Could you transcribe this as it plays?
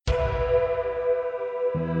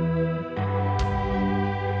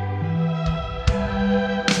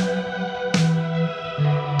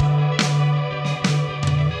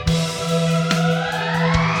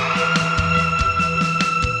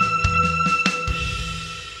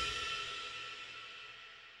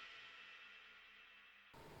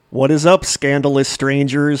What is up, scandalous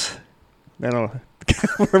strangers? I don't know.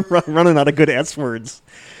 We're running out of good S words.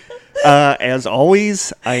 As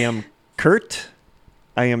always, I am Kurt.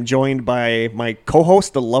 I am joined by my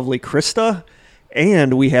co-host, the lovely Krista.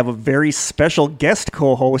 And we have a very special guest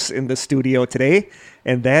co-host in the studio today.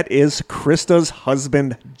 And that is Krista's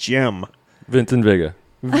husband, Jim. Vincent Vega.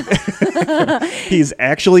 He's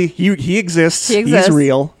actually, he exists. He's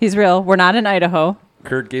real. He's real. We're not in Idaho.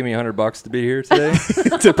 Kurt gave me $100 to be here today.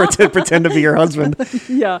 to pretend to be your husband.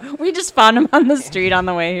 Yeah. We just found him on the street on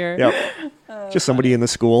the way here. Yep. Just somebody in the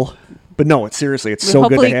school. But no, it's so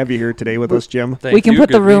good to have you here today with us, Jim. We can put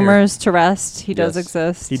the rumors to rest. He does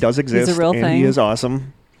exist. He does exist. He's a real and thing. He is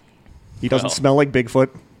awesome. He doesn't smell like Bigfoot.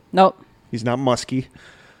 Nope. He's not musky.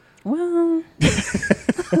 Well,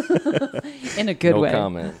 in a good way. No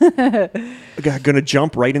comment. Going to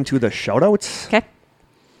jump right into the shout-outs. Okay.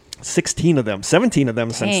 17 of them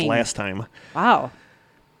since last time. Wow.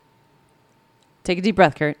 Take a deep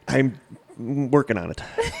breath, Kurt. I'm working on it.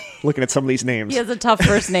 Looking at some of these names. He has a tough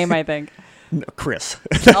first name, I think. No, Chris.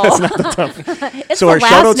 That's not the tough. So our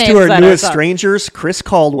shout-outs to our newest strangers, Chris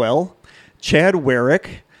Caldwell, Chad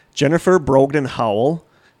Werrick, Jennifer Brogden-Howell,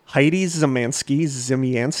 Heidi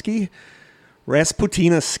Zemiansky,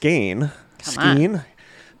 Rasputina Skeen,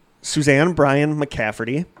 Suzanne Bryan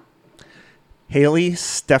McCafferty, Haley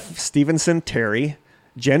Stevenson Terry,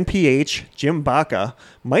 Jen PH, Jim Baca,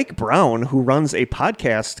 Mike Brown, who runs a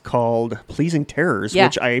podcast called Pleasing Terrors,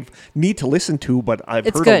 which I need to listen to, but I've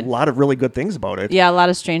heard a lot of really good things about it. Yeah, a lot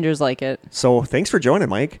of strangers like it. So thanks for joining,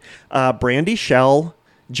 Mike. Brandy Shell,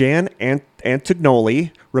 Jan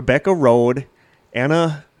Antignoli, Rebecca Rode,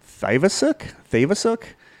 Anna Thavasuk,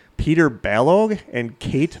 Peter Ballog, and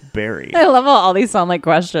Kate Berry. I love how all these sound like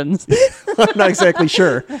questions. I'm not exactly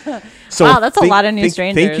sure. So wow, that's a lot of new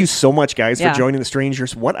strangers. Thank you so much, guys, for joining the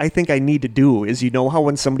strangers. What I think I need to do is, you know how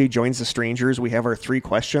when somebody joins the strangers, we have our 3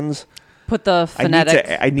 questions? Put the phonetic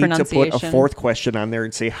I need to put a 4th question on there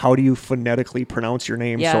and say, how do you phonetically pronounce your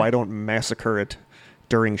name so I don't massacre it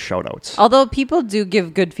during shoutouts. Although people do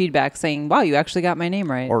give good feedback saying, wow, you actually got my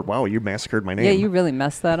name right. Or, wow, you massacred my name. Yeah, you really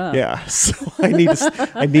messed that up. Yeah, so I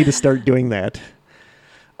need to start doing that.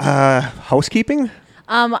 Housekeeping?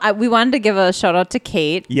 We wanted to give a shout out to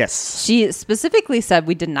Kate. Yes. She specifically said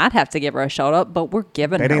we did not have to give her a shout out, but we're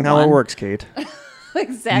giving her one. That ain't how it works, Kate.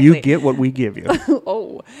 Exactly. You get what we give you.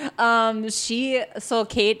 So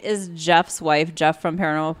Kate is Jeff's wife, Jeff from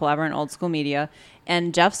Paranormal Palaver and Old School Media,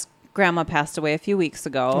 and Jeff's grandma passed away a few weeks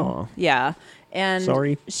ago. Oh. Yeah. And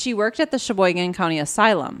sorry. She worked at the Sheboygan County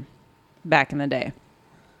Asylum back in the day.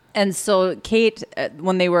 And so Kate,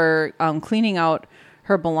 when they were cleaning out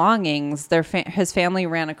her belongings, his family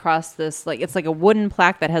ran across this, it's like a wooden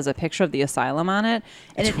plaque that has a picture of the asylum on it.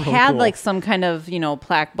 And it really had cool. Some kind of,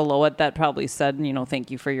 plaque below it that probably said,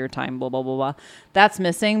 thank you for your time, blah, blah, blah, blah. That's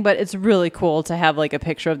missing, but it's really cool to have a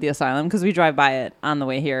picture of the asylum because we drive by it on the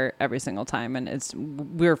way here every single time. And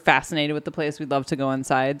we're fascinated with the place. We'd love to go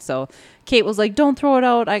inside. So Kate was like, don't throw it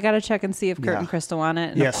out. I got to check and see if Kurt and Krista want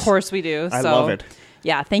it. And of course we do. I love it.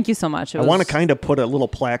 Yeah, thank you so much. I want to kind of put a little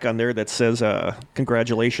plaque on there that says,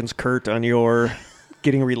 congratulations, Kurt, on your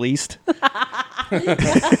getting released. For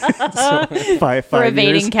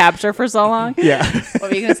evading capture for so long? Yeah. What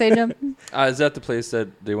were you going to say, Jim? Is that the place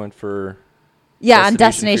that they went for? Yeah, on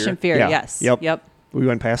Destination Fear. Yeah. Yes. Yep. We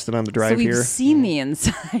went past it on the drive here. So we've seen the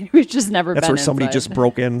inside. We've just never been inside. That's where somebody just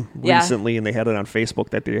broke in recently, and they had it on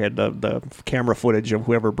Facebook that they had the camera footage of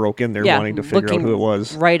whoever broke in there wanting to figure out who it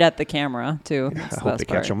was. Right at the camera, too. Yeah, I hope they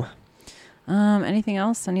catch them. Anything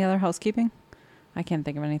else? Any other housekeeping? I can't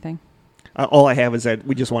think of anything. All I have is that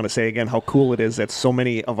we just want to say again how cool it is that so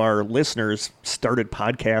many of our listeners started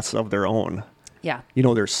podcasts of their own. Yeah.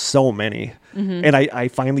 There's so many. Mm-hmm. And I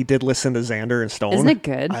finally did listen to Xander and Stone. Isn't it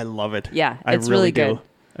good? I love it. Yeah, it's really good.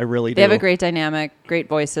 I really do. They have a great dynamic, great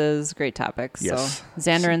voices, great topics. Yes.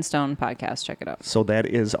 So Xander and Stone podcast, check it out. So that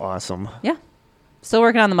is awesome. Yeah. Still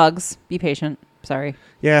working on the mugs. Be patient. Sorry.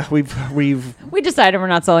 Yeah, we decided we're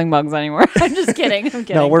not selling mugs anymore. I'm just kidding. I'm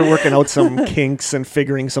kidding. No, we're working out some kinks and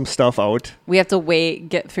figuring some stuff out. We have to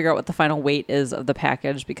figure out what the final weight is of the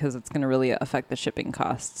package because it's going to really affect the shipping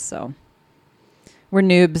costs. So we're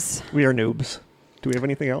noobs. We are noobs. Do we have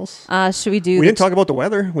anything else? Should we do? We didn't talk about the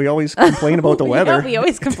weather. We always complain about the weather. Yeah, we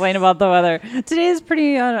always complain about the weather. Today is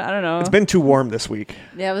pretty, I don't know. It's been too warm this week.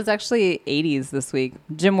 Yeah, it was actually 80s this week.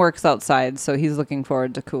 Jim works outside, so he's looking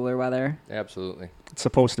forward to cooler weather. Absolutely. It's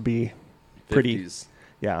supposed to be pretty. 50s.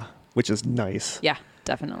 Yeah, which is nice. Yeah.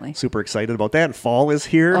 definitely. Super excited about that. Fall is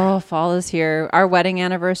here. Oh, fall is here. Our wedding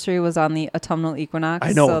anniversary was on the autumnal equinox.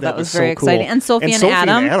 I know, so that was was very so cool. exciting. And Sophie and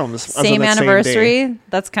Adam, same anniversary.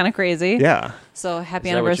 That's kind of crazy. Yeah. So happy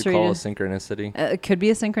Is that anniversary. what you call a synchronicity? It could be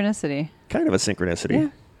a synchronicity. Kind of a synchronicity. Yeah.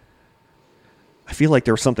 I feel like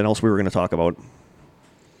there was something else we were going to talk about.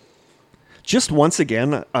 Just once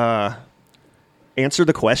again, answer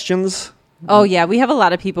the questions. Oh, yeah. We have a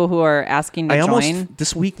lot of people who are asking to join.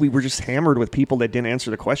 This week we were just hammered with people that didn't answer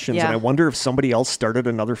the questions. Yeah. And I wonder if somebody else started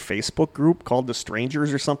another Facebook group called The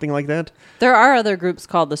Strangers or something like that. There are other groups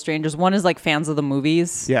called The Strangers. One is like fans of the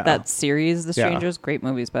movies. Yeah. That series, The Strangers. Yeah. Great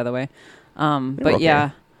movies, by the way. But okay. yeah.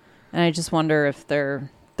 And I just wonder if they're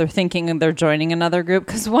thinking they're joining another group,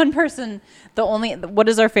 because one person, what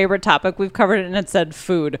is our favorite topic we've covered, and it said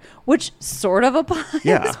food, which sort of applies,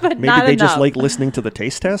 Yeah, but maybe not they enough. just like listening to the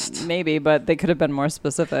taste tests. Maybe, but they could have been more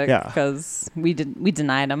specific. Yeah. Because we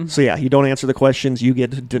denied them. So yeah, you don't answer the questions, you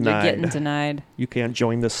get denied. You're getting denied. You can't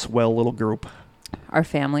join this swell little group. Our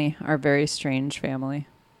family, our very strange family.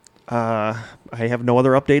 I have no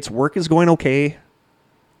other updates. Work is going okay.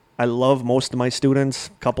 I love most of my students.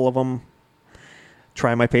 A couple of them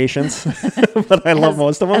try my patience, but I love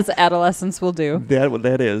most of them. As adolescents will do.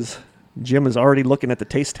 That is. Jim is already looking at the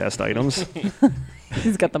taste test items.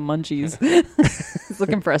 He's got the munchies. He's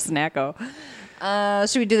looking for a snacko.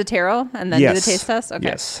 Should we do the tarot and then do the taste test? Okay.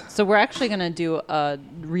 Yes. So we're actually going to do a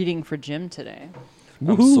reading for Jim today.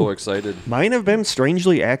 I'm so excited. Mine have been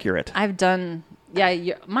strangely accurate. I've done,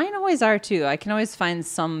 mine always are too. I can always find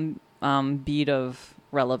some bead of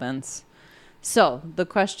relevance. So the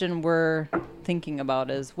question we're thinking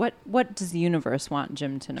about is, what does the universe want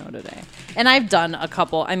Jim to know today? And I've done a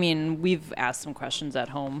couple. I mean, we've asked some questions at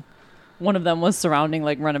home. One of them was surrounding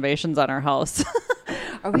like renovations on our house.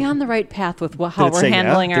 Are we on the right path with how we're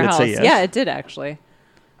handling our house? Yes? Yeah, it did actually.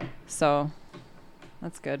 So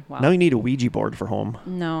that's good. Wow. Now you need a Ouija board for home.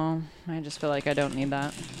 No, I just feel like I don't need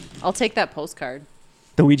that. I'll take that postcard.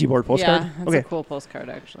 The Ouija board postcard? Yeah, it's a cool postcard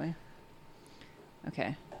actually.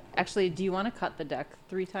 Okay. Actually, do you want to cut the deck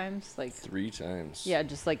 3 times? 3 times. Yeah,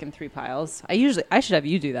 just like in 3 piles. I should have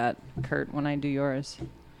you do that, Kurt, when I do yours.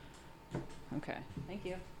 Okay. Thank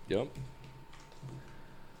you. Yep.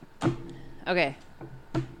 Okay.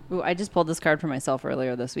 Ooh, I just pulled this card for myself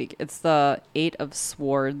earlier this week. It's the 8 of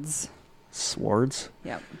Swords. Swords?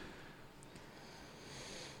 Yep.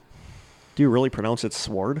 Do you really pronounce it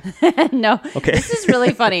sword? No. Okay. This is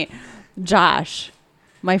really funny. Josh,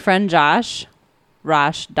 my friend Josh,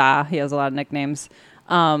 Rosh, Da, he has a lot of nicknames.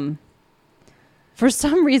 For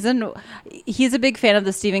some reason, he's a big fan of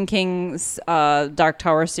the Stephen King's Dark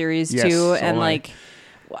Tower series too, so and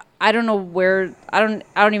I don't know I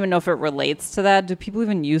don't even know if it relates to that. Do people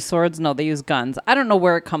even use swords? No, they use guns. I don't know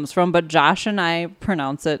where it comes from, but Josh and I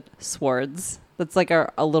pronounce it swords. That's like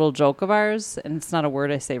a little joke of ours, and it's not a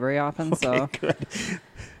word I say very often. Okay, so good.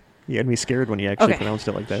 You had me scared when you actually pronounced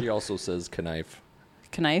it like that. She also says knife.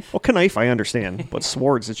 Knife. Well, knife I understand, but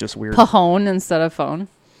swords is just weird. Pahone instead of phone.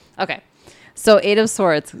 Okay. So 8 of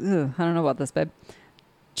Swords. Ugh, I don't know about this, babe.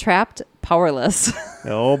 Trapped, powerless.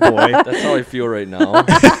 Oh, boy. That's how I feel right now.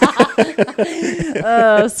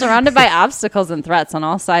 Surrounded by obstacles and threats on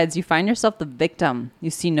all sides, you find yourself the victim. You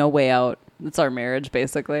see no way out. It's our marriage,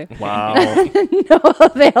 basically. Wow. No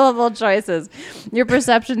available choices. Your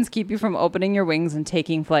perceptions keep you from opening your wings and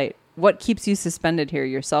taking flight. What keeps you suspended here,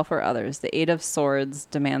 yourself or others? The 8 of Swords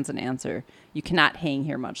demands an answer. You cannot hang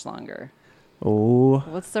here much longer. Oh.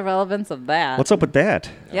 What's the relevance of that? What's up with that?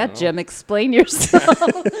 Yeah, Jim, explain yourself.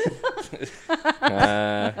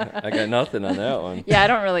 I got nothing on that one. Yeah, I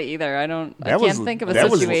don't really either. I can't think of a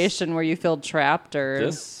situation where you feel trapped or.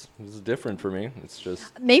 This is different for me. It's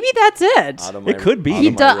just maybe that's it. It could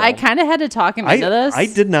be. I kind of had to talk him into this. I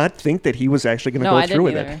did not think that he was actually going to go through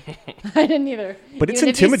with it. I didn't either. But it's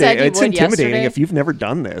intimidating. It's intimidating if you've never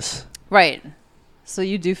done this. Right. So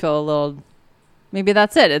you do feel a little. Maybe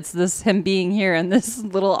that's it. It's him being here in this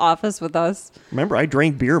little office with us. Remember, I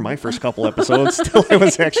drank beer my first couple episodes till I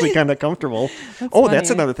was actually kind of comfortable. That's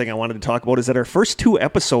another thing I wanted to talk about is that our first 2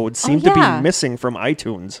 episodes seem to be missing from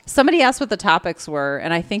iTunes. Somebody asked what the topics were,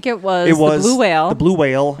 and I think it was the blue whale. The blue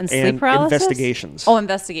whale and sleep paralysis? investigations. Oh,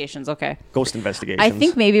 investigations. Okay. Ghost investigations. I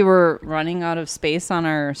think maybe we're running out of space on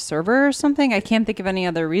our server or something. I can't think of any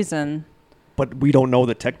other reason. But we don't know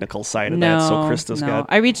the technical side of that, so Krista's got...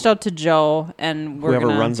 I reached out to Joe, and whoever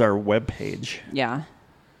runs our webpage. Yeah.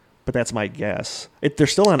 But that's my guess. They're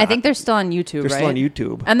still on... I think they're still on YouTube, They're still on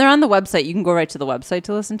YouTube. And they're on the website. You can go right to the website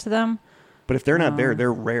to listen to them. But if they're not there,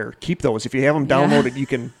 they're rare. Keep those. If you have them downloaded, you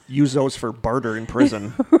can use those for barter in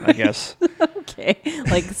prison, I guess. Okay.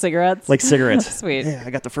 Like cigarettes? Like cigarettes. Sweet. Yeah, I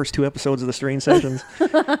got the first 2 episodes of the Strange Sessions. All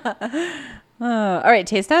right,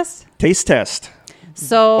 taste test? Taste test.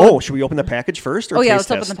 So. Should we open the package first? Or let's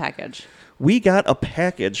test? open the package. We got a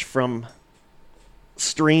package from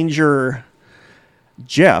stranger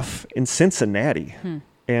Jeff in Cincinnati.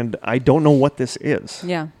 And I don't know what this is.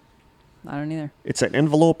 Yeah. I don't either. It's an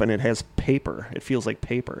envelope and it has paper. It feels like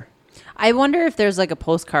paper. I wonder if there's like a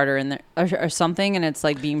postcard in there or something, and it's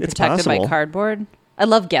like being protected by cardboard. I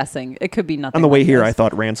love guessing. It could be nothing. On the way like here, this. I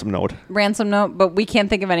thought ransom note. Ransom note, but we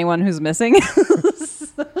can't think of anyone who's missing.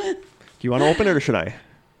 Do you want to open it or should I?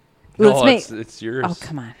 No, it's yours. Oh,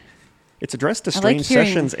 come on. It's addressed to Strange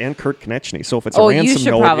Sessions and Kurt Konechny. So if it's a you ransom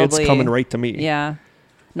should note, probably, it's coming right to me. Yeah.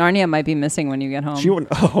 Narnia might be missing when you get home. She wouldn't.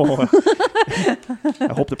 Oh.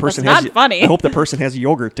 I hope the person That's not funny. I hope the person has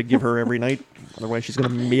yogurt to give her every night. Otherwise, she's going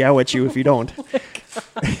to meow at you if you don't.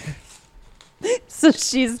 So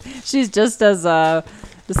she's just as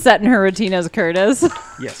set in her routine as Kurt is.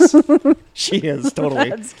 Yes, she is totally.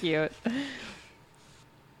 That's cute.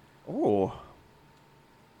 Oh,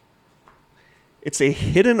 it's a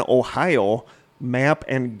hidden Ohio map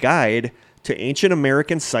and guide to ancient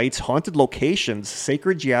American sites, haunted locations,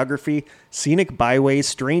 sacred geography, scenic byways,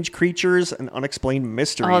 strange creatures, and unexplained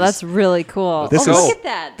mysteries. Oh, that's really cool. Look at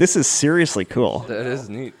that. This is seriously cool. That is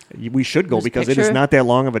neat. We should go because it is not that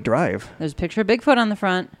long of a drive. There's a picture of Bigfoot on the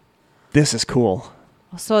front. This is cool.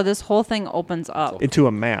 So this whole thing opens up. Into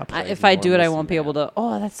a map. If I do it, I won't be able to.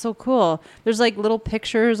 Oh, that's so cool. There's like little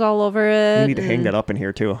pictures all over it. We need to hang that up in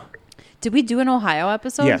here too. Did we do an Ohio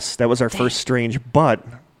episode? Yes, that was our first strange, but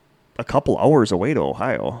a couple hours away to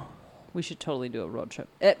Ohio. We should totally do a road trip.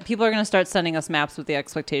 People are going to start sending us maps with the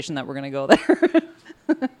expectation that we're going to go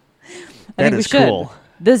there. That is cool.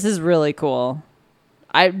 This is really cool.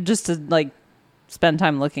 Just to like spend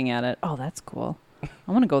time looking at it. Oh, that's cool.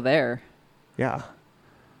 I want to go there. Yeah.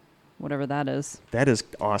 Whatever that is. That is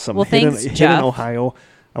awesome. Well, thanks, Hidden Jeff. Ohio.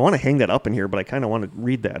 I want to hang that up in here, but I kind of want to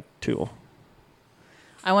read that too.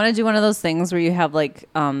 I want to do one of those things where you have like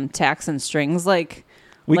tacks and strings, like.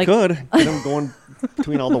 We could get them going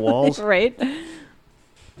between all the walls. Right.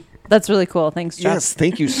 That's really cool. Thanks, Jeff. Yes,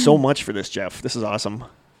 thank you so much for this, Jeff. This is awesome.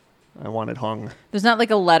 I want it hung. There's not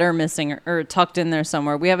like a letter missing or tucked in there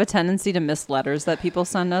somewhere. We have a tendency to miss letters that people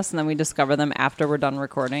send us, and then we discover them after we're done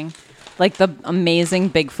recording. Like the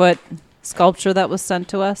amazing Bigfoot sculpture that was sent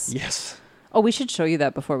to us. Yes. Oh, we should show you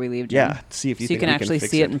that before we leave, Jim. Yeah, see if you so you think can we actually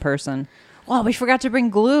fix see it in person. Well, we forgot to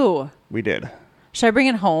bring glue. We did. Should I bring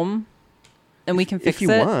it home? And we can fix it?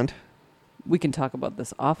 If you want. We can talk about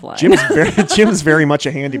this offline. Jim's very much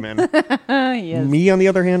a handyman. Yes. Me, on the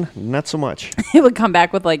other hand, not so much. It would come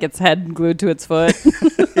back with like its head glued to its foot.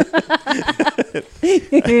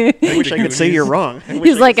 I wish I could say you're wrong.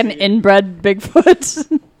 He's like an inbred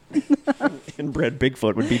Bigfoot. Inbred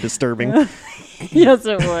Bigfoot would be disturbing. Yes,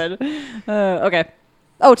 it would. Okay.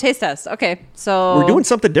 Oh, taste test. Okay, so we're doing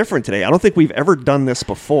something different today. I don't think we've ever done this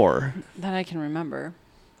before. That I can remember.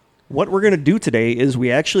 What we're going to do today is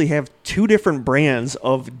we actually have 2 different brands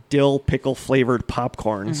of dill pickle flavored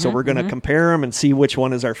popcorn. So we're going to compare them and see which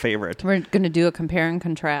one is our favorite. We're going to do a compare and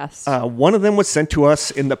contrast. One of them was sent to us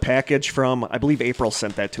in the package from, I believe April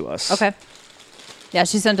sent that to us. Okay. Yeah,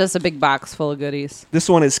 she sent us a big box full of goodies. This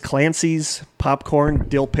one is Clancy's popcorn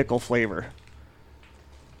dill pickle flavor.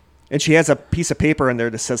 And she has a piece of paper in there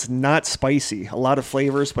that says not spicy. A lot of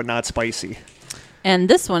flavors, but not spicy. And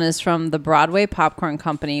this one is from the Broadway Popcorn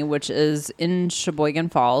Company, which is in Sheboygan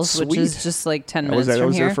Falls, which is just like 10 minutes from here. I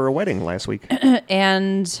was there for a wedding last week.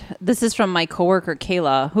 And this is from my coworker,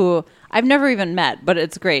 Kayla, who I've never even met, but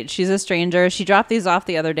it's great. She's a stranger. She dropped these off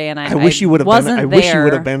the other day, and I wish you would have been. I wish you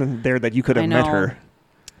would have been there, that you could have met her.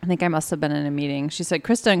 I think I must have been in a meeting. She said,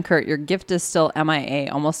 Krista and Kurt, your gift is still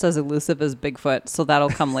MIA, almost as elusive as Bigfoot, so that'll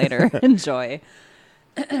come later. Enjoy.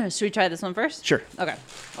 Should we try this one first? Sure. Okay.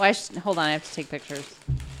 Oh, hold on. I have to take pictures.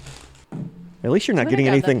 At least you're not getting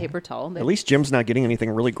anything. Paper towel, at least Jim's not getting anything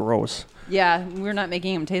really gross. Yeah, we're not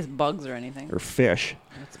making him taste bugs or anything. Or fish.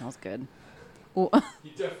 It smells good. Ooh.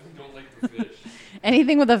 You definitely don't like the fish.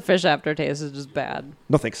 Anything with a fish aftertaste is just bad.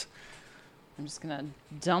 No thanks. I'm just gonna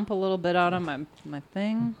dump a little bit out on my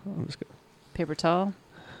thing. I'm just gonna... Paper towel.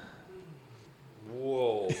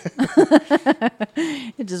 Whoa.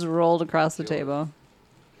 It just rolled across the table.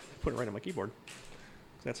 Put it right on my keyboard.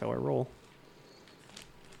 That's how I roll.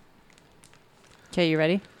 Okay, you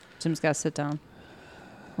ready? Jim's got to sit down.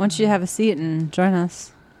 Why don't you have a seat and join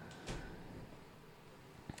us?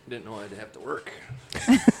 Didn't know I'd have to work.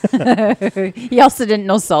 He also didn't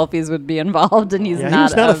know selfies would be involved, and he's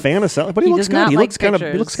not a fan of selfies, but he looks good. He looks kind of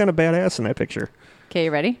badass in that picture. Okay,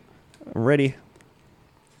 you ready? I'm ready.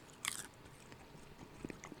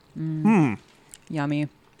 Yummy.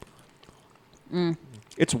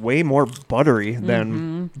 It's way more buttery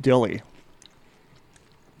than dilly.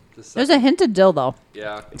 There's a hint of dill, though.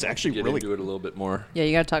 Yeah. It's actually get really into it a little bit more. Yeah,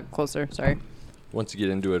 you got to talk closer. Sorry. Once you get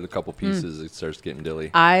into it a couple pieces, it starts getting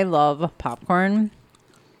dilly. I love popcorn.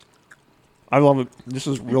 I love it. This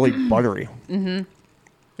is really buttery. Mm-hmm.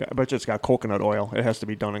 Yeah, I bet you it's got coconut oil. It has to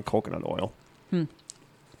be done in coconut oil.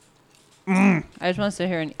 I just want to sit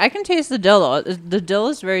here and... I can taste the dill, though. The dill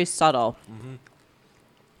is very subtle. Mm-hmm.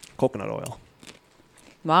 Coconut oil.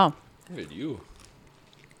 Wow. Look at you.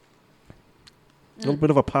 A little bit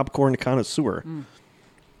of a popcorn connoisseur.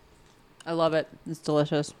 I love it. It's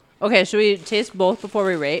delicious. Okay, should we taste both before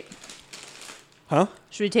we rate? Huh?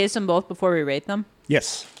 Should we taste them both before we rate them?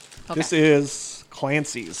 Yes. Okay. This is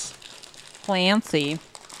Clancy's. Clancy.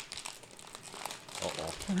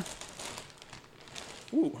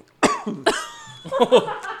 Ooh.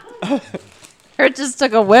 Kurt just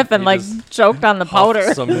took a whiff and choked on the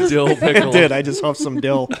powder. Some dill pickle. I did. I just huffed some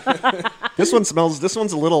dill. This one's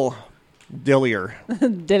a little dillier.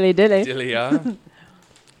 Dilly. Dilly, yeah.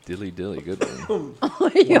 Dilly, good one.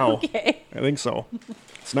 Are you Wow. okay? I think so.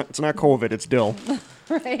 It's not COVID, it's dill.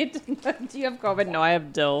 Right? Do you have COVID? No, I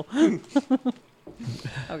have dill.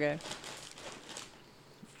 Okay.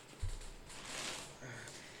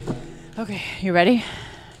 Okay, you ready?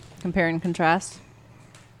 Compare and contrast.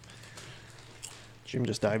 Jim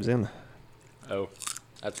just dives in. Oh,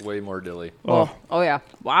 that's way more dilly. Oh yeah.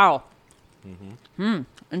 Wow.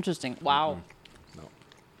 Interesting. Wow. No.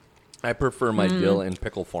 I prefer my dill in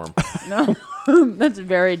pickle form. No, that's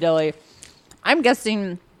very dilly. I'm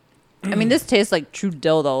guessing. I mean, this tastes like true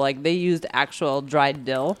dill though. Like they used actual dried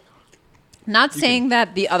dill. Not saying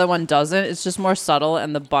that the other one doesn't. It's just more subtle,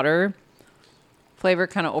 and the butter flavor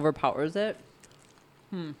kind of overpowers it.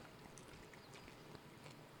 It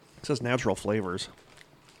says natural flavors.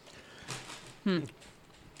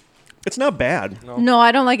 It's not bad. No,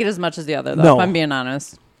 I don't like it as much as the other though. No. If I'm being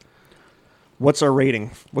honest. What's our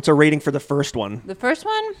rating? What's our rating for the first one? The first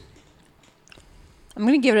one, I'm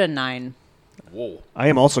gonna give it a 9. Whoa. I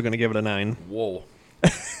am also going to give it a 9. Whoa.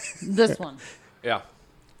 This one. Yeah.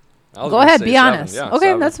 Go ahead, be 7. honest. Yeah, okay,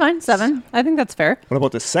 7. that's fine. 7. I think that's fair. What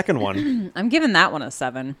about the second one? I'm giving that one a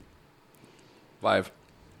 7. 5.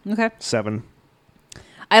 Okay. 7.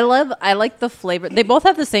 I like the flavor. They both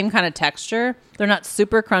have the same kind of texture. They're not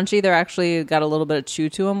super crunchy. They're actually got a little bit of chew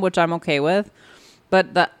to them, which I'm okay with.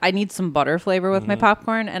 But I need some butter flavor with my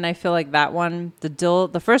popcorn, and I feel like that one,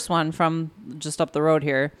 the first one from just up the road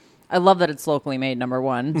here, I love that it's locally made, number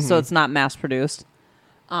one, so it's not mass produced.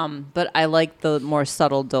 But I like the more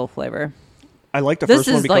subtle dill flavor. I like the This first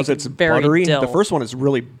one is, because like, it's very buttery. dill. The first one is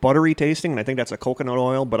really buttery tasting, and I think that's a coconut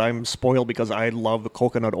oil, but I'm spoiled because I love the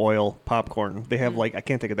coconut oil popcorn. They have, I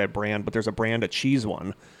can't think of that brand, but there's a brand, a cheese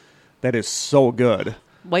one, that is so good.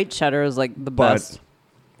 White cheddar is like the But best.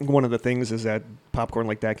 one of the things is that popcorn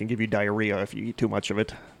like that can give you diarrhea if you eat too much of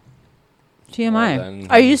it. TMI. Well, then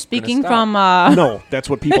Are you I'm speaking gonna from No, that's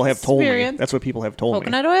what people have told me. Experience. That's what people have told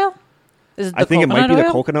coconut oil? Is it the me. I think it might be coconut the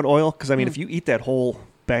oil? coconut oil because, I mean, if you eat that whole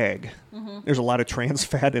bag, there's a lot of trans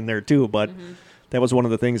fat in there too, but that was one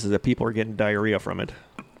of the things is that people are getting diarrhea from it.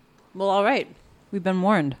 Well, all right. We've been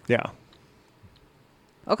warned. Yeah.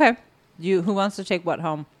 Okay. Who wants to take what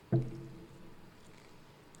home?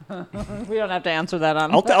 We don't have to answer that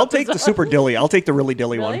on. I'll take the super dilly. I'll take the really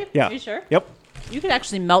dilly Really? one. Yeah. You sure? Yep. You could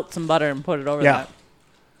actually melt some butter and put it over Yeah.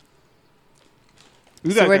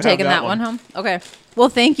 that. So we're taking that one home? Okay. Well,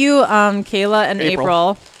 thank you, Kayla and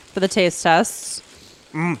April for the taste tests.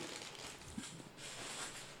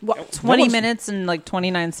 What, 20 minutes and like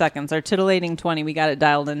 29 seconds. Our titillating 20. We got it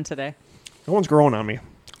dialed in today. That one's growing on me.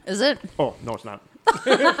 Is it? Oh, no, it's not.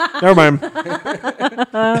 Never mind.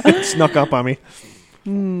 It snuck up on me.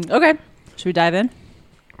 Okay. Should we dive in?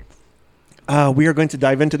 We are going to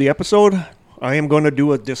dive into the episode. I am going to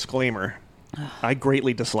do a disclaimer. I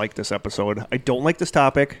greatly dislike this episode. I don't like this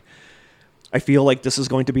topic. I feel like this is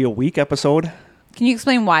going to be a weak episode Can you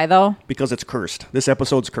explain why, though? because it's cursed. This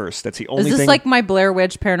episode's cursed. That's the only Is this thing. like my Blair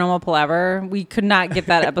Witch Paranormal Palaver? We could not get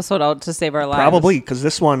that episode out to save our lives. Probably, because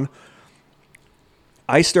this one,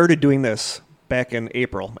 I started doing this back in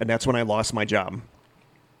April, and that's when I lost my job.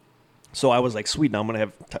 So I was like, sweet, now I'm going to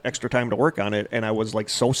have extra time to work on it. And I was like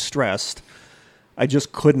so stressed. I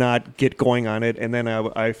just could not get going on it. And then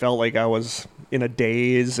I felt like I was in a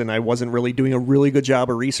daze and I wasn't really doing a really good job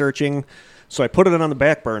of researching. So I put it on the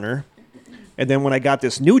back burner. And then when I got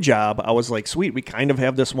this new job, I was like, sweet, we kind of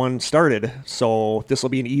have this one started, so this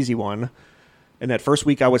will be an easy one. And that first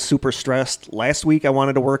week I was super stressed. Last week I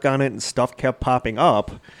wanted to work on it and stuff kept popping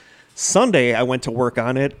up. Sunday I went to work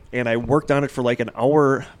on it and I worked on it for like an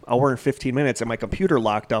hour and 15 minutes and my computer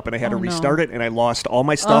locked up and I had to restart it and I lost all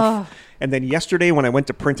my stuff. And then yesterday when I went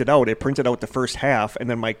to print it printed out the first half and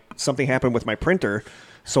then something happened with my printer.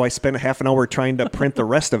 So I spent half an hour trying to print the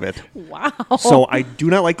rest of it. Wow. So I do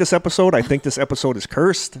not like this episode. I think this episode is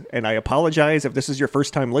cursed, and I apologize. If this is your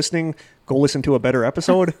first time listening, go listen to a better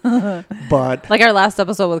episode. But like our last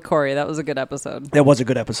episode with Corey, that was a good episode. That was a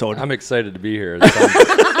good episode. I'm excited to be here. That's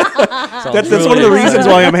one of the reasons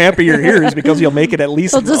why I'm happy you're here is because you'll make it at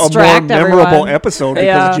least a more memorable episode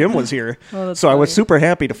because Jim was here. So funny. I was super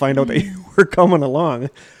happy to find out that you were coming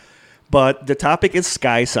along. But the topic is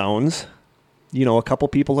sky sounds. You know, a couple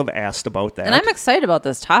people have asked about that. And I'm excited about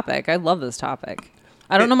this topic. I love this topic.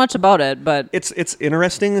 I don't know much about it, but... It's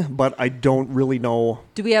interesting, but I don't really know...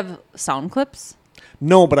 Do we have sound clips?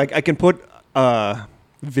 No, but I can put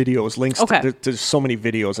videos, links to so many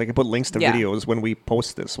videos. I can put links to videos when we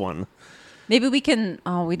post this one. Maybe we can...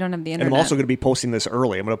 Oh, we don't have the internet. And I'm also going to be posting this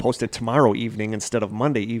early. I'm going to post it tomorrow evening instead of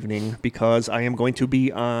Monday evening because I am going to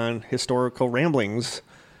be on Historical Ramblings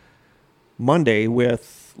Monday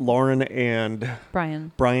with... Lauren and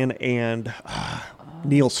Brian and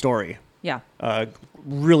Neil Story. Yeah.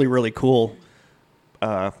 Really, really cool.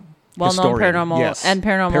 Well-known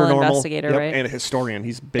paranormal investigator, right? And a historian.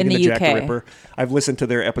 He's big in the Jack the Ripper. I've listened to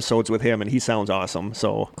their episodes with him, and he sounds awesome.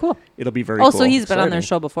 So cool. It'll be very cool. So he's been on their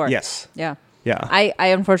show before. Yes. Yeah. Yeah. I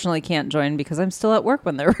unfortunately can't join because I'm still at work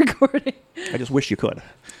when they're recording. I just wish you could.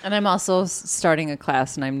 And I'm also starting a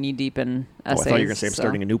class, and I'm knee-deep in essays. I thought you were going to say I'm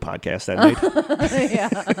starting a new podcast that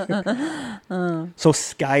night. So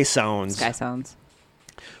sky sounds. Sky sounds.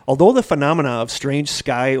 Although the phenomena of strange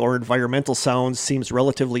sky or environmental sounds seems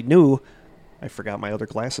relatively new, I forgot my other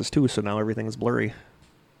glasses too, so now everything is blurry.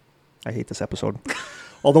 I hate this episode.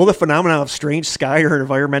 Although the phenomena of strange sky or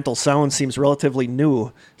environmental sounds seems relatively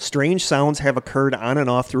new, strange sounds have occurred on and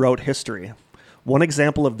off throughout history. One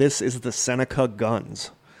example of this is the Seneca guns.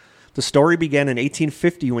 The story began in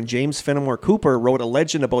 1850 when James Fenimore Cooper wrote a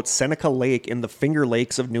legend about Seneca Lake in the Finger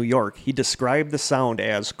Lakes of New York. He described the sound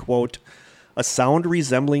as, quote, a sound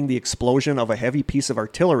resembling the explosion of a heavy piece of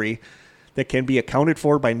artillery that can be accounted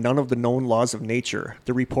for by none of the known laws of nature.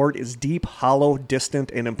 The report is deep, hollow,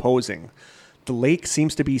 distant, and imposing. The lake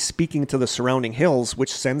seems to be speaking to the surrounding hills,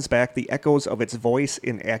 which sends back the echoes of its voice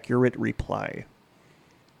in accurate reply.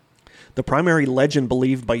 The primary legend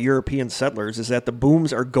believed by European settlers is that the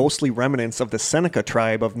booms are ghostly remnants of the Seneca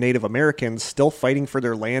tribe of Native Americans still fighting for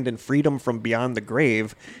their land and freedom from beyond the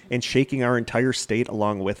grave and shaking our entire state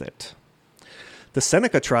along with it. The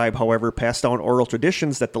Seneca tribe, however, passed down oral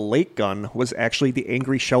traditions that the lake gun was actually the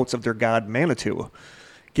angry shouts of their god Manitou.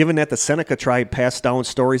 Given that the Seneca tribe passed down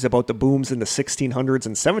stories about the booms in the 1600s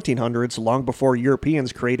and 1700s long before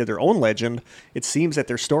Europeans created their own legend, it seems that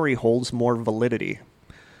their story holds more validity.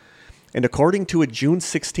 And according to a June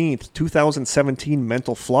 16th, 2017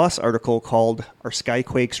 Mental Floss article called Are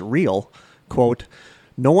Skyquakes Real? Quote,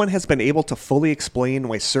 no one has been able to fully explain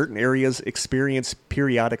why certain areas experience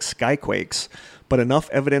periodic skyquakes, but enough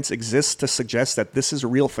evidence exists to suggest that this is a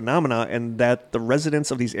real phenomena and that the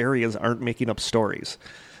residents of these areas aren't making up stories.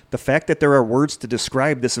 The fact that there are words to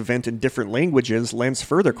describe this event in different languages lends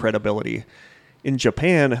further credibility. In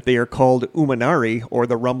Japan, they are called umanari, or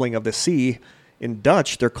the rumbling of the sea. In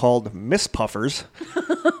Dutch, they're called mistpuffers,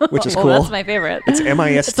 which is cool. That's my favorite. It's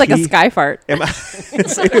M-I-S-T. It's like a sky fart.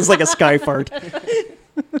 It's like a sky fart.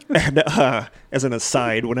 And as an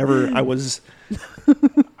aside, whenever I was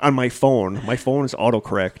on my phone is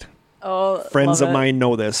autocorrect. Oh, friends of mine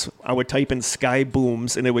know this. I would type in sky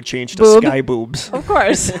booms and it would change to sky boobs. Of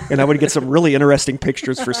course. And I would get some really interesting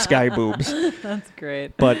pictures for sky boobs. That's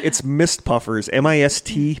great. But it's mistpuffers.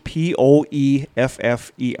 Mistpoffers.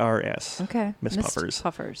 Okay.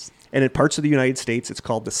 Mistpuffers. And in parts of the United States, it's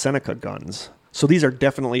called the Seneca guns. So these are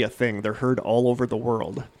definitely a thing. They're heard all over the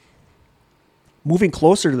world. Moving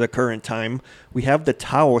closer to the current time, we have the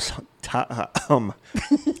Taos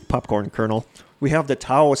popcorn kernel. We have the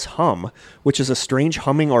Taos hum, which is a strange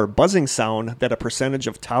humming or buzzing sound that a percentage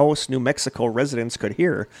of Taos, New Mexico residents could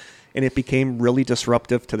hear, and it became really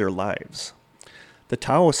disruptive to their lives. The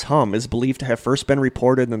Taos hum is believed to have first been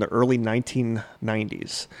reported in the early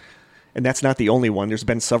 1990s. And that's not the only one. There's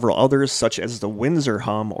been several others, such as the Windsor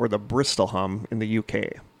hum or the Bristol hum in the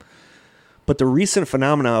UK. But the recent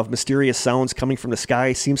phenomena of mysterious sounds coming from the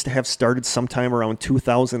sky seems to have started sometime around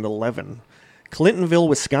 2011. Clintonville,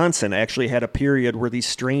 Wisconsin actually had a period where these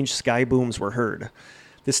strange sky booms were heard.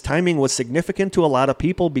 This timing was significant to a lot of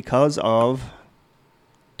people because of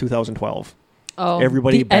 2012. Oh,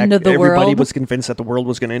 everybody was convinced that the world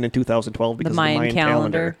was going to end in 2012 because of the Mayan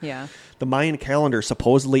calendar. Yeah. The Mayan calendar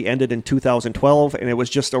supposedly ended in 2012, and it was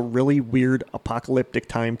just a really weird apocalyptic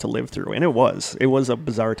time to live through. And it was. It was a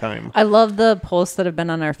bizarre time. I love the posts that have been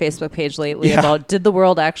on our Facebook page lately about, did the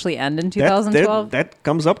world actually end in 2012? That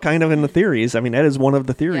comes up kind of in the theories. I mean, that is one of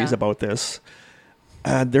the theories about this.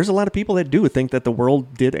 There's a lot of people that do think that the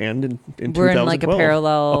world did end in 2012. We're in like a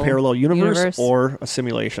parallel universe or a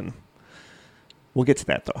simulation. We'll get to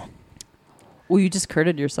that, though. Well, you just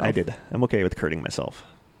curted yourself. I did. I'm okay with curting myself.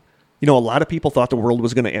 You know, a lot of people thought the world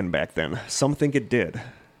was going to end back then. Some think it did.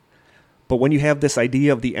 But when you have this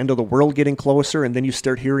idea of the end of the world getting closer and then you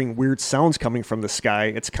start hearing weird sounds coming from the sky,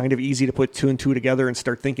 it's kind of easy to put two and two together and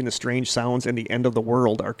start thinking the strange sounds and the end of the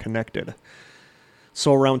world are connected.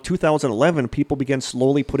 So around 2011, people began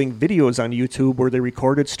slowly putting videos on YouTube where they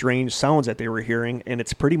recorded strange sounds that they were hearing, and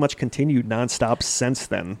it's pretty much continued nonstop since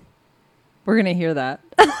then. We're going to hear that.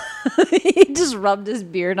 He just rubbed his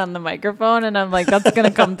beard on the microphone, and I'm like, that's going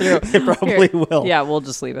to come through. It probably will. Yeah, we'll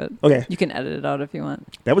just leave it. Okay. You can edit it out if you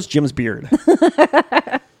want. That was Jim's beard.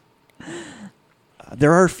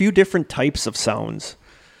 There are a few different types of sounds.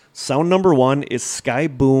 Sound number 1 is sky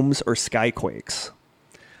booms or skyquakes.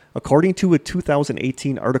 According to a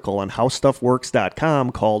 2018 article on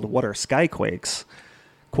howstuffworks.com called What Are Skyquakes?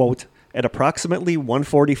 Quote, at approximately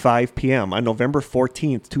 1:45 p.m. on November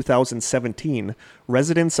 14th, 2017,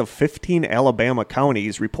 residents of 15 Alabama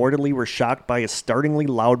counties reportedly were shocked by a startlingly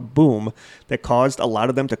loud boom that caused a lot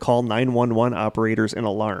of them to call 911 operators in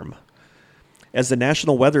alarm. As the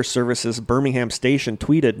National Weather Service's Birmingham station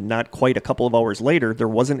tweeted not quite a couple of hours later, there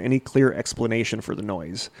wasn't any clear explanation for the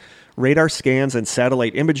noise. Radar scans and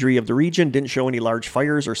satellite imagery of the region didn't show any large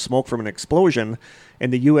fires or smoke from an explosion,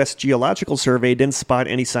 and the U.S. Geological Survey didn't spot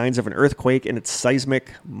any signs of an earthquake in its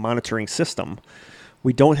seismic monitoring system.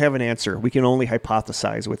 We don't have an answer. We can only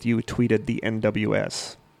hypothesize with you, tweeted the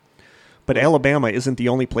NWS. But Alabama isn't the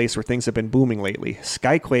only place where things have been booming lately.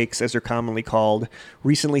 Skyquakes, as they're commonly called,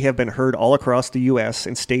 recently have been heard all across the U.S.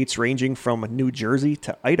 in states ranging from New Jersey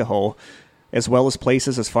to Idaho, as well as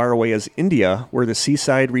places as far away as India, where the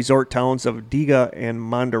seaside resort towns of Diga and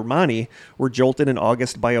Mandarmani were jolted in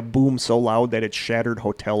August by a boom so loud that it shattered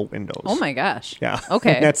hotel windows. Oh my gosh. Yeah.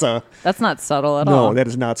 Okay. That's not subtle at all. No, that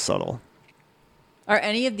is not subtle. Are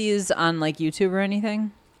any of these on like YouTube or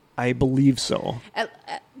anything? I believe so.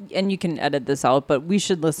 And you can edit this out, but we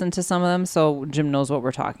should listen to some of them so Jim knows what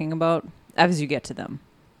we're talking about as you get to them.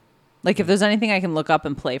 Like if there's anything I can look up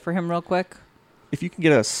and play for him real quick. If you can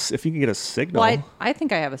get a signal. Well, I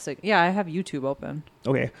think I have a signal. Yeah, I have YouTube open.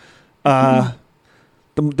 Okay.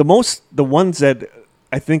 The ones that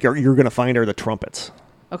I think you're going to find are the trumpets.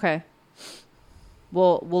 Okay.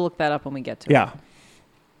 We'll look that up when we get to it. Yeah.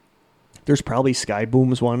 There's probably Sky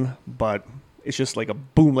Boom's one, but it's just like a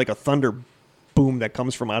boom, like a thunder boom that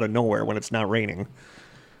comes from out of nowhere when it's not raining.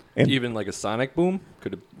 And even like a sonic boom?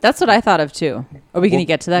 That's what I thought of too. Are we going to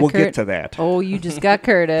get to that, We'll Kurt? Get to that. Oh, you just got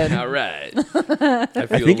curted. All right. I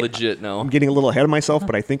feel legit now. I'm getting a little ahead of myself,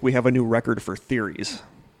 but I think we have a new record for theories.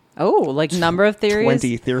 Oh, like number of theories?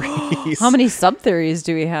 20 theories. How many sub-theories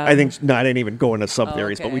do we have? I didn't even go into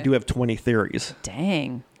sub-theories, but we do have 20 theories.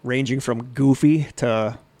 Dang. Ranging from goofy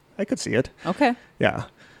to, I could see it. Okay. Yeah.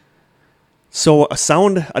 So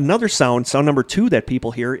another sound number 2 that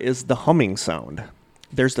people hear is the humming sound.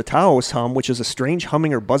 There's the Taos hum, which is a strange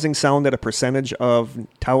humming or buzzing sound that a percentage of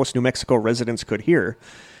Taos, New Mexico residents could hear.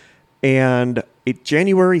 And a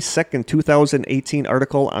January 2nd, 2018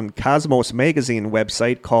 article on Cosmos magazine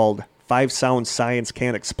website called 5 Sounds Science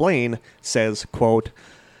Can't Explain says, quote,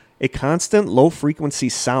 a constant low-frequency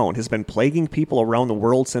sound has been plaguing people around the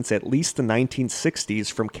world since at least the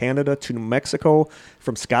 1960s, from Canada to New Mexico,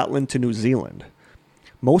 from Scotland to New Zealand.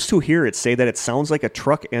 Most who hear it say that it sounds like a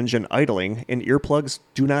truck engine idling, and earplugs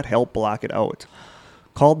do not help block it out.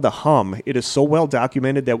 Called the hum, it is so well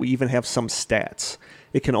documented that we even have some stats.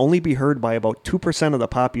 It can only be heard by about 2% of the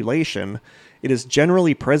population. It is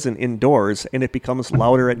generally present indoors, and it becomes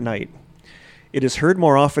louder at night. It is heard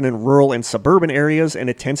more often in rural and suburban areas, and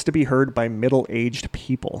it tends to be heard by middle-aged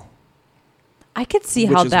people. I could see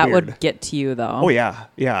how that would get to you, though. Oh, yeah.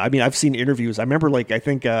 Yeah, I mean, I've seen interviews. I remember, I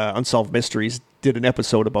think Unsolved Mysteries did an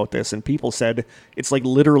episode about this, and people said it's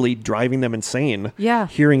literally driving them insane. Yeah.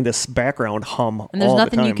 Hearing this background hum and there's all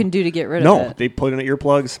nothing the time. You can do to get rid of it. No, they put in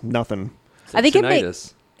earplugs, nothing. So I think it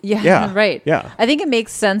makes... Yeah, right. Yeah. I think it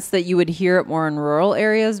makes sense that you would hear it more in rural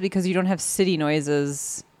areas because you don't have city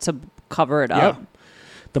noises to cover it up.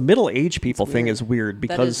 The middle-aged people thing is weird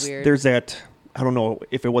because there's that, I don't know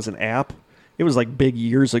if it was an app, it was like big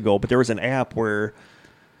years ago, but there was an app where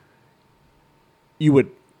you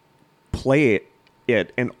would play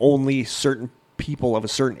it and only certain people of a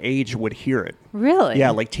certain age would hear it. Really?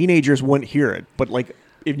 Yeah, like teenagers wouldn't hear it, but like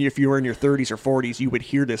if you were in your 30s or 40s, you would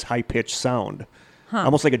hear this high-pitched sound.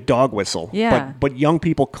 Almost like a dog whistle. Yeah. But young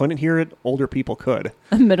people couldn't hear it. Older people could.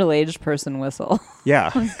 A middle-aged person whistle.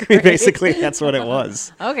 Yeah. Basically, that's what it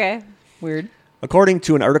was. Okay. Weird. According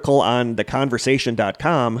to an article on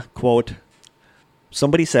theconversation.com, quote,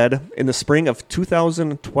 somebody said, in the spring of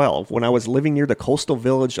 2012, when I was living near the coastal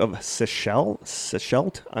village of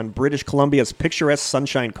Sechelt on British Columbia's picturesque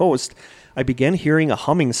Sunshine Coast, I began hearing a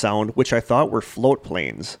humming sound which I thought were float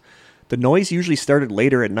planes. The noise usually started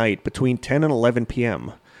later at night, between 10 and 11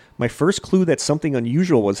 p.m. My first clue that something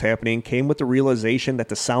unusual was happening came with the realization that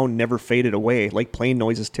the sound never faded away, like plane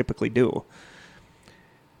noises typically do.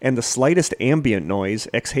 And the slightest ambient noise,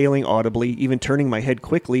 exhaling audibly, even turning my head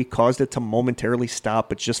quickly, caused it to momentarily stop,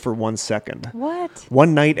 but just for 1 second. What?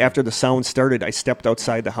 One night after the sound started, I stepped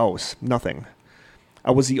outside the house. Nothing.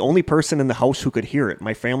 I was the only person in the house who could hear it.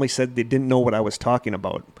 My family said they didn't know what I was talking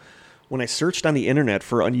about. When I searched on the internet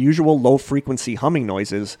for unusual low-frequency humming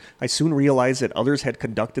noises, I soon realized that others had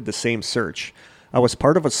conducted the same search. I was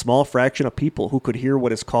part of a small fraction of people who could hear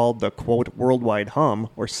what is called the, quote, worldwide hum,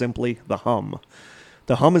 or simply the hum.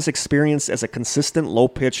 The hum is experienced as a consistent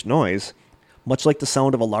low-pitched noise, much like the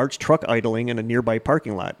sound of a large truck idling in a nearby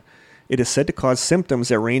parking lot. It is said to cause symptoms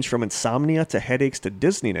that range from insomnia to headaches to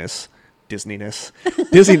dizziness. You think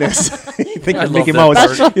you're Mickey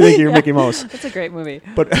Mouse. You think you're Mickey Mouse. That's a great movie.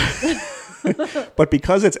 But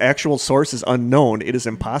because its actual source is unknown, it is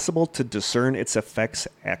impossible to discern its effects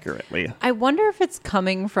accurately. I wonder if it's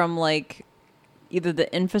coming from like either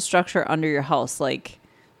the infrastructure under your house, like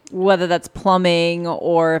whether that's plumbing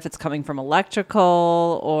or if it's coming from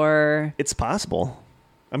electrical or... It's possible.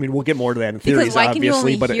 I mean, we'll get more to that in theories, because why obviously, can you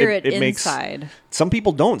only but hear it makes inside? Some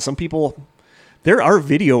people don't. Some people... There are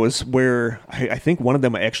videos where I think one of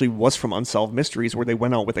them actually was from Unsolved Mysteries where they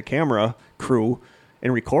went out with a camera crew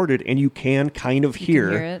and recorded, and you can kind of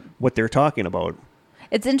hear what they're talking about.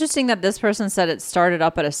 It's interesting that this person said it started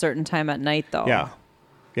up at a certain time at night, though. Yeah.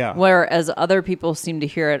 Yeah. Whereas other people seem to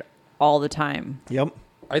hear it all the time. Yep.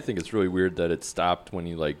 I think it's really weird that it stopped when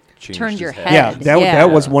you like turned your head. Yeah, that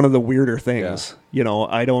was one of the weirder things. Yeah. You know,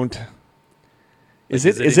 I don't... Is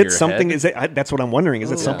it something? Head? Is it? That's what I'm wondering.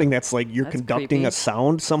 Is it something that's like you're conducting creepy. A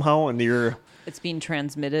sound somehow, and it's being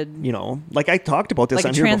transmitted? You know, like I talked about this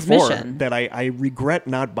on here before. That I regret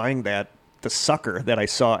not buying the sucker that I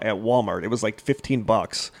saw at Walmart. It was like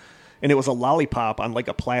 $15, and it was a lollipop on like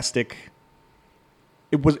a plastic.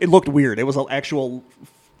 It looked weird. It was an actual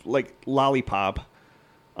like lollipop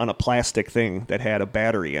on a plastic thing that had a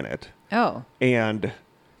battery in it. Oh. And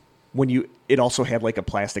it also had like a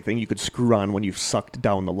plastic thing you could screw on when you sucked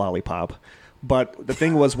down the lollipop. But the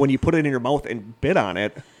thing was, when you put it in your mouth and bit on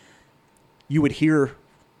it, you would hear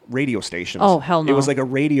radio stations. Oh, hell no. It was like a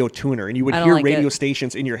radio tuner, and you would hear radio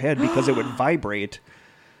stations in your head because it would vibrate.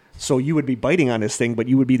 So you would be biting on this thing, but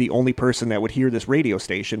you would be the only person that would hear this radio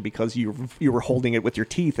station because you were holding it with your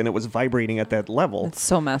teeth, and it was vibrating at that level. It's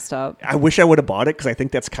so messed up. I wish I would have bought it because I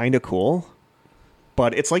think that's kind of cool.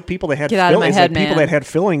 But it's like people that had people that had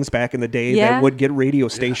fillings back in the day that would get radio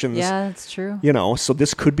stations. Yeah, that's true. You know, so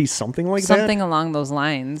this could be something like that. Something along those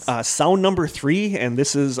lines. Sound number 3, and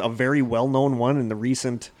this is a very well-known one in the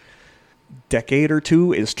recent decade or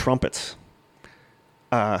two, is trumpets.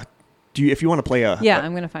 If you want to play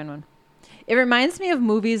I'm going to find one. It reminds me of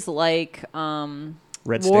movies like Red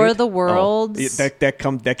War State? of the Worlds.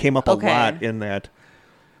 That came up a lot in that.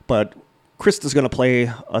 But Krista's going to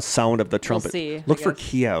play a sound of the trumpet. We'll see, Look for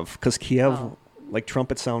Kiev, because Kiev, like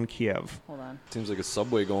trumpet sound Kiev. Hold on. Seems like a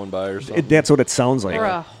subway going by or something. That's what it sounds like. Or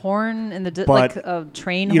a horn in the like a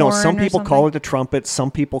train horn. You know, some people call it a trumpet. Some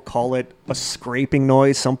people call it a scraping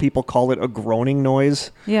noise. Some people call it a groaning noise.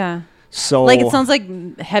 Yeah. So like it sounds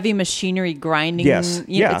like heavy machinery grinding. Yes. It's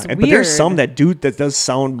weird. But there's some that does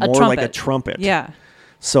sound more like a trumpet. Yeah.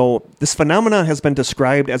 So this phenomenon has been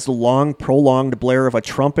described as the long, prolonged blare of a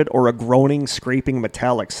trumpet or a groaning, scraping,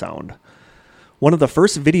 metallic sound. One of the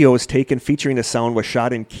first videos taken featuring the sound was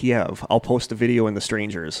shot in Kiev. I'll post a video in the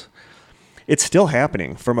Strangers. It's still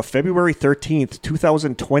happening. From a February 13th,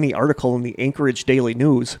 2020 article in the Anchorage Daily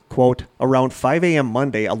News, quote, around 5 a.m.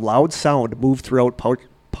 Monday, a loud sound moved throughout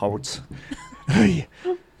parts.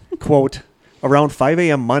 Quote, around 5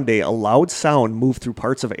 a.m. Monday, a loud sound moved through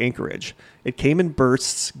parts of Anchorage. It came in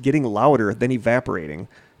bursts, getting louder, then evaporating.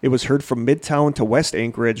 It was heard from Midtown to West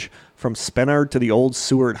Anchorage, from Spenard to the old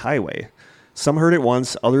Seward Highway. Some heard it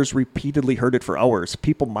once, others repeatedly heard it for hours.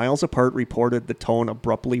 People miles apart reported the tone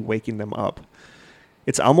abruptly waking them up.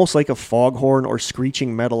 It's almost like a foghorn or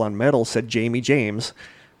screeching metal on metal, said Jamie James,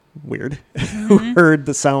 weird, who heard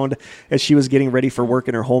the sound as she was getting ready for work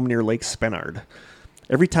in her home near Lake Spenard.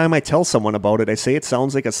 Every time I tell someone about it, I say it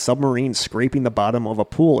sounds like a submarine scraping the bottom of a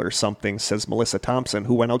pool or something, says Melissa Thompson,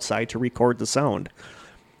 who went outside to record the sound.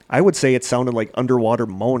 I would say it sounded like underwater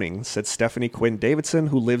moaning, said Stephanie Quinn Davidson,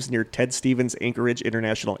 who lives near Ted Stevens Anchorage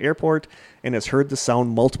International Airport and has heard the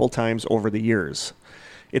sound multiple times over the years.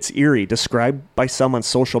 It's eerie, described by some on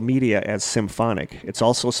social media as symphonic. It's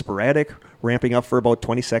also sporadic, ramping up for about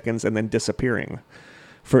 20 seconds and then disappearing.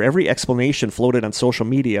 For every explanation floated on social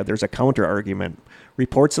media, there's a counter-argument.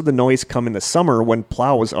 Reports of the noise come in the summer when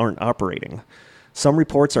plows aren't operating. Some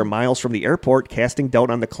reports are miles from the airport, casting doubt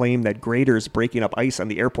on the claim that graders breaking up ice on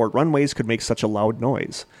the airport runways could make such a loud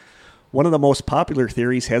noise. One of the most popular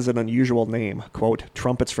theories has an unusual name, quote,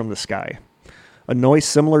 trumpets from the sky. A noise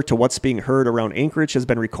similar to what's being heard around Anchorage has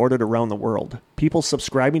been recorded around the world. People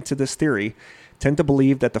subscribing to this theory tend to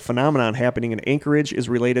believe that the phenomenon happening in Anchorage is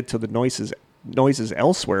related to the noises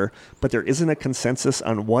elsewhere, but there isn't a consensus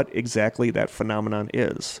on what exactly that phenomenon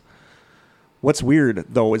is. What's weird,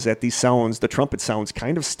 though, is that these sounds, the trumpet sounds,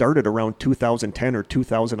 kind of started around 2010 or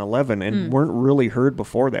 2011 and weren't really heard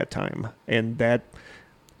before that time. And that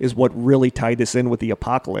is what really tied this in with the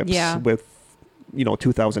apocalypse, with,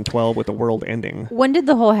 2012, with the world ending. When did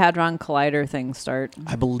the whole Hadron Collider thing start?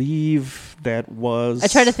 I believe that was... I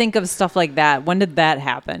try to think of stuff like that. When did that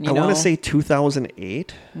happen? I want to say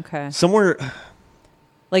 2008. Okay. Somewhere...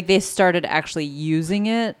 Like they started actually using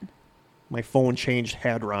it? My phone changed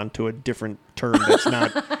hadron to a different term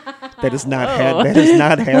that is not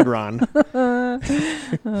hadron.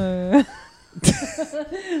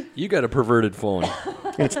 You got a perverted phone.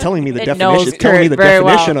 And it's telling me the definition. It's telling me the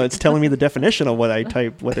definition. It's telling me the definition of what I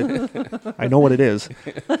type. I know what it is.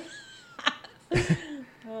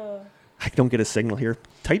 I don't get a signal here.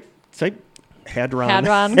 Type hadron.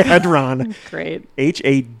 Hadron. Great.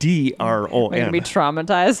 Hadron. I'm gonna be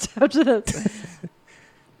traumatized after this.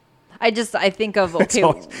 I think of, okay,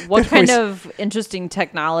 what kind of interesting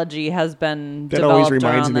technology has been developed? That always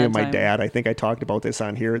reminds me of my dad. I think I talked about this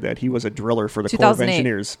on here, that he was a driller for the Corps of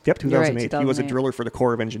Engineers. Yep, 2008. He was a driller for the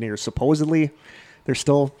Corps of Engineers. Supposedly, there's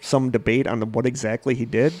still some debate on what exactly he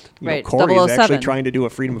did. Corey is actually trying to do a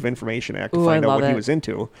Freedom of Information Act to find out what he was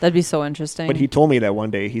into. That'd be so interesting. But he told me that one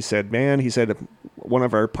day. He said, one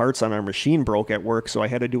of our parts on our machine broke at work, so I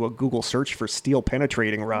had to do a Google search for steel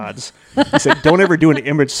penetrating rods. He said, don't ever do an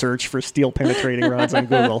image search for steel penetrating rods on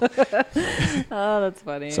Google. Oh, that's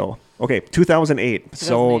funny. So, okay, 2008.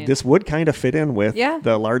 So this would kind of fit in with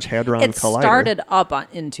the Large Hadron Collider. It started up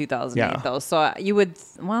in 2008, though. So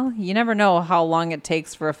you never know how long it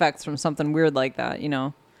takes for effects from something weird like that,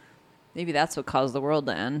 Maybe that's what caused the world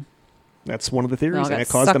to end. That's one of the theories, and it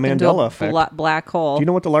caused the Mandela effect. Black hole. Do you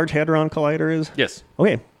know what the Large Hadron Collider is? Yes.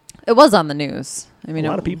 Okay. It was on the news. I mean, a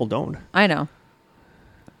lot of people don't. I know.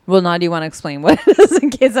 Well, now do you want to explain what it is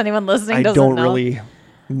in case anyone listening doesn't know? I don't really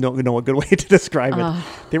know a good way to describe it.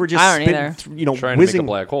 They were just trying to make a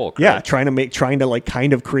black hole. Correct? Yeah, trying to like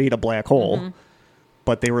kind of create a black hole. Mm-hmm.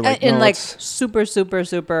 But they were like, in super, super,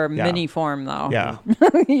 super mini form, though. Yeah.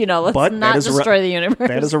 Let's not destroy the universe.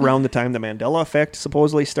 That is around the time the Mandela effect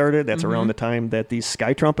supposedly started. That's around the time that these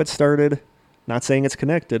sky trumpets started. Not saying it's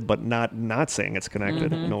connected, but not saying it's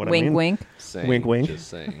connected. You know what I mean? Wink, wink. Wink, wink. Just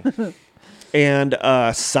saying. And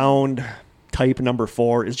sound type number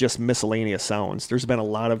 4 is just miscellaneous sounds. There's been a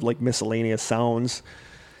lot of miscellaneous sounds,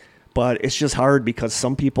 but it's just hard because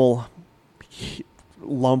some people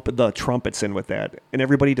lump the trumpets in with that, and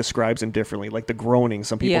everybody describes them differently. Like the groaning,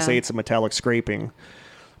 some people say it's a metallic scraping,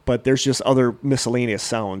 but there's just other miscellaneous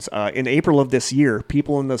sounds. In April of this year,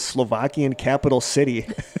 people in the Slovakian capital city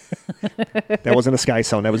that wasn't a sky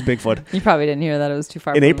sound, that was Bigfoot. You probably didn't hear that, it was too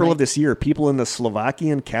far. In April of this year, people in the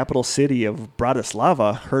Slovakian capital city of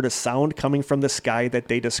Bratislava heard a sound coming from the sky that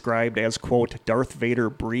they described as, quote, Darth Vader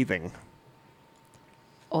breathing.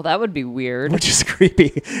 Oh, that would be weird. Which is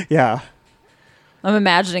creepy. Yeah. I'm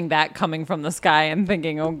imagining that coming from the sky and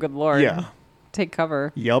thinking, oh, good Lord. Yeah. Take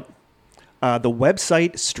cover. Yep. The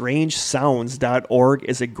website strangesounds.org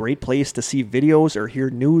is a great place to see videos or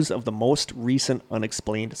hear news of the most recent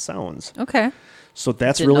unexplained sounds. Okay. So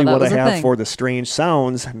that's really what I have for the strange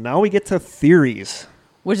sounds. Now we get to theories.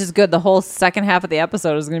 Which is good. The whole second half of the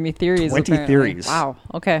episode is going to be theories. 20 apparently. Theories. Wow.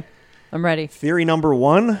 Okay. I'm ready. Theory number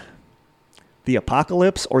 1, the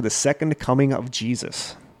apocalypse or the second coming of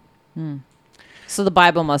Jesus. So the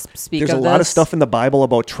Bible must speak of this. There's a lot of stuff in the Bible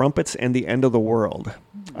about trumpets and the end of the world.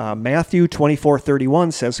 Matthew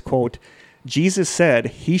 24:31 says, quote, Jesus said,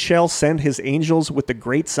 "He shall send his angels with the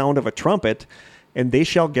great sound of a trumpet, and they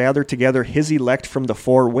shall gather together his elect from the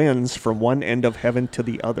four winds, from one end of heaven to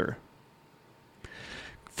the other."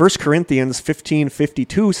 1 Corinthians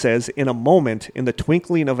 15:52 says, "In a moment, in the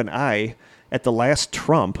twinkling of an eye, at the last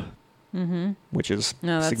trump," which is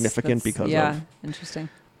significant because of... interesting.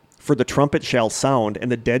 "For the trumpet shall sound,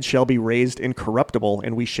 and the dead shall be raised incorruptible,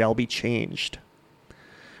 and we shall be changed."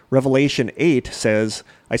 Revelation 8 says,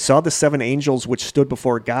 "I saw the 7 angels which stood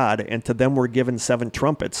before God, and to them were given 7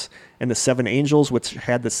 trumpets. And the 7 angels which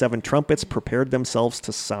had the 7 trumpets prepared themselves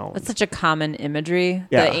to sound." That's such a common imagery,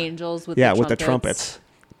 Yeah. the angels with the trumpets. with the trumpets.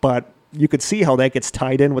 But you could see how that gets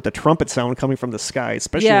tied in with the trumpet sound coming from the sky,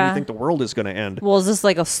 especially when you think the world is going to end. Well, is this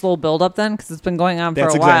like a slow build-up then? Because it's been going on for a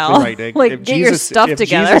That's while. exactly right. Like, get your stuff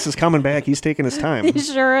together. If Jesus is coming back, he's taking his time. He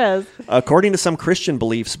sure is. According to some Christian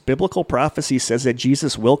beliefs, biblical prophecy says that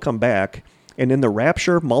Jesus will come back, and in the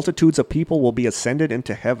rapture, multitudes of people will be ascended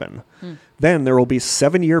into heaven. Then there will be a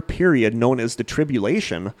 7-year period known as the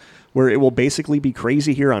tribulation, where it will basically be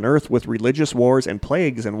crazy here on earth with religious wars and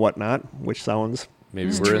plagues and whatnot, which sounds... Maybe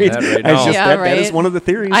we're in that right now. That is one of the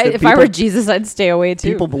theories. If I were Jesus, I'd stay away too.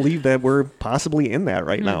 People believe that we're possibly in that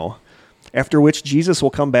right now. After which Jesus will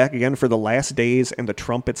come back again for the last days and the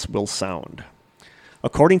trumpets will sound.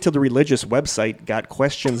 According to the religious website,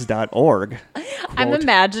 gotquestions.org. I'm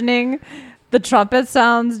imagining the trumpet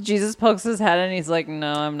sounds. Jesus pokes his head and he's like,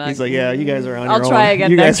 "No, I'm not." He's like, "Yeah, you guys are on your own. I'll try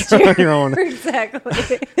again you next guys year." are on your own.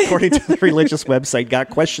 Exactly. According to the religious website,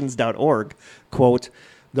 gotquestions.org, quote,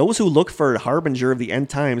 "Those who look for a harbinger of the end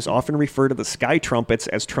times often refer to the sky trumpets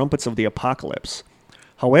as trumpets of the apocalypse.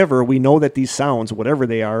 However, we know that these sounds, whatever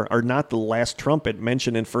they are not the last trumpet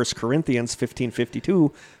mentioned in 1 Corinthians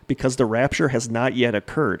 15:52 because the rapture has not yet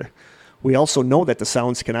occurred. We also know that the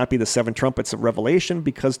sounds cannot be the 7 trumpets of Revelation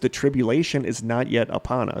because the tribulation is not yet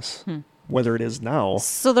upon us, whether it is now."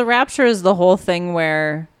 So the rapture is the whole thing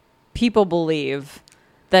where people believe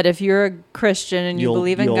that if you're a Christian and you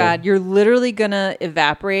believe in God, you're literally gonna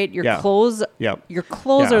evaporate. Your clothes, your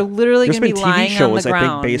clothes are literally gonna be lying on the ground. I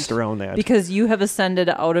think, based around that, because you have ascended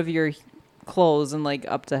out of your clothes and like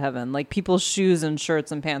up to heaven. Like people's shoes and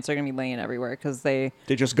shirts and pants are gonna be laying everywhere because they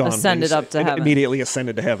just gone ascended up to heaven. Immediately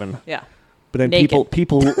ascended to heaven. Yeah. But then naked.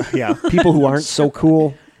 people who aren't so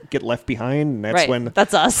cool get left behind, and that's when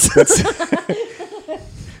that's us.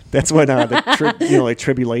 That's when the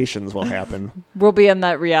tribulations will happen. We'll be in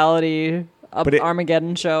that reality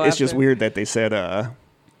Armageddon show. It's just weird that they said the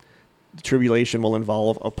tribulation will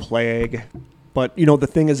involve a plague. But, the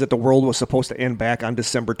thing is that the world was supposed to end back on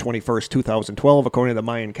December 21st, 2012, according to the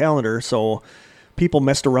Mayan calendar. So people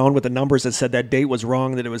messed around with the numbers that said that date was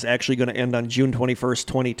wrong, that it was actually going to end on June 21st,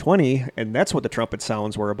 2020. And that's what the trumpet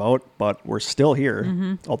sounds were about. But we're still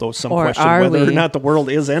here, although some question whether or not the world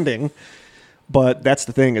is ending. But that's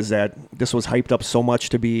the thing, is that this was hyped up so much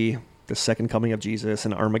to be the second coming of Jesus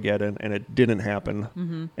and Armageddon, and it didn't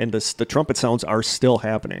happen. And the trumpet sounds are still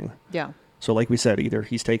happening. Yeah. So like we said, either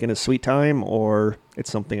he's taking his sweet time or it's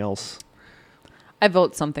something else. I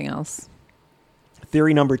vote something else.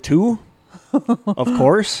 Theory number 2, of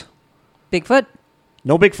course. Bigfoot?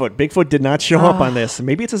 No Bigfoot. Bigfoot did not show up on this.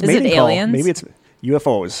 Maybe it's his mating call. Maybe it's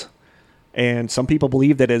UFOs. And some people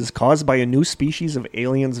believe that it is caused by a new species of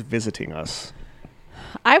aliens visiting us.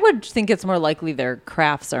 I would think it's more likely their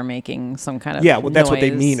crafts are making some kind of well, that's what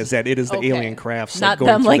they mean, is that it is the alien crafts. Not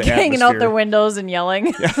going them through like the hanging out their windows and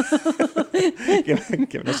yelling.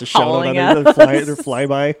 Giving us a shout out on their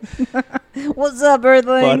flyby. What's up,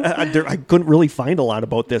 Earthling? But I couldn't really find a lot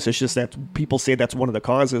about this. It's just that people say that's one of the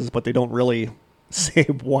causes, but they don't really say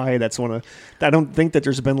why that's one of... I don't think that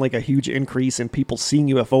there's been like a huge increase in people seeing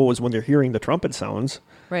UFOs when they're hearing the trumpet sounds.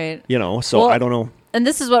 Right. So I don't know. And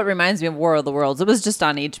this is what reminds me of War of the Worlds. It was just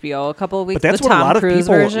on HBO a couple of weeks. But that's what a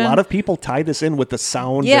lot of people tie this in with the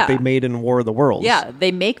sound that they made in War of the Worlds. Yeah,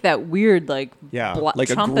 they make that weird like like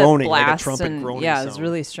trumpet a groaning, blast, like a trumpet groaning sound. It's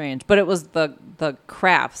really strange. But it was the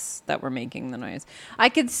crafts that were making the noise. I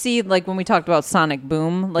could see, like when we talked about sonic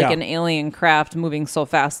boom, like an alien craft moving so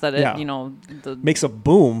fast that it makes a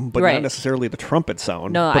boom, but not necessarily the trumpet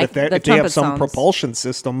sound. No, but if they have some propulsion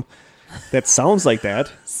system that sounds like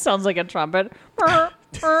that. Sounds like a trumpet.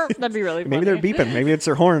 That'd be really funny. Maybe they're beeping. Maybe it's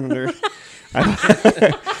their horn. Get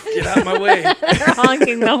out of my way. They're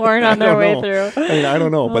honking the horn on their way through. I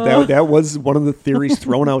don't know. But that was one of the theories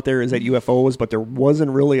thrown out there, is that UFOs, but there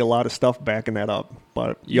wasn't really a lot of stuff backing that up.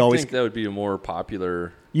 But you always think that would be a more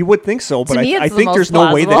popular... You would think so, but I think there's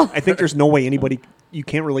no way that... I think there's no way anybody... You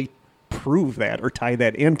can't really prove that or tie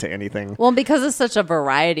that into anything. Well, because it's such a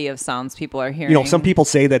variety of sounds people are hearing. Some people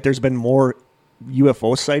say that there's been more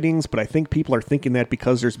UFO sightings, but I think people are thinking that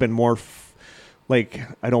because there's been more like,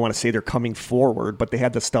 I don't want to say they're coming forward, but they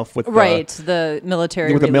had the stuff with the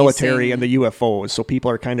military, with the military and the UFOs. So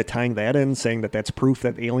people are kind of tying that in, saying that that's proof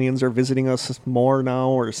that aliens are visiting us more now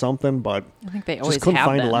or something. But I think they always just couldn't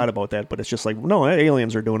find been. a lot about that. But it's just like, no,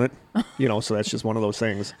 aliens are doing it, So that's just one of those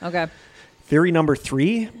things. Okay. Theory number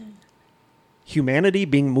 3: humanity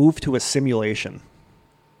being moved to a simulation.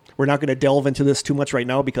 We're not going to delve into this too much right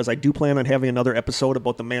now because I do plan on having another episode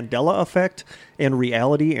about the Mandela effect and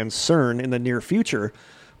reality and CERN in the near future.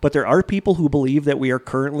 But there are people who believe that we are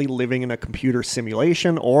currently living in a computer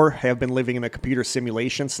simulation or have been living in a computer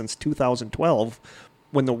simulation since 2012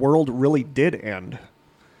 when the world really did end.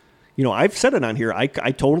 I've said it on here. I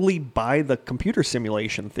totally buy the computer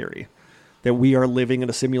simulation theory that we are living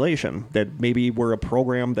in a simulation, that maybe we're a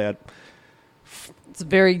program that... It's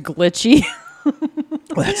very glitchy.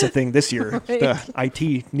 Well, that's the thing this year. Right. The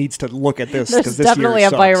IT needs to look at this because this definitely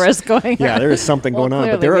a virus going on. Yeah, there is something going on.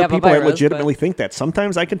 But there are people that legitimately think that.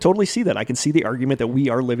 Sometimes I can totally see that. I can see the argument that we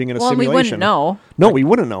are living in a simulation. We wouldn't know. No, we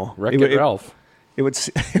wouldn't know. Wreck-It Ralph. It would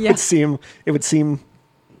seem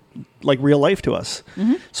like real life to us.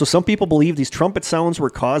 Mm-hmm. So some people believe these trumpet sounds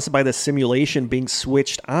were caused by the simulation being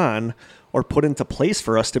switched on or put into place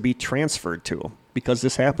for us to be transferred to, because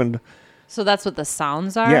this happened. So that's what the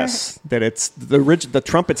sounds are? Yes, that it's the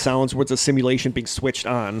trumpet sounds was a simulation being switched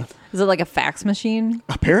on. Is it like a fax machine?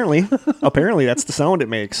 Apparently that's the sound it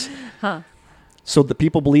makes. Huh. So the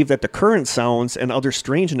people believe that the current sounds and other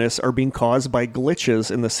strangeness are being caused by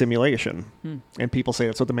glitches in the simulation. And people say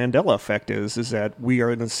that's what the Mandela effect is that we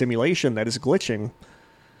are in a simulation that is glitching.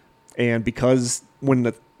 And because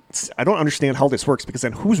I don't understand how this works, because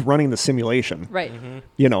then who's running the simulation? Right.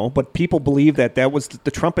 Mm-hmm. But people believe that was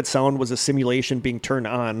the trumpet sound was a simulation being turned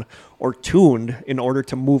on or tuned in order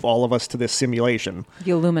to move all of us to this simulation.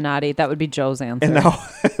 The Illuminati, that would be Joe's answer. And now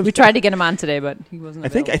we tried to get him on today, but he wasn't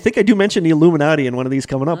available. I think I do mention the Illuminati in one of these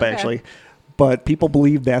coming up, actually. But people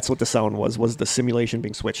believe that's what the sound was the simulation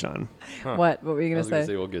being switched on. Huh. What were you going to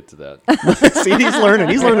say? We'll get to that. See, he's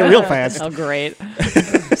learning real fast. Oh, great.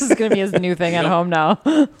 This is going to be his new thing at home now.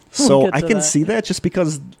 So I can see that just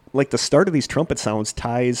because like the start of these trumpet sounds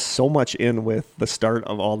ties so much in with the start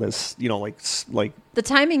of all this, like the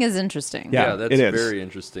timing is interesting. Yeah, that's very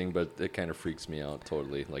interesting, but it kind of freaks me out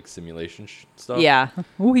totally, like simulation stuff. Yeah.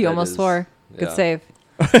 Ooh, he almost swore. Good save.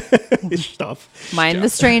 Stuff. Mind the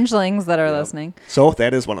strangelings that are listening. So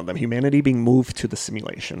that is one of them. Humanity being moved to the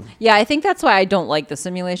simulation. Yeah, I think that's why I don't like the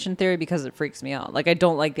simulation theory, because it freaks me out. Like, I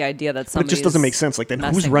don't like the idea that somebody. It just doesn't make sense. Like, then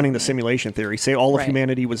who's running the simulation theory? Say all of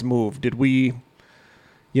humanity was moved. Did we?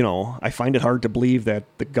 I find it hard to believe that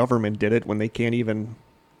the government did it when they can't even,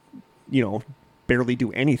 barely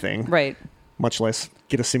do anything. Right. Much less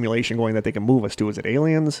get a simulation going that they can move us to. Is it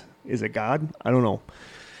aliens? Is it God? I don't know.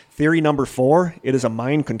 Theory number 4, it is a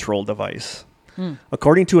mind control device.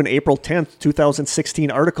 According to an April 10th,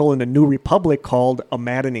 2016 article in the New Republic called A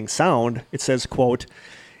Maddening Sound, it says, quote,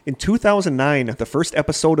 in 2009, the first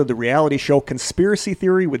episode of the reality show Conspiracy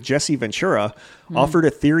Theory with Jesse Ventura offered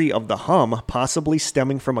a theory of the hum possibly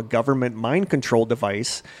stemming from a government mind control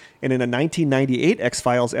device. And in a 1998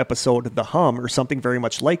 X-Files episode, the hum, or something very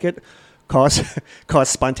much like it, caused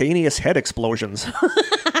spontaneous head explosions.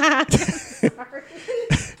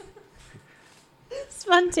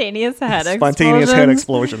 Spontaneous head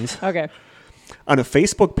explosions. Okay. On a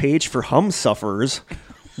Facebook page for hum sufferers,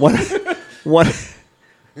 what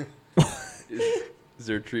is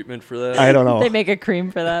there a treatment for that? I don't know. They make a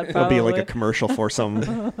cream for that. It'll be like a commercial for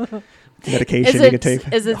some medication you can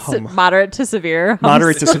take. Is it moderate to severe?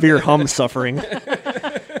 Moderate to severe hum suffering.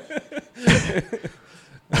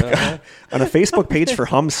 On a Facebook page for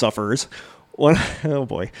hum sufferers, one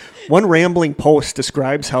rambling post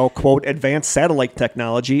describes how, quote, advanced satellite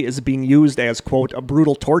technology is being used as, quote, a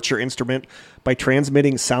brutal torture instrument by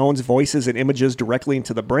transmitting sounds, voices, and images directly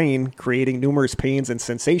into the brain, creating numerous pains and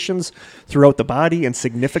sensations throughout the body and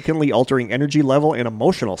significantly altering energy level and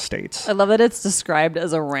emotional states. I love that it's described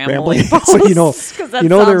as a rambling post. So they're really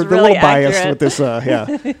a little biased accurate. with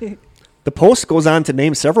this, The post goes on to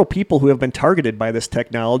name several people who have been targeted by this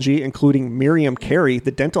technology, including Miriam Carey,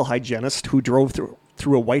 the dental hygienist who drove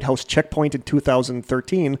through a White House checkpoint in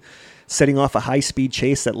 2013, setting off a high-speed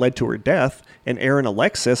chase that led to her death, and Aaron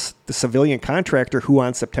Alexis, the civilian contractor who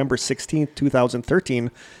on September 16,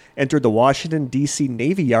 2013, entered the Washington, D.C.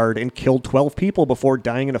 Navy Yard and killed 12 people before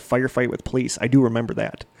dying in a firefight with police. I do remember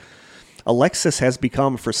that. Alexis has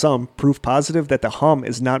become, for some, proof positive that the hum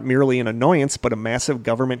is not merely an annoyance, but a massive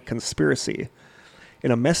government conspiracy.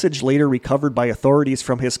 In a message later recovered by authorities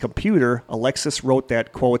from his computer, Alexis wrote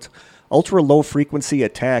that, quote, ultra-low frequency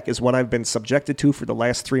attack is what I've been subjected to for the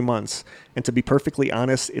last 3 months. And to be perfectly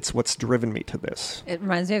honest, it's what's driven me to this. It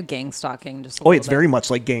reminds me of gang stalking. It's very much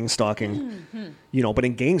like gang stalking. Mm-hmm. But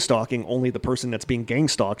in gang stalking, only the person that's being gang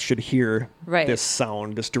stalked should hear this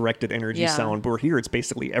sound, this directed energy sound. But here, it's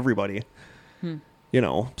basically everybody.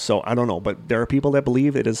 So I don't know. But there are people that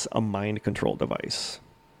believe it is a mind control device.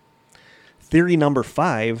 Theory number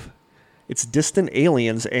 5, it's distant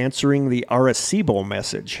aliens answering the Arecibo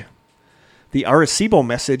message. The Arecibo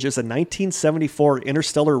message is a 1974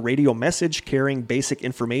 interstellar radio message carrying basic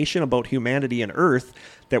information about humanity and Earth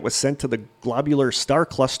that was sent to the globular star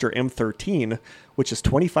cluster M13, which is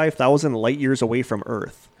 25,000 light years away from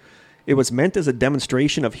Earth. It was meant as a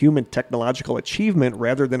demonstration of human technological achievement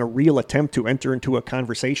rather than a real attempt to enter into a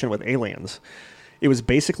conversation with aliens. It was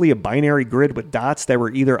basically a binary grid with dots that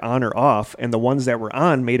were either on or off, and the ones that were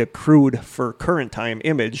on made a crude, for current time,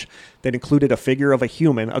 image that included a figure of a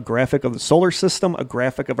human, a graphic of the solar system, a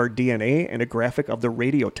graphic of our DNA, and a graphic of the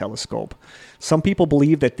radio telescope. Some people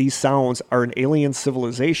believe that these sounds are an alien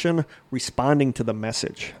civilization responding to the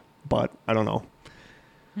message, but I don't know.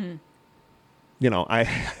 I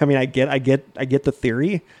get the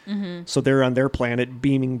theory. Mm-hmm. So they're on their planet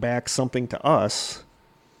beaming back something to us,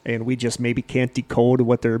 and we just maybe can't decode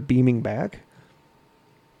what they're beaming back.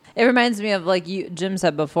 It reminds me of, like Jim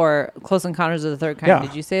said before, Close Encounters of the Third Kind. Yeah.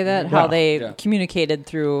 Did you say that? Yeah. How they communicated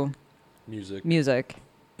through music.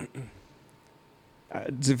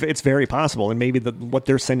 It's very possible, and maybe what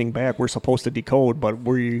they're sending back we're supposed to decode, but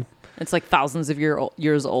it's like thousands of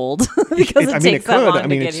years old because it takes that long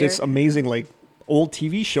to get here. It's amazing, like old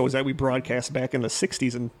TV shows that we broadcast back in the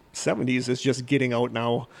 60s and 70s is just getting out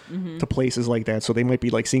now to places like that. So they might be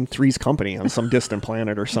like seeing Three's Company on some distant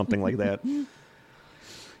planet or something like that.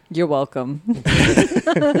 You're welcome.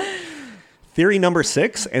 Theory number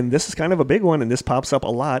 6, and this is kind of a big one, and this pops up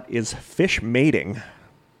a lot, is fish mating.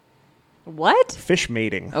 What? Fish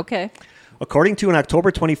mating. Okay. According to an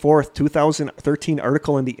October 24th, 2013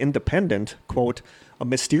 article in The Independent, quote, a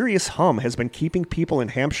mysterious hum has been keeping people in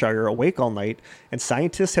Hampshire awake all night, and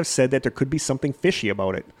scientists have said that there could be something fishy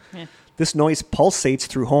about it. Yeah. This noise pulsates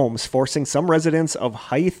through homes, forcing some residents of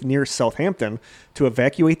Hythe near Southampton to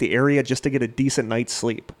evacuate the area just to get a decent night's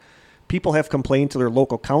sleep. People have complained to their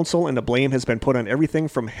local council, and the blame has been put on everything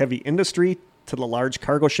from heavy industry to the large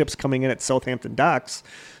cargo ships coming in at Southampton docks.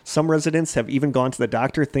 Some residents have even gone to the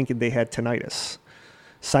doctor thinking they had tinnitus.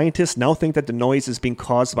 Scientists now think that the noise is being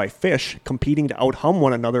caused by fish competing to out-hum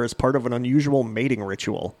one another as part of an unusual mating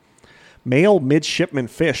ritual. Male midshipman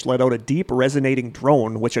fish let out a deep resonating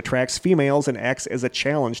drone which attracts females and acts as a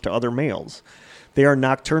challenge to other males. They are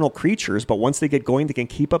nocturnal creatures, but once they get going, they can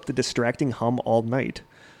keep up the distracting hum all night.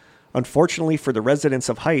 Unfortunately for the residents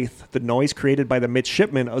of Hythe, the noise created by the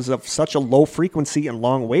midshipmen is of such a low frequency and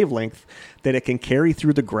long wavelength that it can carry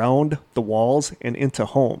through the ground, the walls, and into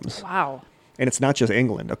homes. Wow. And it's not just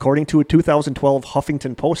England. According to a 2012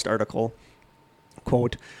 Huffington Post article,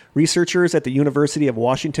 quote, researchers at the University of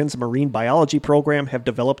Washington's marine biology program have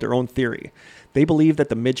developed their own theory. They believe that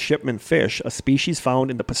the midshipman fish, a species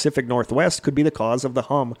found in the Pacific Northwest, could be the cause of the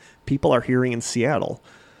hum people are hearing in Seattle.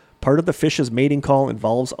 Part of the fish's mating call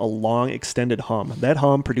involves a long, extended hum. That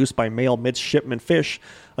hum, produced by male midshipman fish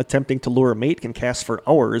attempting to lure a mate, can cast for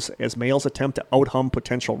hours as males attempt to out-hum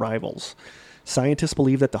potential rivals. Scientists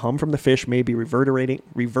believe that the hum from the fish may be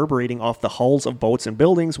reverberating off the hulls of boats and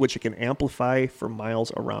buildings, which it can amplify for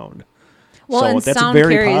miles around. Well, so and that's sound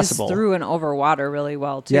very carries possible. Through and over water really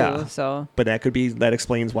well too. Yeah, so, but that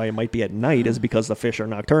explains why it might be at night, is because the fish are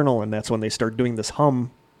nocturnal, and that's when they start doing this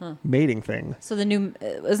hum mating thing. So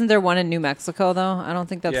isn't there one in New Mexico though? I don't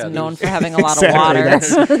think that's known for having a lot of water.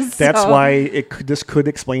 That's why this could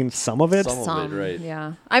explain some of it. Some of it, right?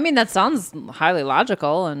 Yeah, I mean that sounds highly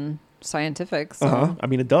logical and scientific. So I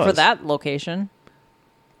mean, it does for that location.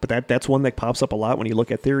 But that's one that pops up a lot when you look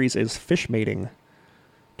at theories, is fish mating,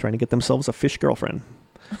 trying to get themselves a fish girlfriend.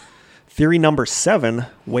 Theory number 7: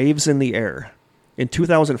 waves in the air. In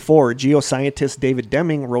 2004, geoscientist David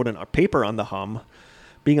Deming wrote a paper on the hum.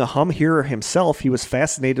 Being a hum hearer himself, he was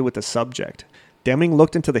fascinated with the subject. Deming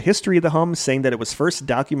looked into the history of the hum, saying that it was first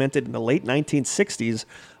documented in the late 1960s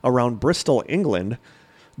around Bristol, England,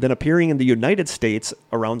 then appearing in the United States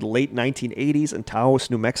around the late 1980s in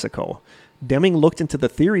Taos, New Mexico. Deming looked into the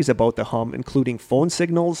theories about the hum, including phone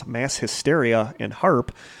signals, mass hysteria, and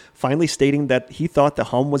HAARP, finally stating that he thought the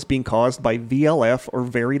hum was being caused by VLF, or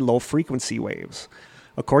very low frequency waves.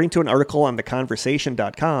 According to an article on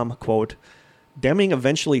theconversation.com, quote, Deming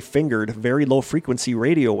eventually fingered very low-frequency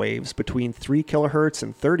radio waves between 3 kilohertz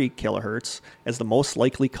and 30 kilohertz as the most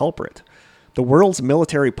likely culprit. The world's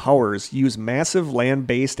military powers use massive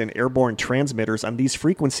land-based and airborne transmitters on these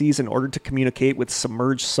frequencies in order to communicate with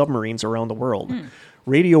submerged submarines around the world.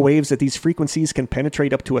 Radio waves at these frequencies can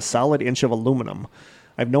penetrate up to a solid inch of aluminum.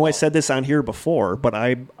 I know I said this on here before, but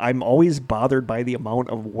I'm always bothered by the amount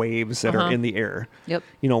of waves that are in the air. Yep.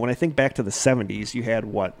 You know, when I think back to the 70s, you had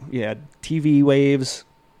what? You had TV waves.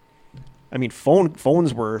 I mean,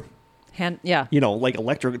 phones were, you know, like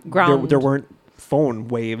electric. Ground. There weren't phone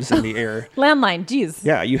waves in the air. Landline, geez.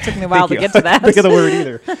 Yeah, Took me a while to get to that. Think of the word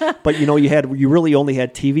either. But you know, you really only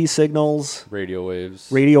had TV signals, Radio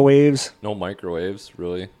waves. No microwaves,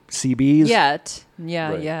 really. CBs. Yet.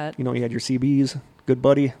 You know, you had your CBs. Good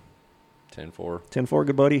buddy. 10-4. 10-4,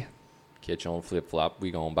 good buddy. Catch on flip-flop,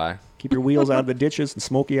 we going by. Keep your wheels out of the ditches and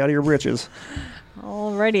smoky out of your britches.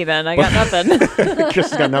 Alrighty then, I got nothing.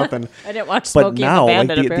 Just got nothing. I didn't watch Smokey and the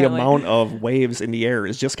Bandit, like the apparently. amount of waves in the air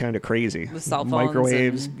is just kind of crazy. The cell phones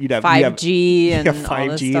microwaves, and you'd have 5G and all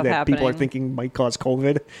 5G this stuff that happening. people are thinking might cause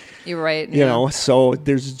COVID. You're right. You know, so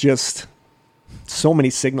there's just so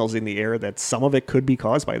many signals in the air that some of it could be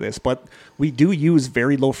caused by this. But we do use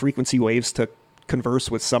very low frequency waves to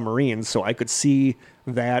converse with submarines, so I could see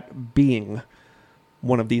that being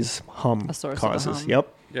one of these causes.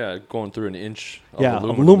 Yep. Yeah, going through an inch of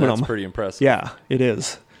aluminum. That's pretty impressive. Yeah, it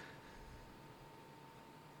is.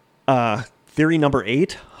 Theory number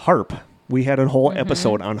 8, HARP. We had a whole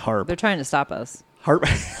episode on HARP. They're trying to stop us. HARP.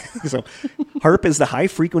 So, HARP is the High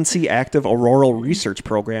Frequency Active Auroral Research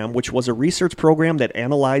Program, which was a research program that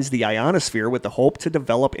analyzed the ionosphere with the hope to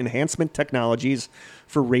develop enhancement technologies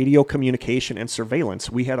for radio communication and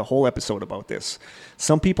surveillance. We had a whole episode about this.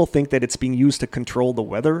 Some people think that it's being used to control the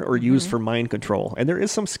weather or used for mind control. And there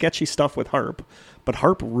is some sketchy stuff with HARP, but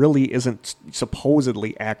HARP really isn't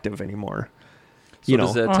supposedly active anymore. So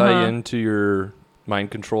does that tie into your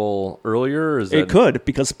mind control earlier? Or is it could,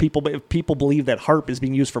 because if people believe that HARP is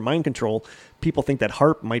being used for mind control. People think that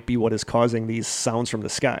HARP might be what is causing these sounds from the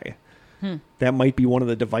sky. That might be one of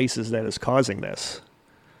the devices that is causing this.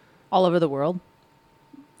 All over the world?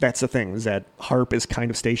 That's the thing, is that HARP is kind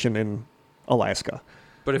of stationed in Alaska.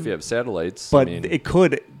 But if you have satellites, but it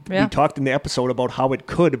could. We talked in the episode about how it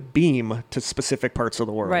could beam to specific parts of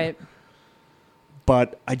the world. Right.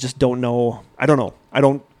 But I just don't know. I don't know.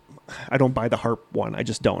 I don't buy the HARP one. I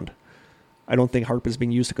just don't. I don't think HARP is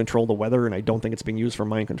being used to control the weather, and I don't think it's being used for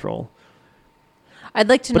mind control. I'd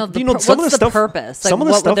like to know what's the purpose? Like, some of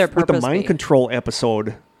the stuff with the mind control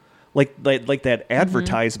episode, like that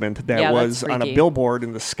advertisement that was on a billboard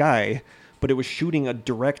in the sky, but it was shooting a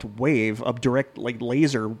direct wave, a direct like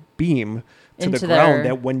laser beam to the ground.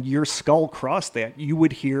 That when your skull crossed that, you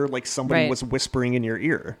would hear like somebody was whispering in your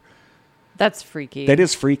ear. That's freaky. That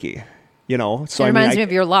is freaky. You know, so it reminds me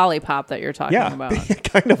of your lollipop that you're talking about. Yeah, it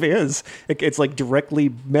kind of is. It's like directly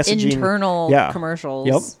messaging. Internal commercials.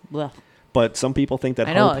 Yep. Ugh. But some people think that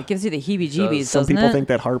I know, it gives you the heebie-jeebies, some doesn't people it? think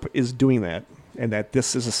that HARP is doing that, and that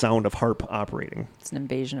this is a sound of HARP operating. It's an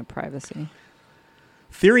invasion of privacy.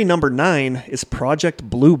 Theory number 9 is Project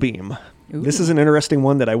Bluebeam. Ooh. This is an interesting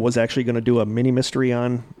one that I was actually going to do a mini mystery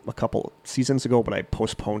on a couple seasons ago, but I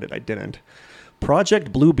postponed it. I didn't.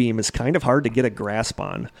 Project Bluebeam is kind of hard to get a grasp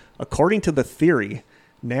on. According to the theory,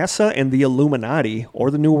 NASA and the Illuminati, or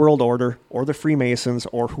the New World Order, or the Freemasons,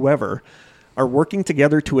 or whoever, are working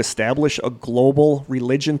together to establish a global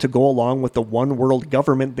religion to go along with the one world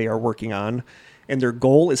government they are working on, and their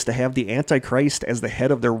goal is to have the Antichrist as the head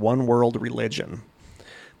of their one world religion.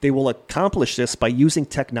 They will accomplish this by using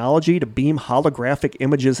technology to beam holographic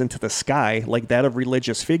images into the sky, like that of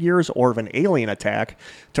religious figures or of an alien attack,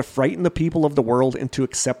 to frighten the people of the world into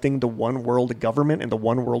accepting the one world government and the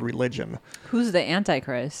one world religion. Who's the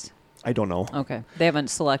Antichrist? I don't know. Okay. They haven't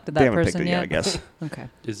selected that person yet? I guess. Okay.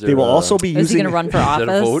 They will also be using... Is he going to run for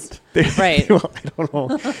office? Right. I don't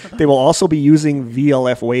know. They will also be using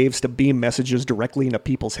VLF waves to beam messages directly into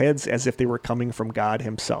people's heads as if they were coming from God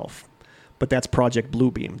himself. But that's Project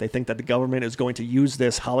Bluebeam. They think that the government is going to use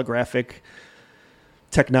this holographic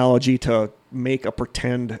technology to make a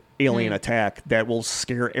pretend alien attack that will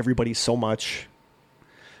scare everybody so much.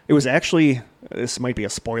 It was actually, this might be a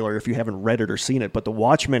spoiler if you haven't read it or seen it, but the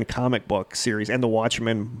Watchmen comic book series and the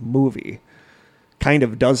Watchmen movie kind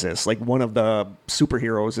of does this. Like, one of the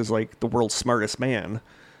superheroes is like the world's smartest man,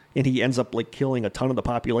 and he ends up like killing a ton of the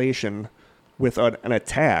population with an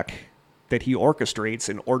attack that he orchestrates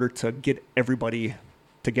in order to get everybody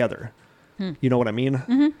together. You know what I mean?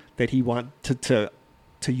 Mm-hmm. That he want to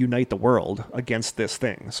to unite the world against this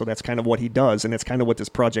thing. So that's kind of what he does, and that's kind of what this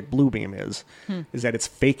Project Bluebeam is that it's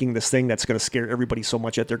faking this thing that's going to scare everybody so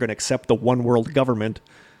much that they're going to accept the one world government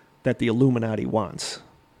that the Illuminati wants.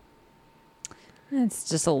 It's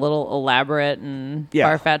just a little elaborate and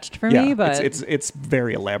far-fetched for me, but it's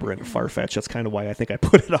very elaborate and far-fetched. That's kind of why I think I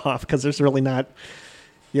put it off, because there's really not,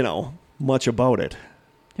 much about it.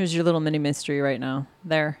 Here's your little mini mystery right now.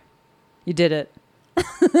 There. You did it.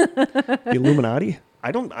 The Illuminati?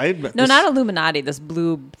 Not Illuminati, this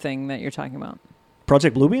blue thing that you're talking about.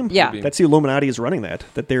 Project Bluebeam? Yeah. That's the Illuminati is running that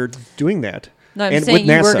they're doing that. No, I'm saying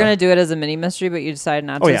you were going to do it as a mini mystery, but you decided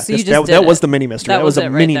not to. Oh, yeah. So that was the mini mystery. That was a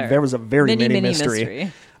mini. That was a very mini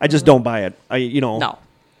mystery. I just don't buy it. No.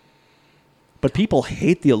 But people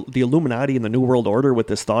hate the Illuminati and the New World Order with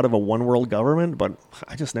this thought of a one world government, but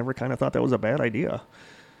I just never kind of thought that was a bad idea.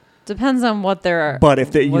 Depends on what their But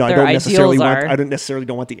if they, I don't necessarily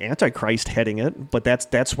don't want the Antichrist heading it, but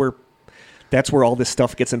that's where all this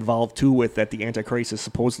stuff gets involved too, with that the Antichrist is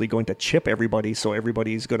supposedly going to chip everybody, so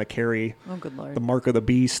everybody's going to carry the mark of the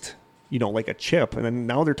beast, like a chip. And then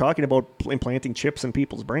now they're talking about implanting chips in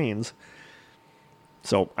people's brains.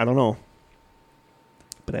 So I don't know.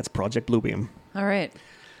 But that's Project Bluebeam. All right.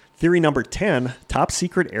 Theory number 10, top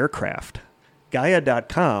secret aircraft.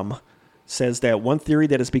 Gaia.com says that one theory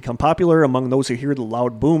that has become popular among those who hear the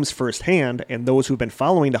loud booms firsthand and those who've been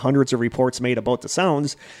following the hundreds of reports made about the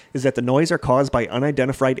sounds is that the noise are caused by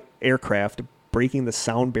unidentified aircraft breaking the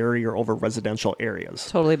sound barrier over residential areas.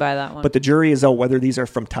 Totally buy that one. But the jury is out whether these are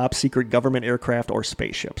from top secret government aircraft or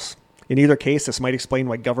spaceships. In either case, this might explain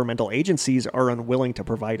why governmental agencies are unwilling to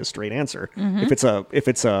provide a straight answer. If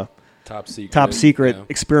it's a top secret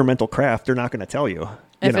experimental craft, they're not going to tell you.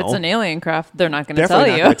 If it's an alien craft, they're not going to tell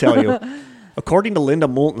you. Definitely not going to tell you. According to Linda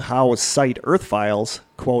Moulton Howe's site Earth Files,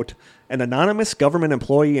 quote, an anonymous government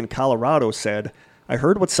employee in Colorado said, I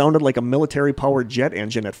heard what sounded like a military-powered jet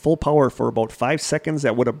engine at full power for about 5 seconds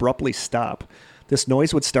that would abruptly stop. This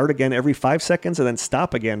noise would start again every 5 seconds and then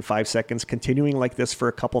stop again 5 seconds, continuing like this for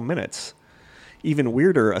a couple minutes. Even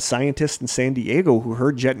weirder, a scientist in San Diego who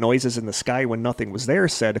heard jet noises in the sky when nothing was there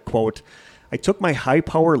said, quote, I took my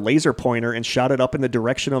high-power laser pointer and shot it up in the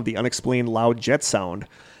direction of the unexplained loud jet sound.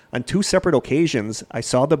 On 2 separate occasions, I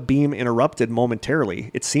saw the beam interrupted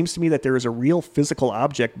momentarily. It seems to me that there is a real physical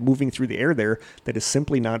object moving through the air there that is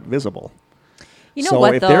simply not visible.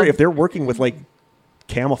 If they're working with like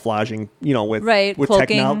camouflaging, with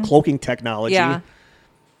cloaking technology. Yeah.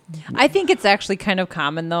 I think it's actually kind of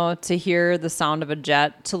common though to hear the sound of a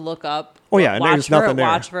jet, to look up. Oh yeah, and there's nothing there.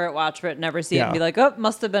 Watch for it, never see it, and be like, oh,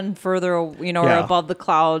 must have been further, or above the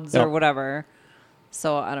clouds or whatever.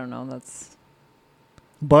 So I don't know.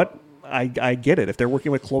 But I get it if they're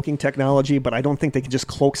working with cloaking technology, but I don't think they can just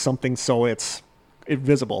cloak something so it's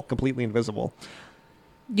invisible, completely invisible.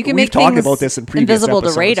 You can make talked about this in previous invisible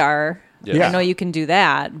episodes. To radar. Yeah. I know you can do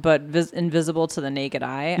that, but invisible to the naked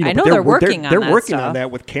eye. I know they're working on that. They're working on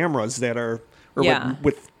that with cameras that are,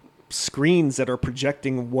 with screens that are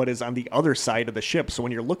projecting what is on the other side of the ship. So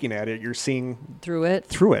when you're looking at it, you're seeing through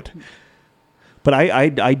it. But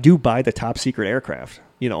I do buy the top secret aircraft.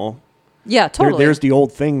 Yeah, totally. There's the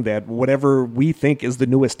old thing that whatever we think is the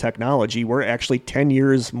newest technology, we're actually 10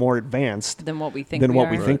 years more advanced than what we think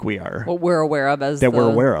we are. What we're aware of we're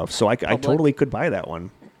aware of. So I totally could buy that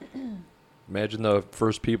one. Imagine the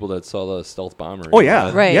first people that saw the stealth bomber. Oh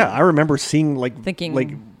yeah, right. Yeah, I remember seeing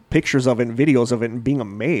pictures of it and videos of it and being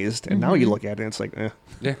amazed. And now you look at it and it's like,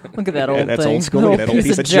 Yeah. Look at that old thing. That's old school. Look at that old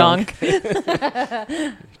piece of junk.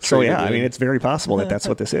 So yeah, I mean, it's very possible that that's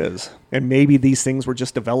what this is. And maybe these things were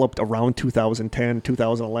just developed around 2010,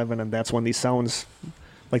 2011, and that's when these sounds,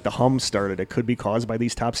 like the hum, started. It could be caused by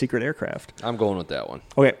these top secret aircraft. I'm going with that one.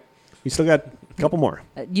 Okay. You still got a couple more.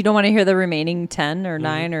 You don't want to hear the remaining 10 or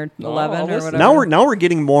 9 or 11 or whatever? Now we're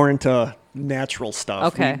getting more into natural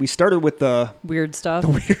stuff. Okay. We started with the weird stuff.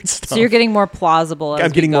 So you're getting more plausible as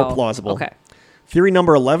I'm getting more plausible. Okay. Theory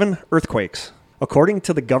number 11, earthquakes. According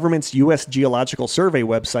to the government's U.S. Geological Survey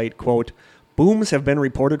website, quote, booms have been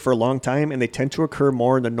reported for a long time and they tend to occur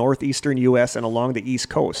more in the northeastern U.S. and along the East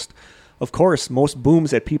Coast. Of course, most booms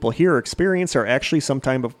that people hear or experience are actually some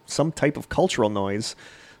type of cultural noise,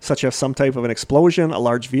 such as some type of an explosion, a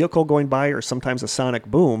large vehicle going by, or sometimes a sonic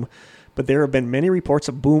boom. But there have been many reports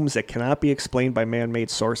of booms that cannot be explained by man-made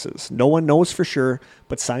sources. No one knows for sure,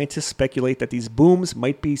 but scientists speculate that these booms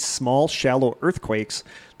might be small, shallow earthquakes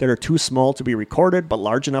that are too small to be recorded, but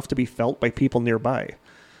large enough to be felt by people nearby.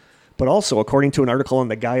 But also, according to an article on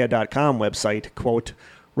the Gaia.com website, quote,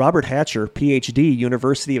 Robert Hatcher, Ph.D.,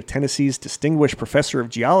 University of Tennessee's Distinguished Professor of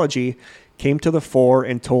Geology, came to the fore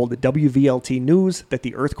and told WVLT News that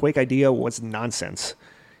the earthquake idea was nonsense.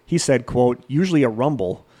 He said, quote, "Usually a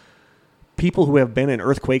rumble. People who have been in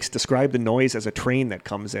earthquakes describe the noise as a train that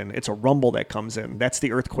comes in. It's a rumble that comes in. That's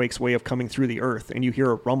the earthquake's way of coming through the earth. And you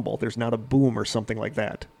hear a rumble. There's not a boom or something like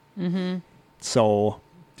that." Mm-hmm. So...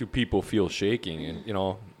 Do people feel shaking?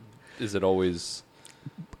 And, is it always...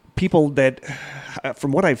 People that,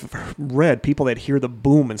 from what I've read, people that hear the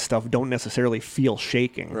boom and stuff don't necessarily feel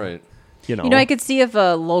shaking. Right. I could see if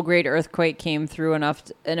a low-grade earthquake came through enough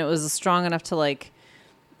and it was strong enough to,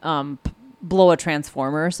 blow a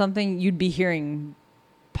transformer or something, you'd be hearing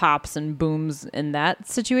pops and booms in that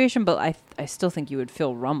situation, but I still think you would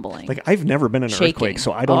feel rumbling. Like, I've never been in an earthquake,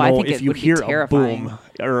 so I don't know if you hear a boom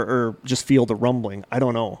or just feel the rumbling. I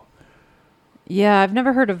don't know. Yeah, I've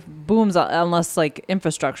never heard of booms unless,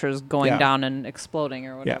 infrastructure is going down and exploding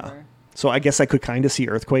or whatever. Yeah. So I guess I could kind of see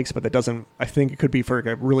earthquakes, but that doesn't... I think it could be for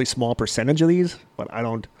a really small percentage of these, but I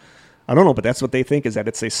don't know, but that's what they think, is that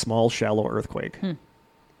it's a small, shallow earthquake.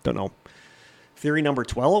 Don't know. Theory number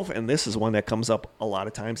 12, and this is one that comes up a lot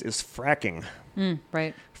of times, is fracking.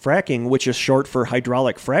 Right. Fracking, which is short for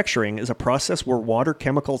hydraulic fracturing, is a process where water,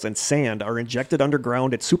 chemicals, and sand are injected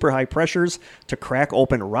underground at super high pressures to crack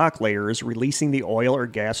open rock layers, releasing the oil or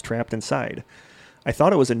gas trapped inside. I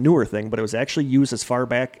thought it was a newer thing, but it was actually used as far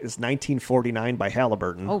back as 1949 by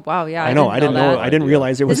Halliburton. Oh, wow, yeah. I know. I didn't know. I didn't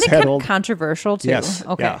realize it was that old. Isn't it kind of controversial, too? Yes.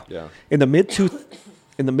 Okay. Yeah. In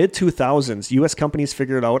the mid-2000s, U.S. companies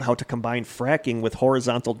figured out how to combine fracking with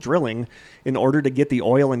horizontal drilling in order to get the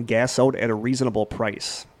oil and gas out at a reasonable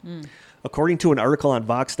price. According to an article on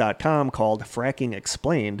Vox.com called Fracking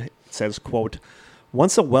Explained, it says, quote,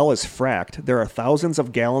 "Once a well is fracked, there are thousands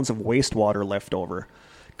of gallons of wastewater left over.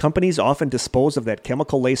 Companies often dispose of that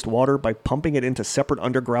chemical-laced water by pumping it into separate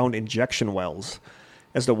underground injection wells.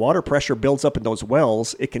 As the water pressure builds up in those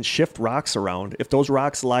wells, it can shift rocks around. If those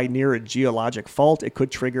rocks lie near a geologic fault, it could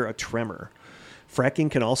trigger a tremor. Fracking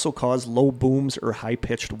can also cause low booms or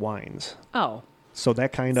high-pitched whines." Oh. So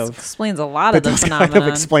that kind of... explains a lot of the phenomenon. Kind of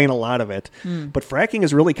explain a lot of it. But fracking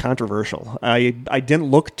is really controversial. I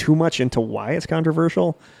didn't look too much into why it's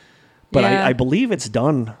controversial, but I believe it's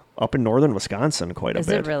done up in northern Wisconsin quite a bit. Is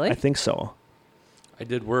it really? I think so. I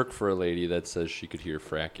did work for a lady that says she could hear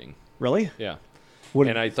fracking. Really? Yeah.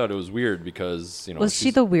 And I thought it was weird because, Was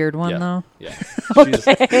she the weird one, though? Yeah.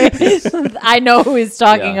 Okay. I know who he's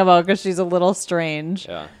talking about because she's a little strange.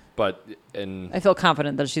 Yeah. And I feel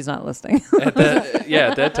confident that she's not listening. at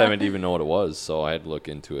that time, I didn't even know what it was, so I had to look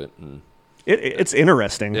into it. And it's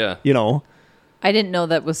interesting. Yeah. I didn't know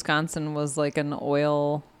that Wisconsin was like an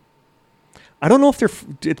oil... I don't know if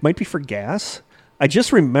it might be for gas. I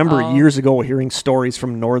just remember years ago hearing stories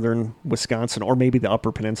from northern Wisconsin or maybe the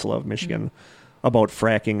upper peninsula of Michigan about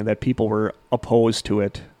fracking, that people were opposed to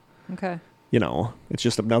it. Okay. It's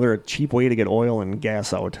just another cheap way to get oil and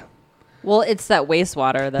gas out. Well, it's that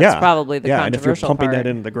wastewater that's probably the controversial and if you're pumping part. that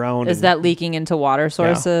into the ground. Is that leaking into water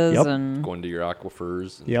sources? Yep. And going to your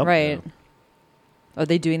aquifers. Yep. Right. Are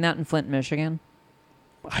they doing that in Flint, Michigan?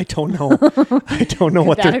 I don't know. I don't know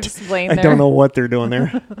what they're explain I don't know what they're doing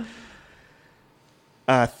there.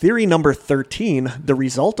 Theory number 13, the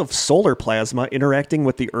result of solar plasma interacting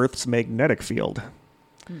with the Earth's magnetic field.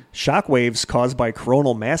 Shock waves caused by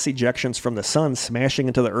coronal mass ejections from the sun smashing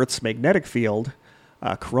into the Earth's magnetic field.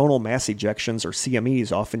 Coronal mass ejections, or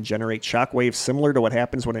CMEs, often generate shock waves similar to what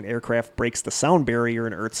happens when an aircraft breaks the sound barrier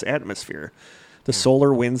in Earth's atmosphere. The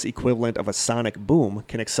solar wind's equivalent of a sonic boom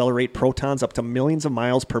can accelerate protons up to millions of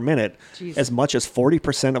miles per minute, as much as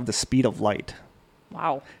 40% of the speed of light.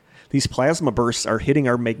 Wow. These plasma bursts are hitting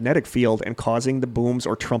our magnetic field and causing the booms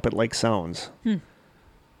or trumpet-like sounds.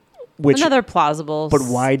 Another plausible. But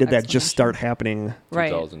why did that just start happening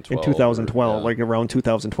in 2012, like around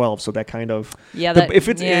 2012? So that kind of...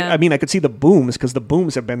 I mean, I could see the booms, because the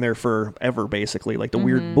booms have been there forever, basically, like the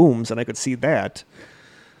weird booms, and I could see that.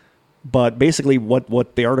 But basically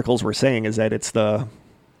what the articles were saying is that it's the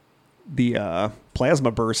plasma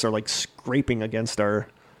bursts are like scraping against our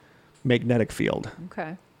magnetic field.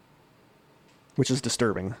 Okay. Which is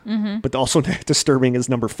disturbing. But also disturbing is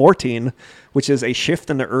number 14, which is a shift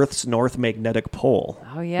in the Earth's north magnetic pole.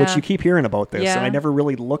 Oh, yeah. Which you keep hearing about this, and I never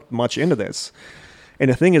really looked much into this. And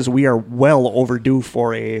the thing is, we are well overdue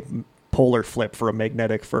for a polar flip, for a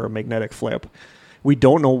magnetic flip. We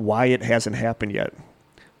don't know why it hasn't happened yet.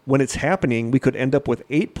 When it's happening, we could end up with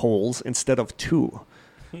 8 poles instead of 2.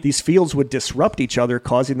 These fields would disrupt each other,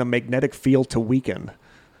 causing the magnetic field to weaken.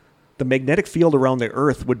 The magnetic field around the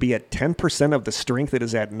Earth would be at 10% of the strength it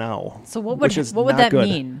is at now. So what would that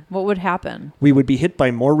mean? What would happen? We would be hit by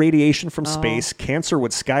more radiation from space, cancer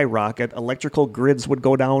would skyrocket, electrical grids would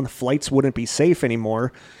go down, flights wouldn't be safe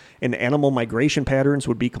anymore, and animal migration patterns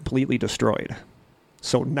would be completely destroyed.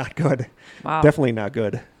 So not good. Wow. Definitely not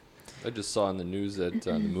good. I just saw on the news that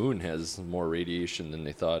the moon has more radiation than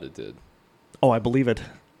they thought it did. Oh, I believe it.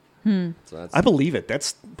 So I believe it.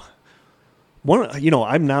 That's one.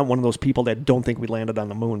 I'm not one of those people that don't think we landed on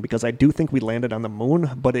the moon, because I do think we landed on the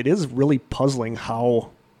moon, but it is really puzzling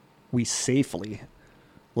how we safely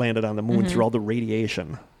landed on the moon through all the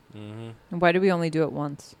radiation. And why did we only do it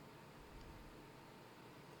once?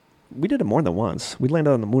 We did it more than once. We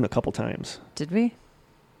landed on the moon a couple times. Did we?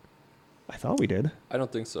 I thought we did. I don't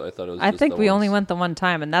think so. I thought it was. I just think the we once. only went the one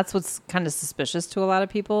time, and that's what's kind of suspicious to a lot of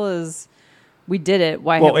people is we did it.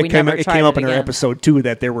 Why have we never tried it came up in again? our episode too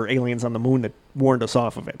that there were aliens on the moon that warned us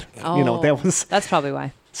off of it. Oh, that's probably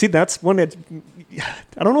why. See, that's one that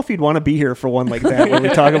I don't know if you'd want to be here for one like that where we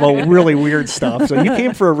talk about really weird stuff. So you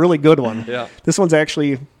came for a really good one. Yeah. This one's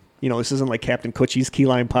actually, this isn't like Captain Coochie's Key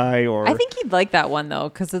Lime Pie or. I think he'd like that one though,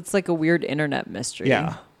 because it's like a weird internet mystery.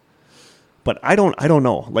 Yeah. But I don't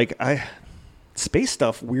know. Like space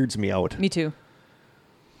stuff weirds me out. Me too.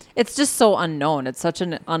 It's just so unknown. It's such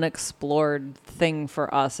an unexplored thing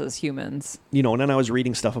for us as humans. And then I was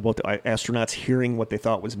reading stuff about the astronauts hearing what they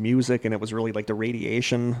thought was music, and it was really like the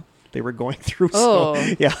radiation they were going through. Oh.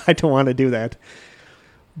 So, yeah, I don't want to do that.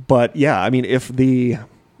 But yeah, I mean, if the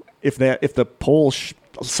poles,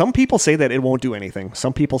 some people say that it won't do anything.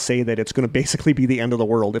 Some people say that it's going to basically be the end of the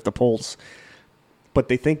world if the poles. But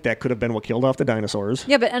they think that could have been what killed off the dinosaurs.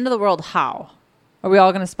 Yeah, but end of the world, how? Are we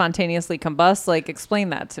all going to spontaneously combust? Like,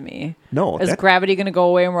 explain that to me. No. Is gravity going to go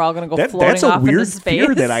away and we're all going to go floating that's off a weird into space?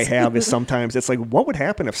 fear that I have is sometimes it's like, what would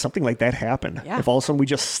happen if something like that happened? Yeah. If all of a sudden we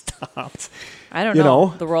just stopped? I don't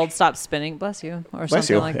know. The world stopped spinning. Bless you. Or Bless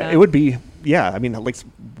something you. like that. It would be, yeah. I mean, like,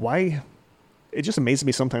 why? It just amazes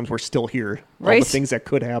me sometimes we're still here. Right. All the things that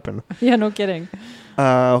could happen. Yeah, no kidding.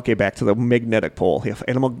 Okay, back to the magnetic pole. If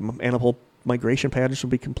animal migration patterns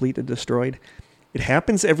will be completely destroyed. It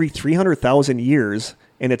happens every 300,000 years,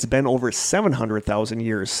 and it's been over 700,000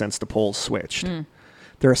 years since the poles switched.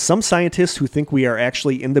 There are some scientists who think we are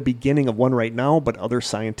actually in the beginning of one right now, but other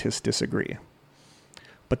scientists disagree.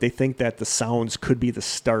 But they think that the sounds could be the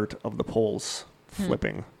start of the poles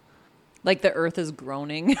flipping. Like the Earth is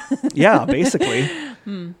groaning. Yeah, basically.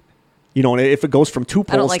 And if it goes from two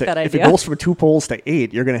I don't poles like that if it idea. goes from 2 poles to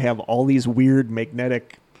 8, you're going to have all these weird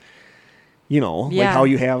magnetic, like how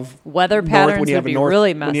you have weather north, patterns when you have would be north,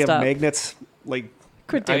 really when you messed have up. magnets, like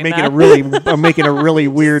Quit I'm doing making that. I'm making a really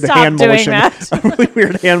weird Stop hand doing motion. that. A really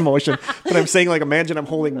weird hand motion. But I'm saying, like, imagine I'm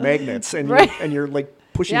holding magnets and Right. you're like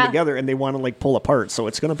pushing Yeah. together and they want to like pull apart. So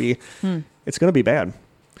it's going to be bad.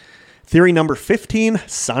 Theory number 15,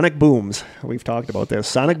 sonic booms. We've talked about this.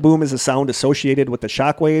 Sonic boom is a sound associated with the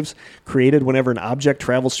shock waves created whenever an object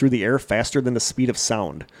travels through the air faster than the speed of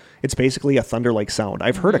sound. It's basically a thunder-like sound.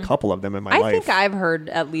 I've heard a couple of them in my life. I think I've heard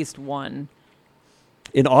at least one.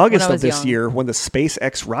 In August when I of was this young. year, when the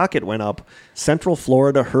SpaceX rocket went up, Central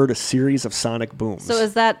Florida heard a series of sonic booms. So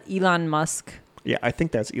is that Elon Musk? Yeah, I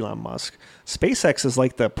think that's Elon Musk. SpaceX is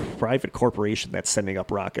like the private corporation that's sending up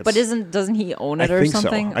rockets. But doesn't he own it I or think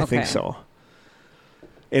something? so. I think so.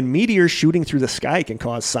 And meteors shooting through the sky can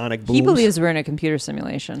cause sonic booms. He believes we're in a computer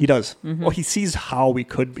simulation. He does. Well, he sees how we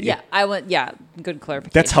could be. Yeah, good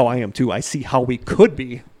clarification. That's how I am too. I see how we could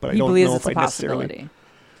be, but he I don't believes know it's if a I necessarily. possibility.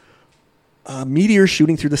 Meteors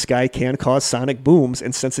shooting through the sky can cause sonic booms,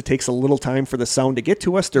 and since it takes a little time for the sound to get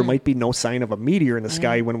to us, there might be no sign of a meteor in the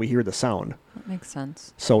sky when we hear the sound. That makes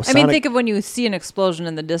sense. So I mean, think of when you see an explosion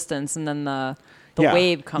in the distance and then the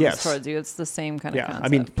wave comes towards you. It's the same kind of concept. I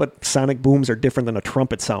mean, but sonic booms are different than a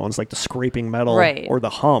trumpet sounds, like the scraping metal Right. or the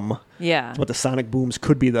hum. Yeah. But the sonic booms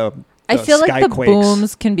could be the I feel like the skyquakes.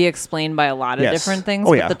 booms can be explained by a lot of Yes. different things,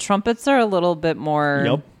 Oh, but yeah. the trumpets are a little bit more.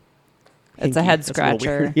 Yep. It's a Hinky. head That's little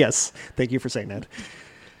scratcher. weird. Yes. Thank you for saying that.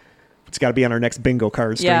 It's got to be on our next bingo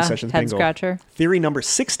cards, Yeah, String Sessions head bingo. scratcher. Theory number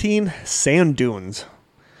 16, sand dunes.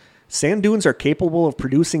 Sand dunes are capable of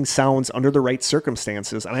producing sounds under the right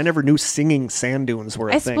circumstances, and I never knew singing sand dunes were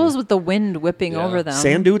a I thing. suppose with the wind whipping Yeah. over them.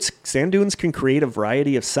 Sand dunes can create a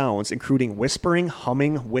variety of sounds, including whispering,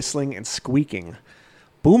 humming, whistling, and squeaking.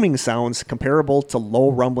 Booming sounds comparable to low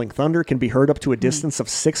rumbling thunder can be heard up to a distance of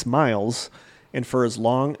 6 miles, and for as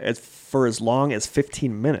long as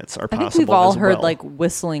 15 minutes are I possible. think we've all as heard well. like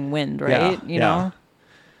whistling wind, right? Yeah, you yeah. know?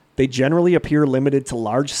 They generally appear limited to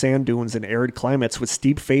large sand dunes in arid climates with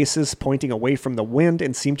steep faces pointing away from the wind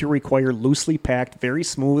and seem to require loosely packed, very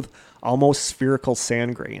smooth, almost spherical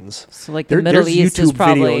sand grains. So like the Middle East is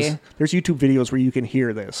probably... There's YouTube videos where you can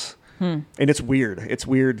hear this. And it's weird. It's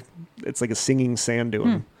weird. It's like a singing sand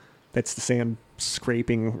dune. That's the sand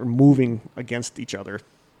scraping or moving against each other.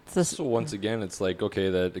 So once again, it's like, okay,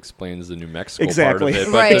 that explains the New Mexico exactly. part of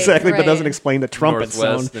it. Right, exactly, right. but doesn't explain the trumpet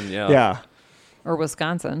Northwest sound. And Yeah. Or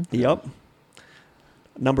Wisconsin. Yep.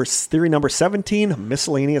 Theory number 17,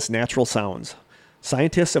 miscellaneous natural sounds.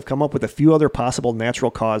 Scientists have come up with a few other possible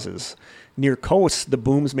natural causes. Near coasts, the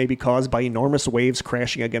booms may be caused by enormous waves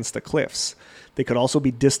crashing against the cliffs. They could also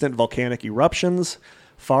be distant volcanic eruptions,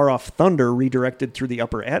 far-off thunder redirected through the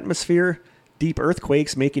upper atmosphere, deep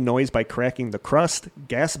earthquakes making noise by cracking the crust,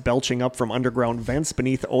 gas belching up from underground vents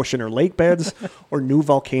beneath ocean or lake beds, or new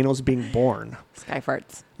volcanoes being born. Sky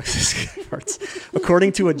farts.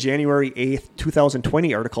 According to a January 8th,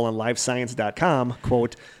 2020 article on livescience.com,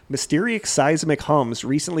 quote, mysterious seismic hums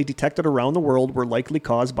recently detected around the world were likely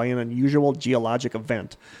caused by an unusual geologic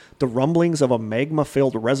event, the rumblings of a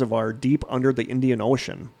magma-filled reservoir deep under the Indian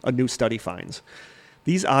Ocean, a new study finds.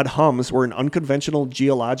 These odd hums were an unconventional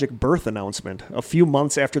geologic birth announcement. A few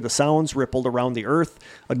months after the sounds rippled around the Earth,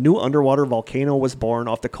 a new underwater volcano was born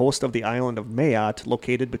off the coast of the island of Mayotte,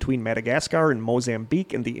 located between Madagascar and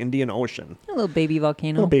Mozambique in the Indian Ocean. A little baby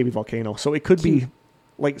volcano. So it could be,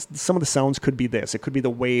 like, some of the sounds could be this. It could be the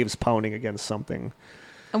waves pounding against something.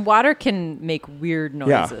 And water can make weird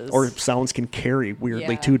noises. Yeah, or sounds can carry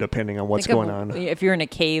weirdly, too, depending on what's going on. If you're in a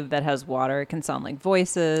cave that has water, it can sound like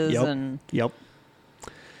voices. Yep.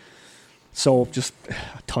 So just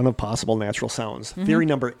a ton of possible natural sounds. Mm-hmm. Theory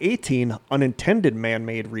number 18, unintended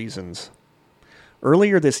man-made reasons.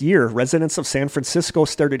 Earlier this year, residents of San Francisco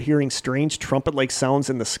started hearing strange trumpet-like sounds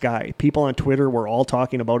in the sky. People on Twitter were all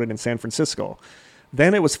talking about it in San Francisco.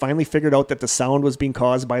 Then it was finally figured out that the sound was being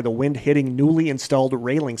caused by the wind hitting newly installed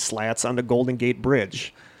railing slats on the Golden Gate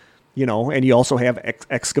Bridge. You know, and you also have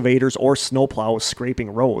excavators or snowplows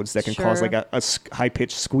scraping roads that can cause like a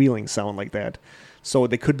high-pitched squealing sound like that. So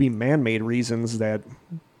they could be man-made reasons that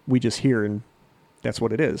we just hear, and that's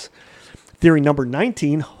what it is. Theory number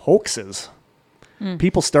 19, hoaxes.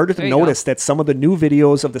 People started to notice that some of the new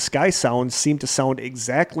videos of the sky sounds seem to sound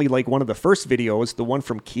exactly like one of the first videos, the one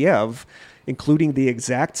from Kiev, including the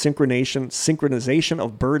exact synchronization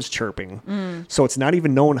of birds chirping. So it's not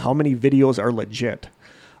even known how many videos are legit.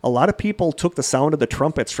 A lot of people took the sound of the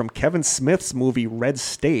trumpets from Kevin Smith's movie Red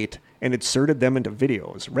State and inserted them into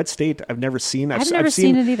videos. Red State, I've never seen. I've never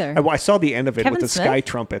seen it either. I saw the end of it Kevin with the Smith? sky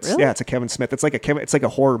trumpets. Really? Yeah, it's a Kevin Smith. It's like a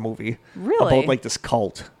horror movie. Really? About like this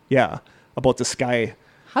cult. Yeah, about the sky.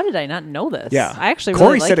 How did I not know this? Yeah, I actually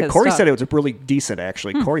Corey really like said it. his Corey stuff. said it was really decent.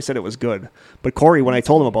 Actually, Corey said it was good. But Corey, when I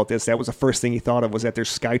told him about this, that was the first thing he thought of was that there's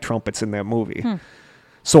sky trumpets in that movie.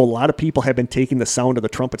 So a lot of people have been taking the sound of the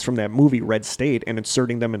trumpets from that movie Red State and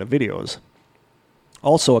inserting them into videos.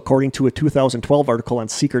 Also, according to a 2012 article on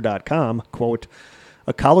Seeker.com, quote,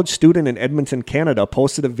 a college student in Edmonton, Canada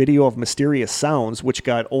posted a video of mysterious sounds which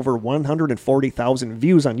got over 140,000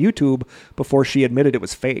 views on YouTube before she admitted it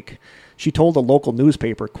was fake. She told a local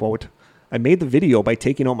newspaper, quote, I made the video by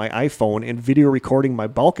taking out my iPhone and video recording my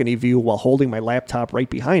balcony view while holding my laptop right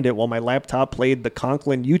behind it while my laptop played the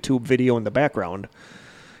Conklin YouTube video in the background.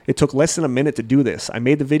 It took less than a minute to do this. I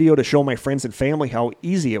made the video to show my friends and family how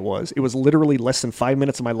easy it was. It was literally less than 5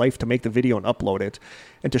 minutes of my life to make the video and upload it,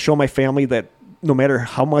 and to show my family that no matter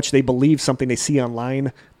how much they believe something they see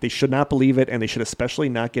online, they should not believe it, and they should especially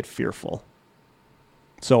not get fearful.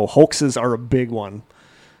 So hoaxes are a big one.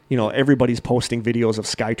 You know, everybody's posting videos of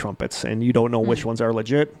sky trumpets, and you don't know which ones are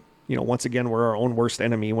legit. You know, once again, we're our own worst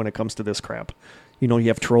enemy when it comes to this crap. You know, you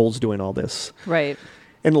have trolls doing all this. Right.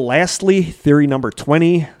 And lastly, theory number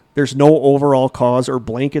 20, there's no overall cause or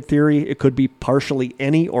blanket theory. It could be partially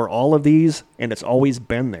any or all of these, and it's always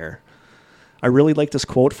been there. I really like this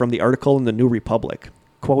quote from the article in the New Republic.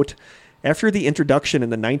 Quote, after the introduction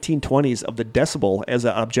in the 1920s of the decibel as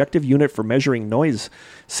an objective unit for measuring noise,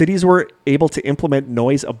 cities were able to implement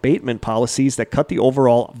noise abatement policies that cut the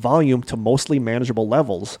overall volume to mostly manageable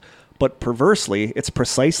levels. But perversely, it's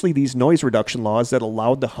precisely these noise reduction laws that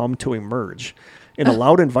allowed the hum to emerge. In a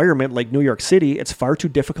loud environment like New York City, it's far too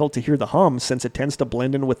difficult to hear the hum since it tends to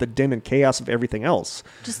blend in with the din and chaos of everything else.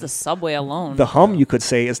 Just the subway alone. The hum, you could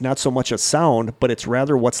say, is not so much a sound, but it's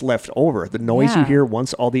rather what's left over. The noise you hear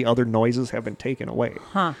once all the other noises have been taken away.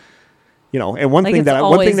 Huh. You know, and one Like thing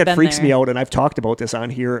that freaks there. me out, and I've talked about this on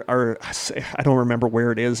here, are, I don't remember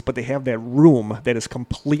where it is, but they have that room that is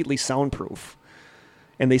completely soundproof.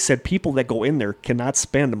 And they said people that go in there cannot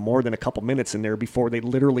spend more than a couple minutes in there before they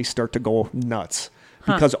literally start to go nuts.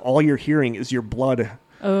 Because all you're hearing is your blood.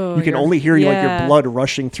 Oh, you can only hear like your blood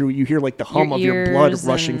rushing through. You hear like the hum of your blood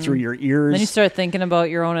rushing through your ears. Then you start thinking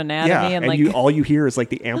about your own anatomy. And like all you hear is like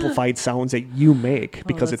the amplified sounds that you make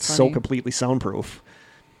because it's so completely soundproof.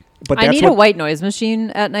 But I need a white noise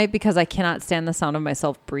machine at night because I cannot stand the sound of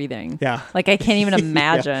myself breathing. Yeah. Like I can't even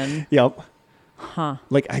imagine. Yep. Huh.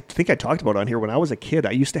 Like I think I talked about on here when I was a kid,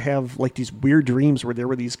 I used to have like these weird dreams where there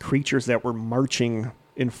were these creatures that were marching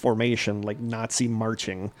in formation, like Nazi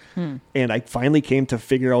marching. And I finally came to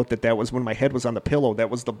figure out that was when my head was on the pillow. That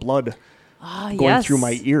was the blood going through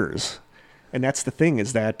my ears. And that's the thing,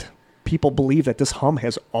 is that people believe that this hum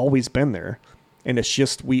has always been there. And it's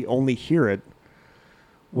just we only hear it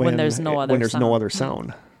when there's no other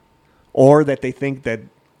sound. Or that they think that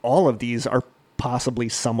all of these are possibly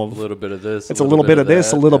some of... A little bit of this. It's a little bit of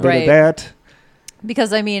this, a little bit of that.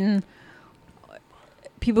 Because, I mean,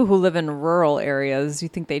 people who live in rural areas, you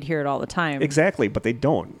think they'd hear it all the time. Exactly, but they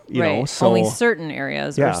don't. You know, so only certain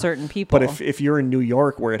areas or certain people. But if you're in New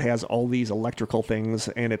York where it has all these electrical things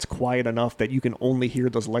and it's quiet enough that you can only hear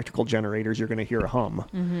those electrical generators, you're going to hear a hum.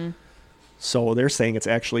 Mm-hmm. So they're saying it's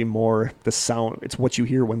actually more the sound. It's what you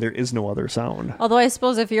hear when there is no other sound. Although I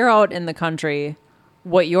suppose if you're out in the country,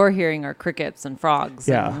 what you're hearing are crickets and frogs.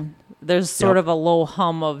 Yeah. And there's sort of a low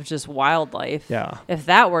hum of just wildlife. Yeah. If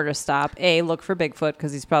that were to stop, look for Bigfoot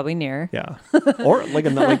because he's probably near. Yeah. Or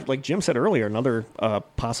like Jim said earlier, another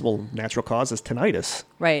possible natural cause is tinnitus.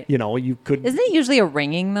 Right. You know, you could... Isn't it usually a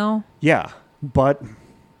ringing though? Yeah. But,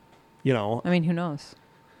 you know... I mean, who knows?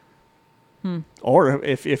 Or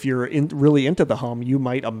if you're really into the hum, you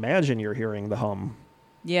might imagine you're hearing the hum.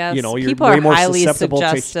 Yeah, you know, you're people way are more highly susceptible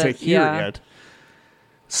to hear it.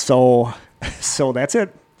 So that's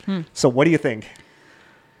it. So what do you think?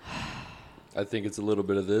 I think it's a little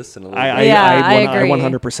bit of this and a little I agree. I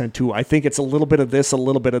 100% too. I think it's a little bit of this, a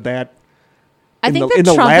little bit of that. I think the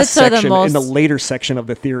trumpets are the most... in the later section of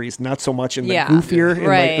the theories, not so much in the goofier.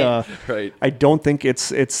 Right. I don't think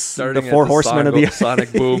it's starting the four horsemen of the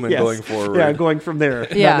sonic boom and yes. going forward. Yeah, going from there.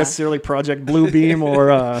 Not necessarily Project Bluebeam or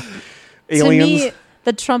aliens. To me,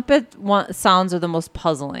 the trumpet sounds are the most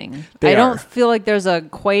puzzling. I don't feel like there's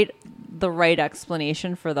quite the right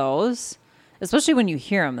explanation for those. Especially when you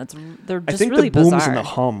hear them, they're just really bizarre. I think the booms and the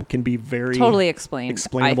hum can be very totally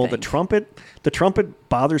explainable. The trumpet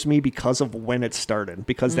bothers me because of when it started,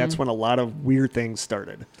 because that's when a lot of weird things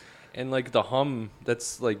started. And like the hum,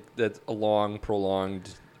 that's a long,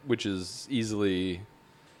 prolonged, which is easily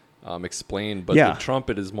explained. But the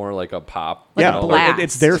trumpet is more like a pop.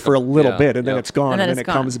 It's there for a little bit, and then it's gone, and then it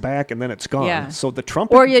comes back, and then it's gone. Yeah. So the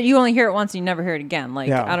trumpet, or you only hear it once, and you never hear it again.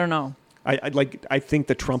 I don't know. I think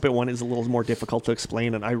the trumpet one is a little more difficult to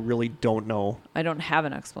explain, and I really don't know. I don't have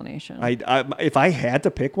an explanation. If I had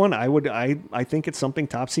to pick one, I think it's something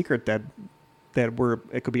top secret that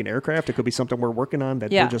it could be an aircraft, it could be something we're working on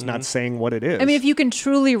that we're just not saying what it is. I mean, if you can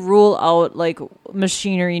truly rule out like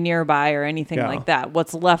machinery nearby or anything like that,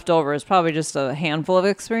 what's left over is probably just a handful of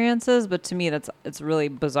experiences. But to me, it's really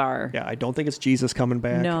bizarre. Yeah, I don't think it's Jesus coming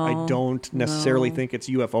back. No, I don't necessarily think it's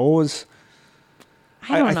UFOs.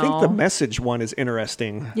 I think the message one is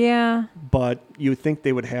interesting. Yeah. But you think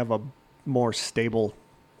they would have a more stable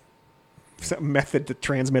method to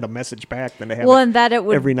transmit a message back than to have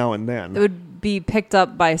every now and then. It would be picked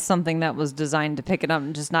up by something that was designed to pick it up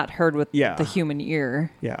and just not heard with the human ear.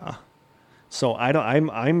 Yeah. So I'm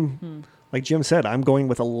like Jim said, I'm going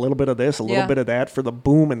with a little bit of this, a little bit of that for the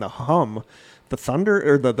boom and the hum. The thunder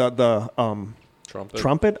or the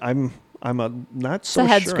trumpet, I'm not so sure. It's a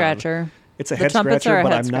head scratcher. It's a head scratcher,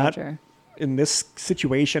 but I'm not in this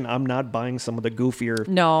situation. I'm not buying some of the goofier.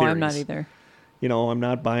 No, theories. I'm not either. You know, I'm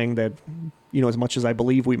not buying that. You know, as much as I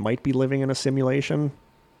believe we might be living in a simulation.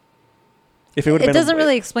 If it doesn't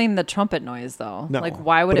really explain the trumpet noise, though. No, like,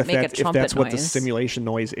 why would it make a trumpet noise? If that's what the simulation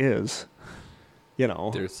noise is, you know.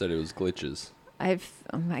 They said it was glitches. I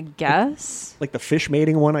guess. Like the fish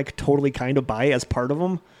mating one, I could totally kind of buy as part of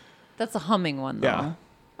them. That's a humming one, though. Yeah.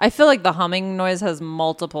 I feel like the humming noise has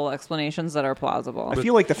multiple explanations that are plausible. I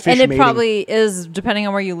feel like the fish mating... And it probably is, depending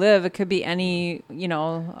on where you live, it could be a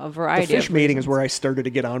variety of The fish mating is where I started to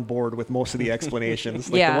get on board with most of the explanations.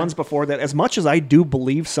 The ones before that, as much as I do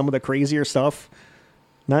believe some of the crazier stuff,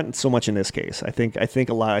 not so much in this case. I think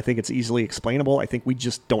it's easily explainable. I think we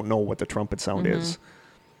just don't know what the trumpet sound is.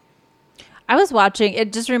 I was watching,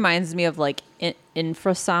 it just reminds me of like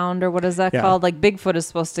infrasound, or what is that called? Like Bigfoot is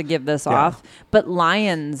supposed to give this off, but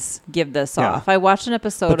lions give this off. I watched an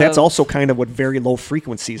episode But that's also kind of what very low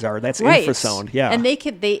frequencies are. That's infrasound. Yeah. And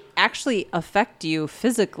they actually affect you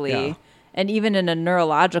physically and even in a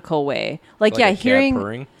neurological way. Like hearing...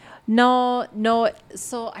 Purring? No.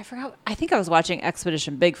 So I forgot. I think I was watching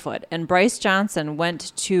Expedition Bigfoot, and Bryce Johnson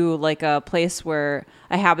went to like a place a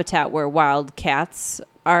habitat where wild cats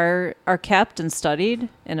are kept and studied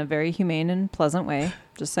in a very humane and pleasant way.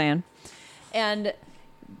 Just saying. And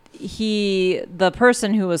the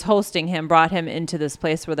person who was hosting him brought him into this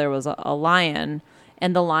place where there was a lion,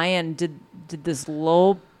 and the lion did this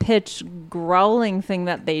low pitch growling thing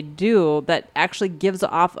that they do that actually gives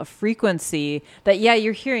off a frequency that, yeah,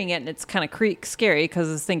 you're hearing it and it's kind of scary because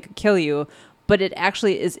this thing could kill you, but it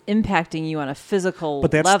actually is impacting you on a physical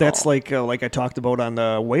level. That's like I talked about on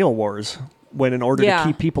the Whale Wars, when in order to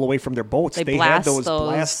keep people away from their boats, they had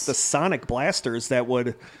the sonic blasters that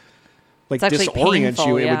would disorient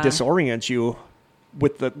you. It would disorient you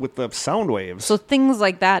with the sound waves. So things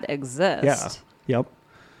like that exist. Yeah. Yep.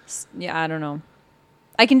 Yeah, I don't know.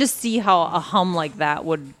 I can just see how a hum like that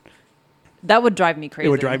would drive me crazy. It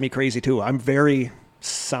would drive me crazy too. I'm very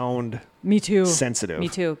sound sensitive. Me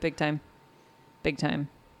too. Big time.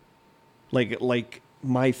 Like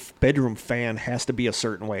my bedroom fan has to be a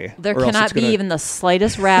certain way. There cannot be even the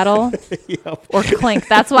slightest rattle or clink.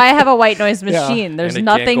 That's why I have a white noise machine. There's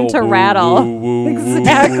nothing to rattle. Woo,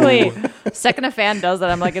 exactly. Woo. Second a fan does that,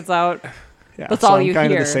 I'm like, it's out. Yeah, that's all you hear. I'm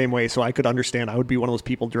kind of the same way, so I could understand. I would be one of those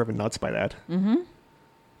people driven nuts by that. Mm-hmm.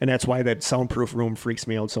 And that's why that soundproof room freaks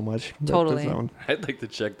me out so much. Totally. I'd like to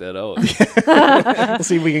check that out. We'll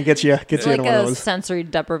see if we can get you into one of those. Like a sensory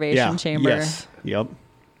deprivation chamber. Yes. Yep.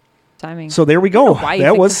 Timing. So there we go.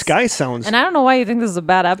 That was Sky Sounds. And I don't know why you think this is a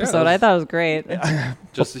bad episode. I thought it was great.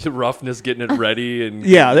 Just the roughness, getting it ready. And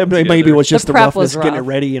maybe it was just the roughness, rough. getting it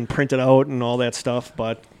ready and printed out and all that stuff.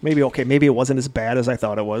 But maybe it wasn't as bad as I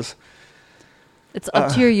thought it was. It's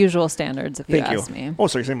up to your usual standards, if you ask me. Oh,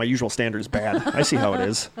 so you're saying my usual standard is bad. I see how it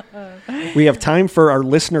is. We have time for our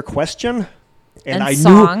listener question. And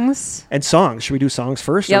songs. And songs. Should we do songs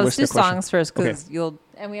first? Yeah, let's do songs first, because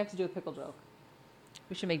and we have to do a pickle joke.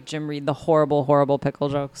 We should make Jim read the horrible, horrible pickle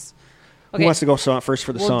jokes. Okay. Who wants to go first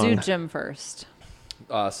for the song? We'll do Jim first.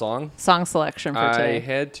 Song? Song selection for today. I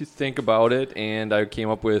had to think about it, and I came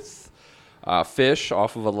up with Fish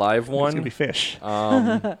off of a live one. It's going to be Fish.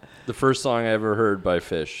 The first song I ever heard by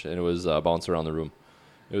Fish, and it was Bounce Around the Room.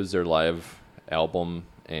 It was their live album,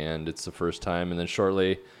 and it's the first time. And then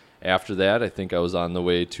shortly after that, I think I was on the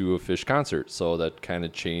way to a Fish concert, so that kind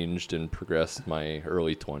of changed and progressed my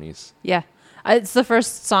early 20s. Yeah. It's the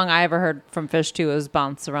first song I ever heard from Fish, too, is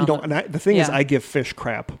Bounce Around. The thing is, I give Fish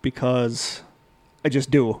crap because I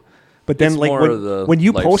just do. But then, when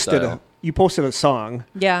you posted a song.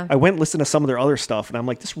 Yeah. I went and listened to some of their other stuff, and I'm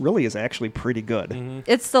like, this really is actually pretty good. Mm-hmm.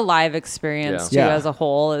 It's the live experience, too, as a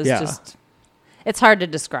whole. It's hard to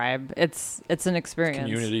describe. It's an experience.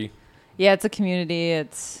 Community. Yeah, it's a community.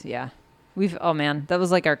 That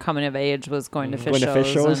was like our coming of age, was going to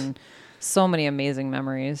Fish shows. And so many amazing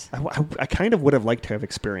memories. I kind of would have liked to have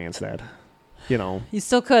experienced that. You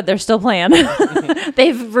still could. They're still playing.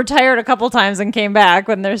 They've retired a couple times and came back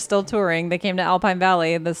when they're still touring. They came to Alpine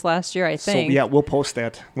Valley this last year, I think. So, we'll post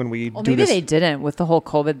that when we do maybe this. They didn't with the whole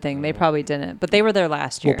COVID thing. They probably didn't. But they were there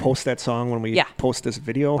last year. We'll post that song when we post this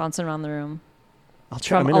video. Bouncing Around the Room. I'm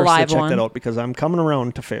interested to check that out because I'm coming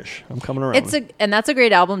around to Fish. I'm coming around. And that's a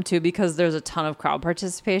great album, too, because there's a ton of crowd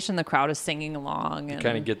participation. The crowd is singing along. And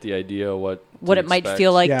kind of get the idea what it might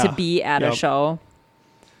feel like to be at a show.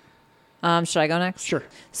 Should I go next? Sure.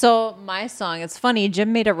 So my song, it's funny,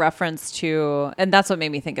 Jim made a reference to, and that's what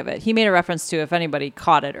made me think of it. He made a reference to, if anybody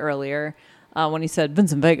caught it earlier, when he said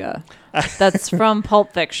Vincent Vega. That's from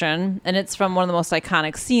Pulp Fiction, and it's from one of the most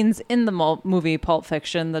iconic scenes in the movie Pulp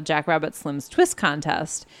Fiction, the Jackrabbit Slim's Twist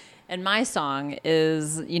Contest. And my song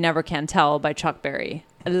is You Never Can Tell by Chuck Berry.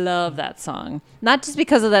 I love that song. Not just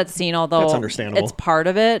because of that scene, although that's understandable. It's part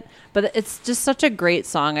of it, but it's just such a great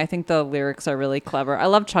song. I think the lyrics are really clever. I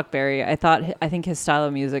love Chuck Berry. I think his style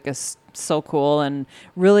of music is so cool and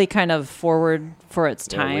really kind of forward for its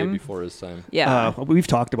time. Way before his time. Yeah. We've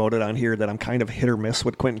talked about it on here that I'm kind of hit or miss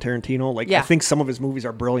with Quentin Tarantino. I think some of his movies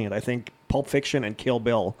are brilliant. I think Pulp Fiction and Kill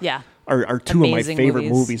Bill are two amazing of my favorite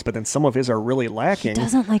movies, but then some of his are really lacking. He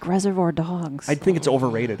doesn't like Reservoir Dogs. I think it's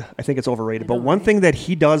overrated. But one thing that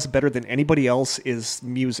he does better than anybody else is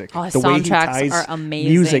music. His soundtracks are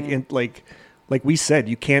amazing. Music, and like we said,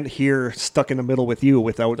 you can't hear Stuck in the Middle with You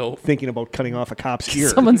without thinking about cutting off a cop's ear.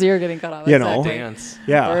 Someone's ear getting cut off. Dance.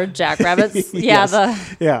 Yeah. Or Jackrabbits.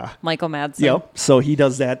 Michael Madsen. Yep. So he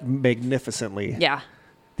does that magnificently. Yeah.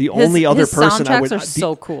 The only other person are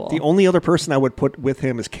so cool. The only other person I would put with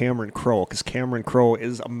him is Cameron Crowe, because Cameron Crowe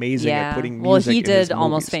is amazing at putting music in his movies. Well, he did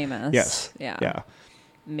Almost Famous. Yes. Yeah.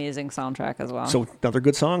 Amazing soundtrack as well. So another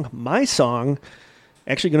good song. My song,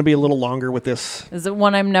 actually going to be a little longer with this. Is it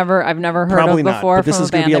one I've never heard Probably of not, before? But this from is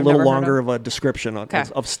going to be a little longer of a description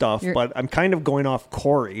of stuff. But I'm kind of going off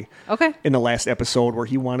Corey. Okay. In the last episode where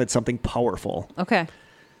he wanted something powerful. Okay.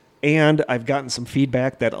 And I've gotten some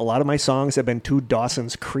feedback that a lot of my songs have been too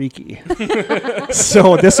Dawson's Creaky.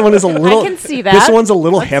 So this one is a little... I can see that. This one's a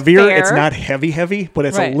little That's heavier. fair. It's not heavy, but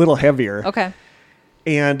it's a little heavier. Okay.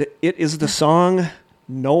 And it is the song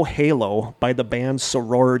No Halo by the band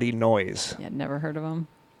Sorority Noise. Yeah, never heard of them.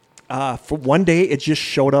 For one day, it just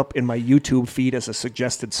showed up in my YouTube feed as a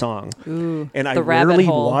suggested song. Ooh, and I the rabbit rarely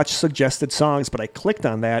hole. watch suggested songs, but I clicked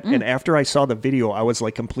on that, and after I saw the video, I was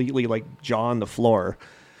like completely like jaw on the floor.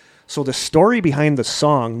 So the story behind the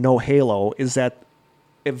song No Halo is that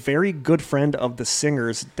a very good friend of the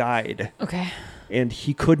singer's died. Okay. And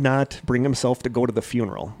he could not bring himself to go to the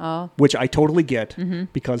funeral. Oh. Which I totally get,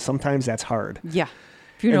 because sometimes that's hard. Yeah.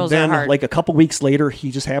 Funerals and then, are hard. like a couple weeks later,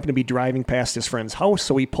 he just happened to be driving past his friend's house,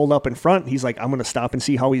 so he pulled up in front. He's like, I'm going to stop and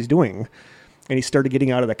see how he's doing. And he started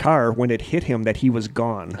getting out of the car when it hit him that he was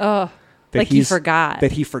gone. Oh, like he forgot.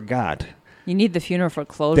 That he forgot. You need the funeral for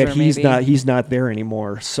closure, that he's not there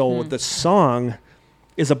anymore. So the song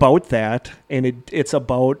is about that, and it's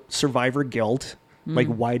about survivor guilt. Like,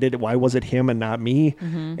 why was it him and not me?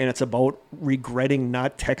 And it's about regretting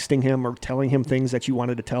not texting him or telling him things that you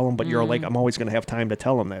wanted to tell him, but you're like, I'm always going to have time to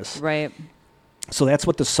tell him this. Right. So that's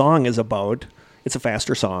what the song is about. It's a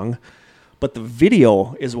faster song. But the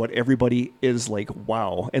video is what everybody is like,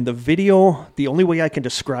 wow. And the video, the only way I can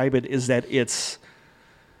describe it is that it's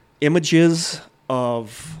images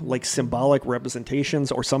of like symbolic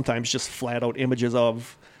representations, or sometimes just flat out images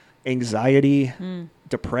of anxiety,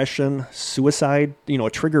 depression, suicide. You know,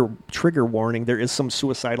 a trigger warning. There is some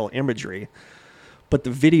suicidal imagery, but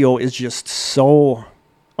the video is just so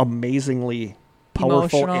amazingly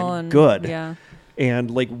powerful and good. Yeah.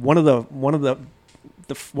 And like one of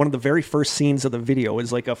the very first scenes of the video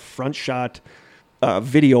is like a front shot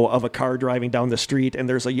video of a car driving down the street, and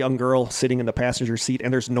there's a young girl sitting in the passenger seat,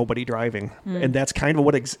 and there's nobody driving. And that's kind of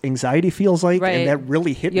what anxiety feels like. Right. And that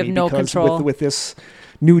really hit you me have no because control. with this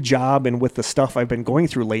new job and with the stuff I've been going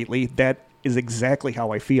through lately, that is exactly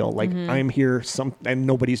how I feel. Like I'm here and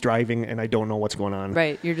nobody's driving, and I don't know what's going on.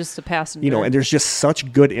 Right. You're just a passenger. You know, and there's just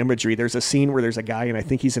such good imagery. There's a scene where there's a guy, and I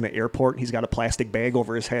think he's in an airport, and he's got a plastic bag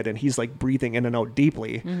over his head, and he's like breathing in and out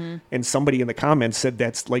deeply. And somebody in the comments said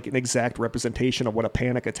that's like an exact representation of what a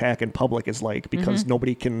panic attack in public is like, because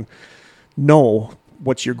nobody can know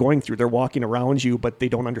what you're going through. They're walking around you, but they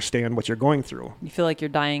don't understand what you're going through. You feel like you're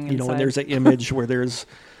dying inside. You know, and there's an image where there's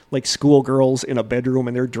like schoolgirls in a bedroom,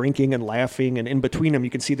 and they're drinking and laughing, and in between them you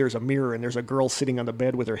can see there's a mirror, and there's a girl sitting on the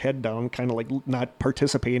bed with her head down, kind of like not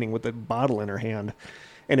participating, with a bottle in her hand.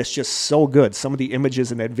 And it's just so good. Some of the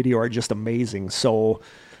images in that video are just amazing. So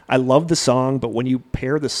I love the song, but when you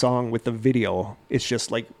pair the song with the video, it's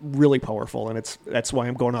just like really powerful. And that's why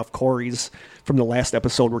I'm going off Corey's from the last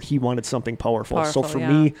episode where he wanted something powerful. So for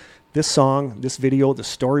me, this song, this video, the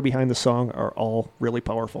story behind the song are all really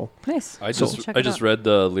powerful. Nice. I just read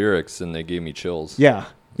the lyrics, and they gave me chills. Yeah.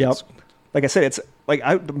 Yep. Like I said, it's like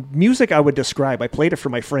the music I would describe. I played it for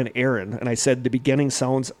my friend Aaron, and I said the beginning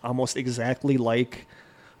sounds almost exactly like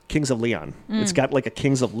Kings of Leon. It's got like a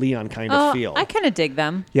Kings of Leon kind of feel. I kind of dig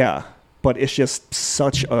them. Yeah, but it's just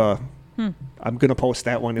such a... I'm going to post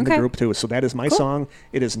that one in the group too. So that is my song.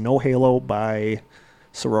 It is No Halo by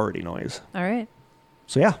Sorority Noise. All right.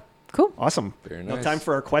 So yeah. Cool. Awesome. Very Now nice. time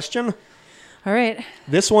for our question. All right.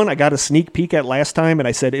 This one I got a sneak peek at last time, and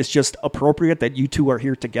I said it's just appropriate that you two are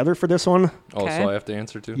here together for this one. Oh, Okay. so I have to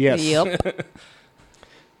answer too? Yes. Yep.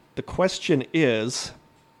 The question is,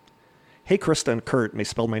 hey, Krista and Kurt, and they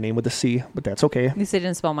spelled my name with a C, but that's okay. At least they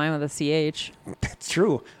didn't spell mine with a CH. That's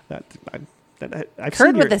true. I've Kurt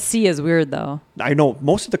seen with a C is weird, though. I know.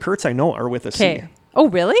 Most of the Kurts I know are with a C. K. Oh,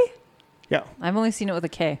 really? Yeah. I've only seen it with a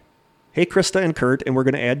K. Hey, Krista and Kurt, and we're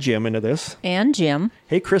going to add Jim into this. And Jim.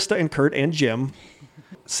 Hey, Krista and Kurt and Jim.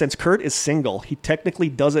 Since Kurt is single, he technically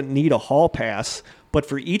doesn't need a hall pass, but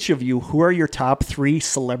for each of you, who are your top 3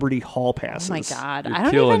 celebrity hall passes? Oh, my God. You're I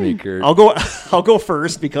don't killing even... me, Kurt. I'll go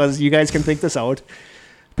first because you guys can think this out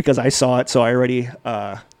because I saw it, so I already...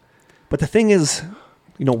 but the thing is,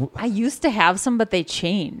 you know... I used to have some, but they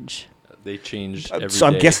change. They changed every so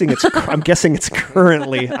I'm day. guessing it's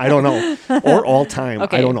currently, I don't know, or all time.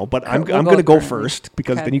 Okay. I don't know, but I'm We'll going go to go currently. first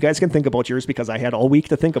because Okay. then you guys can think about yours because I had all week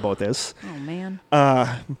to think about this. Oh, man.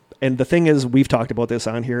 And the thing is, we've talked about this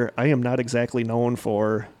on here. I am not exactly known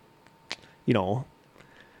for, you know,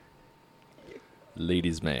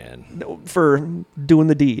 Ladies' man. for doing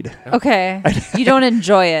the deed. Okay. You don't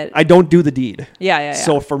enjoy it. I don't do the deed. Yeah.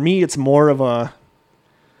 So for me, it's more of a.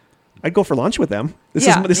 I'd go for lunch with them. This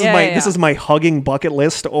Yeah, this is my hugging bucket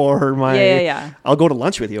list or my. Yeah. I'll go to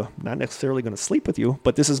lunch with you. Not necessarily going to sleep with you,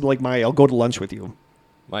 but this is like I'll go to lunch with you.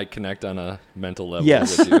 Might connect on a mental level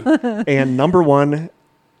Yes. with you. And number one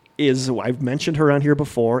I've mentioned her on here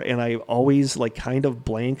before, and I always like kind of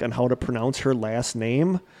blank on how to pronounce her last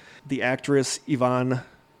name. The actress Yvonne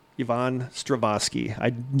Strahovski.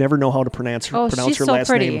 I never know how to pronounce her last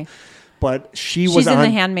name. But she's in The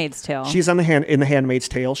Handmaid's Tale. She's in The Handmaid's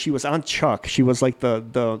Tale. She was on Chuck. She was like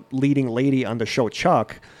the leading lady on the show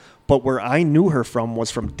Chuck. But where I knew her from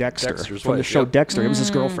was from Dexter, from the show Dexter. It was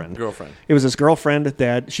his girlfriend. It was his girlfriend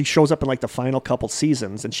that she shows up in like the final couple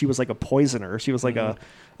seasons, and she was like a poisoner. She was like a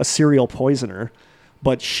serial poisoner.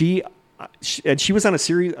 But she was on a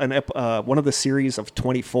series, one of the series of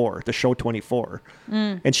 24, the show 24.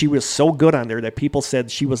 And she was so good on there that people said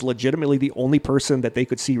she was legitimately the only person that they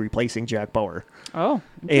could see replacing Jack Bauer. Oh,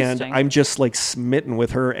 and I'm just like smitten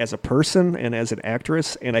with her as a person and as an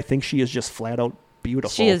actress. And I think she is just flat out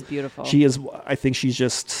beautiful. She is beautiful. I think she's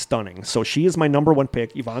just stunning. So she is my number one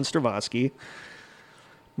pick, Yvonne Strahovski.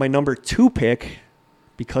 My number 2 pick,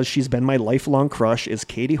 because she's been my lifelong crush, is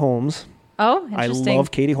Katie Holmes. Oh, interesting. I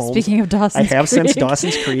love Katie Holmes. Speaking of Dawson's Creek. I have since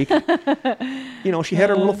Dawson's Creek. She had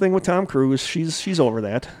her little thing with Tom Cruise. She's over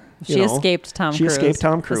that. She escaped Tom Cruise.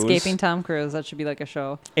 Escaping Tom Cruise. That should be like a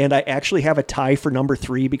show. And I actually have a tie for number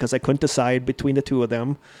 3 because I couldn't decide between the two of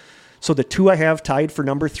them. So the 2 I have tied for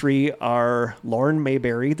number 3 are Lauren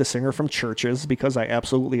Mayberry, the singer from Churches, because I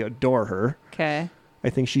absolutely adore her. Okay. I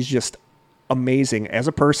think she's just amazing as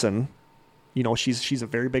a person. She's a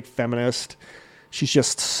very big feminist. She's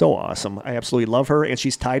just so awesome. I absolutely love her. And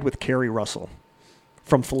she's tied with Carrie Russell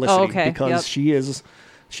from Felicity because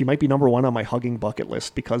she might be number 1 on my hugging bucket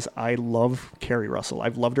list because I love Carrie Russell.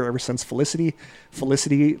 I've loved her ever since Felicity.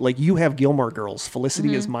 Felicity, like you have Gilmore Girls.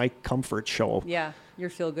 Felicity is my comfort show. Yeah, your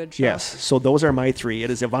feel-good show. Yes. So those are my 3. It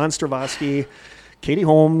is Yvonne Strahovski, Katie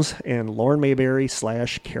Holmes, and Lauren Mayberry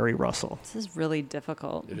 / Carrie Russell. This is really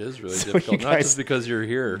difficult. It is really difficult. Not just because you're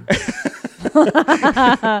here.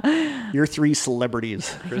 Your 3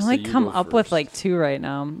 celebrities. I can only come up with like 2 right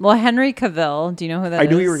now. Well, Henry Cavill. Do you know who that is? I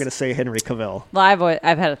knew you were going to say Henry Cavill. Well,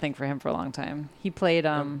 I've had a thing for him for a long time. He played,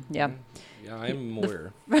 Yeah, I'm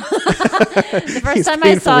aware. The first time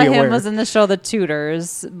I saw him was in the show The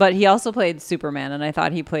Tudors, but he also played Superman, and I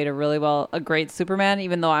thought he played a great Superman,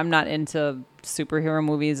 even though I'm not into superhero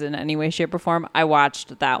movies in any way, shape, or form. I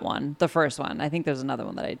watched that one, the first one. I think there's another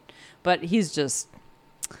one but he's just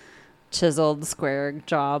chiseled, square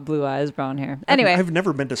jaw, blue eyes, brown hair. Anyway. I've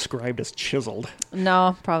never been described as chiseled.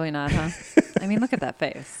 No, probably not, huh? I mean, look at that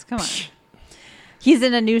face. Come on. He's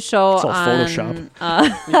in a new show on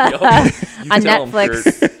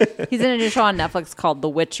Netflix. He's in a new show on Netflix called The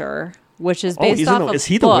Witcher, which is based off of is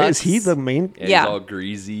he books. Is he the main? Yeah, he's all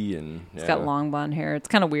greasy and he's got long blonde hair. It's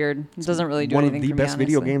kind of weird. It doesn't really do anything for me, one of the best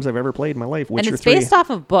video games I've ever played in my life. Witcher and it's based off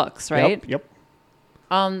of books, right? Yep.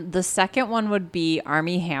 The second one would be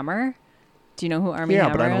Armie Hammer. Do you know who Armie Hammer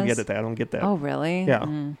is? Yeah, but I don't get that. Oh, really? Yeah.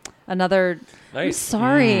 Another. Nice.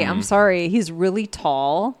 I'm sorry. He's really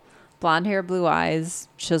tall, blonde hair, blue eyes,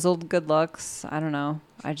 chiseled, good looks. I don't know.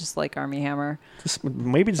 I just like Armie Hammer.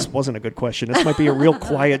 Maybe this wasn't a good question. This might be a real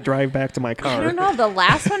quiet drive back to my car. I don't know. The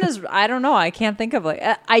last one is, I don't know. I can't think of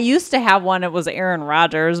I used to have one. It was Aaron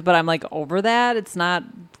Rodgers, but I'm like over that. It's not,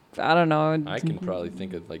 I don't know. I can probably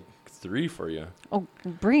think of like 3 for you. Oh,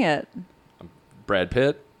 bring it. Brad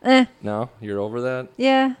Pitt? No, you're over that?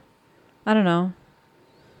 Yeah. I don't know.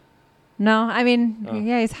 No, I mean,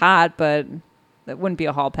 yeah, he's hot, but that wouldn't be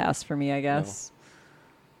a hall pass for me, I guess. No.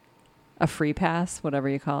 A free pass, whatever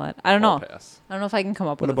you call it. I don't know. Pass. I don't know if I can come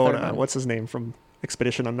up with a third one. What's his name from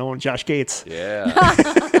Expedition Unknown? Josh Gates. Yeah.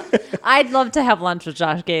 I'd love to have lunch with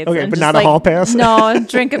Josh Gates. Okay, but not a hall pass? No,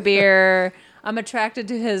 drink a beer. I'm attracted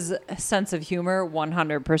to his sense of humor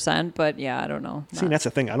 100%, but yeah, I don't know. See, that's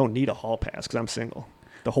the thing. I don't need a hall pass because I'm single.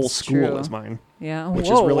 The whole school is mine. Yeah. Which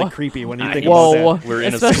is really creepy when you think about that. We're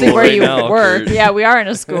in especially a school where right you now, work. Kurt. Yeah, we are in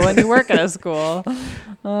a school and you work at a school.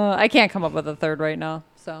 I can't come up with a third right now.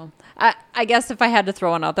 So I guess if I had to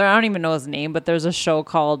throw one out there, I don't even know his name, but there's a show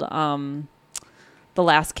called The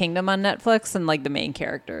Last Kingdom on Netflix, and like the main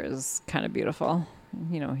character is kind of beautiful.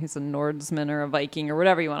 You know, he's a Nordsman or a Viking or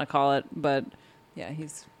whatever you want to call it, but yeah,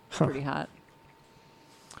 he's pretty hot.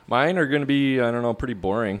 Mine are going to be, I don't know, pretty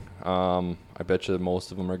boring. I bet you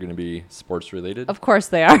most of them are going to be sports related. Of course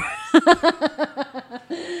they are.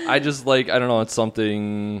 I just I don't know, it's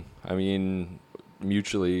something, I mean,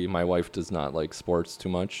 mutually, my wife does not like sports too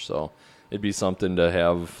much, so it'd be something to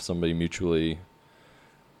have somebody mutually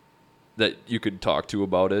that you could talk to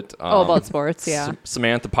about it. About sports, yeah.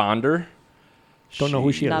 Samantha Ponder. Don't know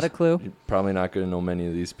who she is. Not a clue. You're probably not going to know many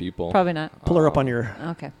of these people. Probably not. Pull her up on your...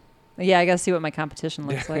 Okay. Yeah, I got to see what my competition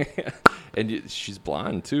looks like. And she's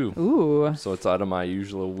blonde, too. Ooh. So it's out of my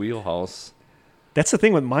usual wheelhouse. That's the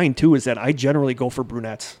thing with mine, too, is that I generally go for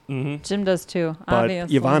brunettes. Mm-hmm. Jim does, too, but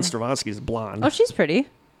obviously. Yvonne Stravinsky is blonde. Oh, she's pretty.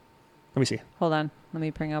 Let me see. Hold on. Let me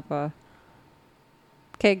bring up a...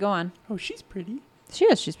 Okay, go on. Oh, she's pretty. She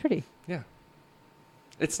is. She's pretty. Yeah.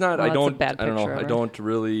 It's not... Well, I don't know. of I her. don't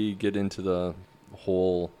really get into the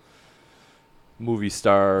whole movie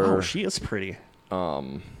star... Oh, she is pretty.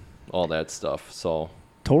 All that stuff, so...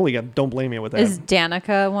 Totally. Don't blame me with that. Is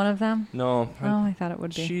Danica one of them? No. I thought it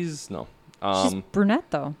would be. She's... No. She's brunette,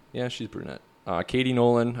 though. Yeah, she's brunette. Katie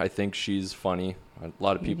Nolan, I think she's funny. A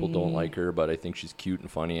lot of people don't like her, but I think she's cute and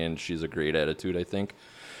funny, and she's a great attitude, I think.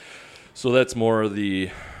 So that's more of the...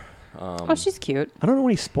 oh, she's cute. I don't know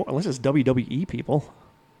any sport, unless it's WWE people.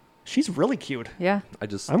 She's really cute. Yeah.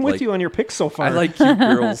 I'm with you on your picks so far. I like cute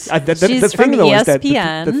girls. She's the thing, from though, is that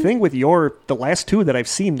ESPN. the thing with the last two that I've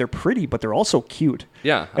seen, they're pretty, but they're also cute.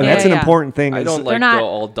 Yeah. And that's an important thing. I don't They're like not the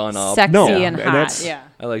all done up. sexy No, and and hot. that's- Yeah.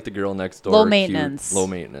 I like the girl next door. Low cute, maintenance. Low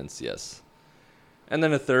maintenance, yes. And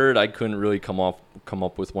then a third, I couldn't really come up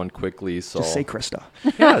with one quickly. So Just say Krista.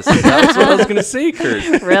 yes, that's what I was gonna say,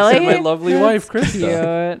 Kurt. Really? I said my lovely wife,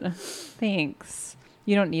 Krista. Cute. Thanks.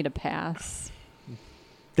 You don't need a pass.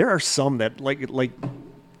 There are some that like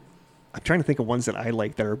I'm trying to think of ones that I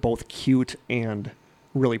like that are both cute and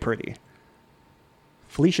really pretty.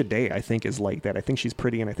 Felicia Day, I think, is like that. I think she's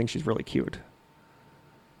pretty and I think she's really cute.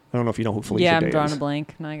 I don't know if you know who Felicia Day is. Yeah, I'm drawing a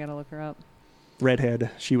blank. Now I gotta look her up. Redhead.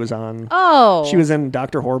 She was on. Oh. She was in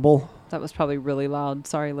Dr. Horrible. That was probably really loud.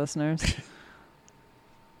 Sorry, listeners.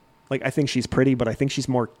 Like, I think she's pretty, but I think she's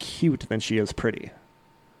more cute than she is pretty.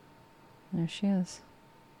 There she is.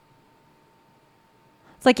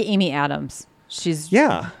 It's like Amy Adams. She's,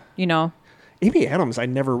 Yeah. you know, Amy Adams, I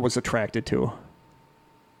never was attracted to.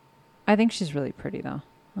 I think she's really pretty, though.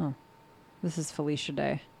 Oh, this is Felicia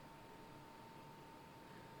Day.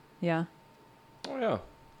 Yeah. Oh yeah.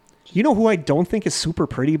 You know who I don't think is super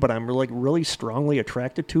pretty, but I'm like really strongly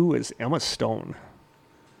attracted to is Emma Stone.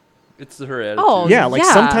 It's her attitude. Oh, Yeah, like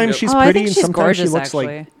sometimes she's I pretty think and she's sometimes she gorgeous, looks actually.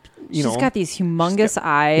 like, you know. She's got these humongous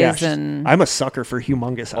eyes, and I'm a sucker for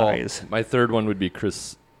humongous eyes. My third one would be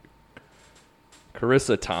Carissa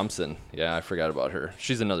Thompson. Yeah, I forgot about her.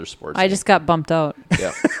 She's another sports. I just got bumped out.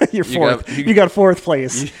 Yeah. You're fourth. You got fourth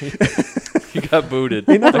place. You got booted.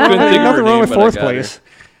 Ain't nothing, I couldn't think of her nothing wrong name, with but I fourth got her. place.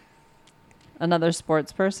 Another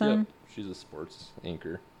sports person. Yep. She's a sports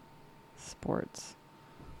anchor. Sports.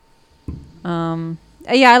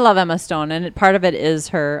 Yeah, I love Emma Stone, and part of it is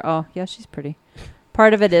her. Oh, yeah, she's pretty.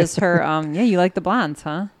 Part of it is her. Yeah, you like the blondes,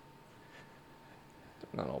 huh?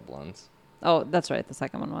 Not all blondes. Oh, that's right. The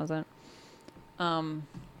second one wasn't.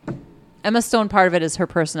 Emma Stone. Part of it is her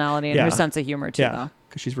personality and her sense of humor too. Yeah, though.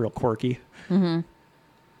 because she's real quirky. Mm-hmm.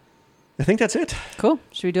 I think that's it. Cool.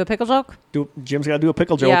 Should we do a pickle joke? Jim's got to do a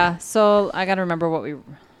pickle joke. Yeah. So I got to remember what we.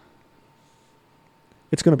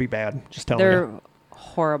 It's going to be bad. Just telling They're you.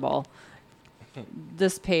 horrible.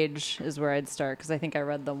 This page is where I'd start because I think I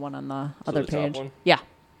read the one on the other the top page. one? Yeah.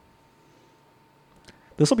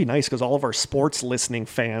 This will be nice because all of our sports listening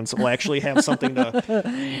fans will actually have something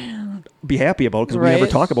to be happy about because we never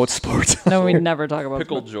Right. talk about sports. No, we never talk about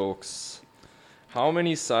Pickle sports. jokes. How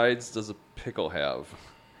many sides does a pickle have?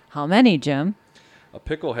 How many, Jim? A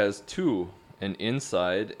pickle has two, an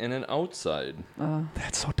inside and an outside.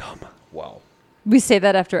 That's so dumb. Wow. We say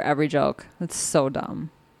that after every joke. That's so dumb.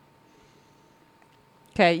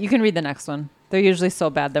 Okay, you can read the next one. They're usually so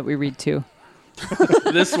bad that we read two.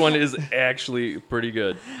 This one is actually pretty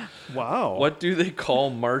good. Wow. What do they call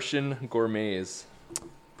Martian gourmets?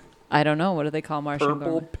 I don't know. What do they call Martian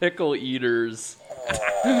Purple gourmet? pickle eaters.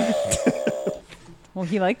 Well,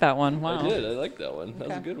 he liked that one. Wow. I did. I like that one. That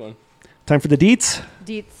was a good one. Time for the deets.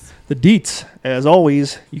 Deets. The deets. As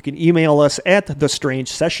always, you can email us at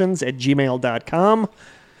thestrangesessions@gmail.com.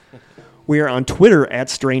 We are on Twitter at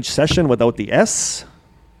Strange Session without the S.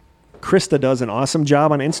 Krista does an awesome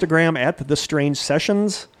job on Instagram at The Strange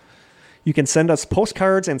Sessions. You can send us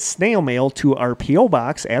postcards and snail mail to our P.O.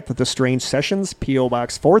 Box at The Strange Sessions, P.O.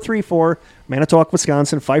 Box 434, Manitowoc,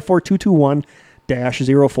 Wisconsin,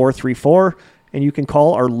 54221-0434. And you can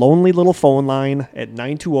call our lonely little phone line at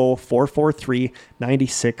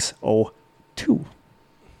 920-443-9602.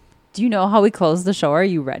 Do you know how we close the show? Are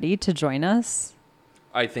you ready to join us?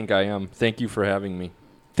 I think I am. Thank you for having me.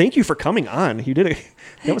 Thank you for coming on. That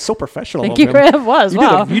was so professional. Thank of you. him. It was.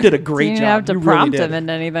 Wow. You did a great Didn't job. have to You really prompt did. him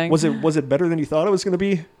into anything. Was it better than you thought it was going to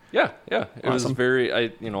be? Yeah. It was Awesome. very.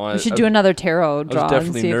 We should do another tarot draw. I was and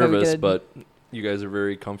definitely see if we nervous, could. but you guys are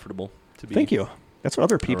very comfortable to be. Thank you. That's what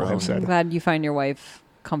other people have I'm said. glad you find your wife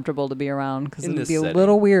comfortable to be around because it In would this be a setting.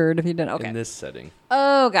 little weird if you didn't. Okay. In this setting.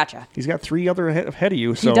 Oh, gotcha. He's got 3 other ahead of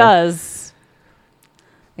you. So He does.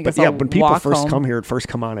 But yeah, when people first come here,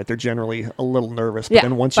 come on it, they're generally a little nervous. But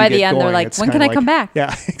then once you by get the end, going, they're like, it's when can I come back?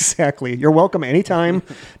 Yeah, exactly. You're welcome anytime.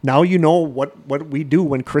 Now you know what we do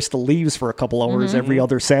when Krista leaves for a couple hours every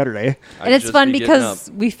other Saturday. And it's fun because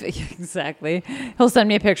exactly. He'll send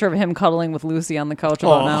me a picture of him cuddling with Lucy on the couch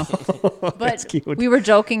about now. But we were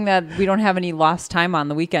joking that we don't have any lost time on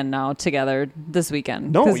the weekend now together this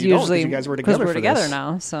weekend. No, you don't, because you guys were together because we're together this.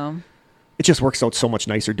 Now, so... It just works out so much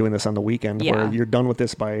nicer doing this on the weekend where you're done with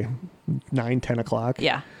this by 9, 10 o'clock.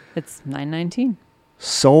 Yeah, it's 9:19.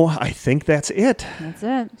 So I think that's it. That's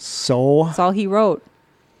it. So that's all he wrote.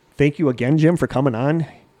 Thank you again, Jim, for coming on.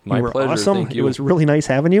 My were pleasure. Awesome. Thank you. It was really nice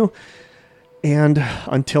having you. And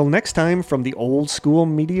until next time from the Old School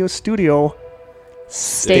Media Studio,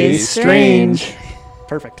 stay strange.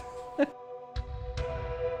 Perfect.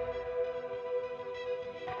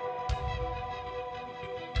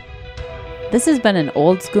 This has been an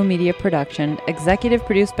Old School Media production, executive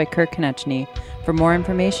produced by Kirk Konechny. For more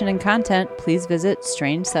information and content, please visit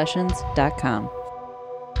strangesessions.com.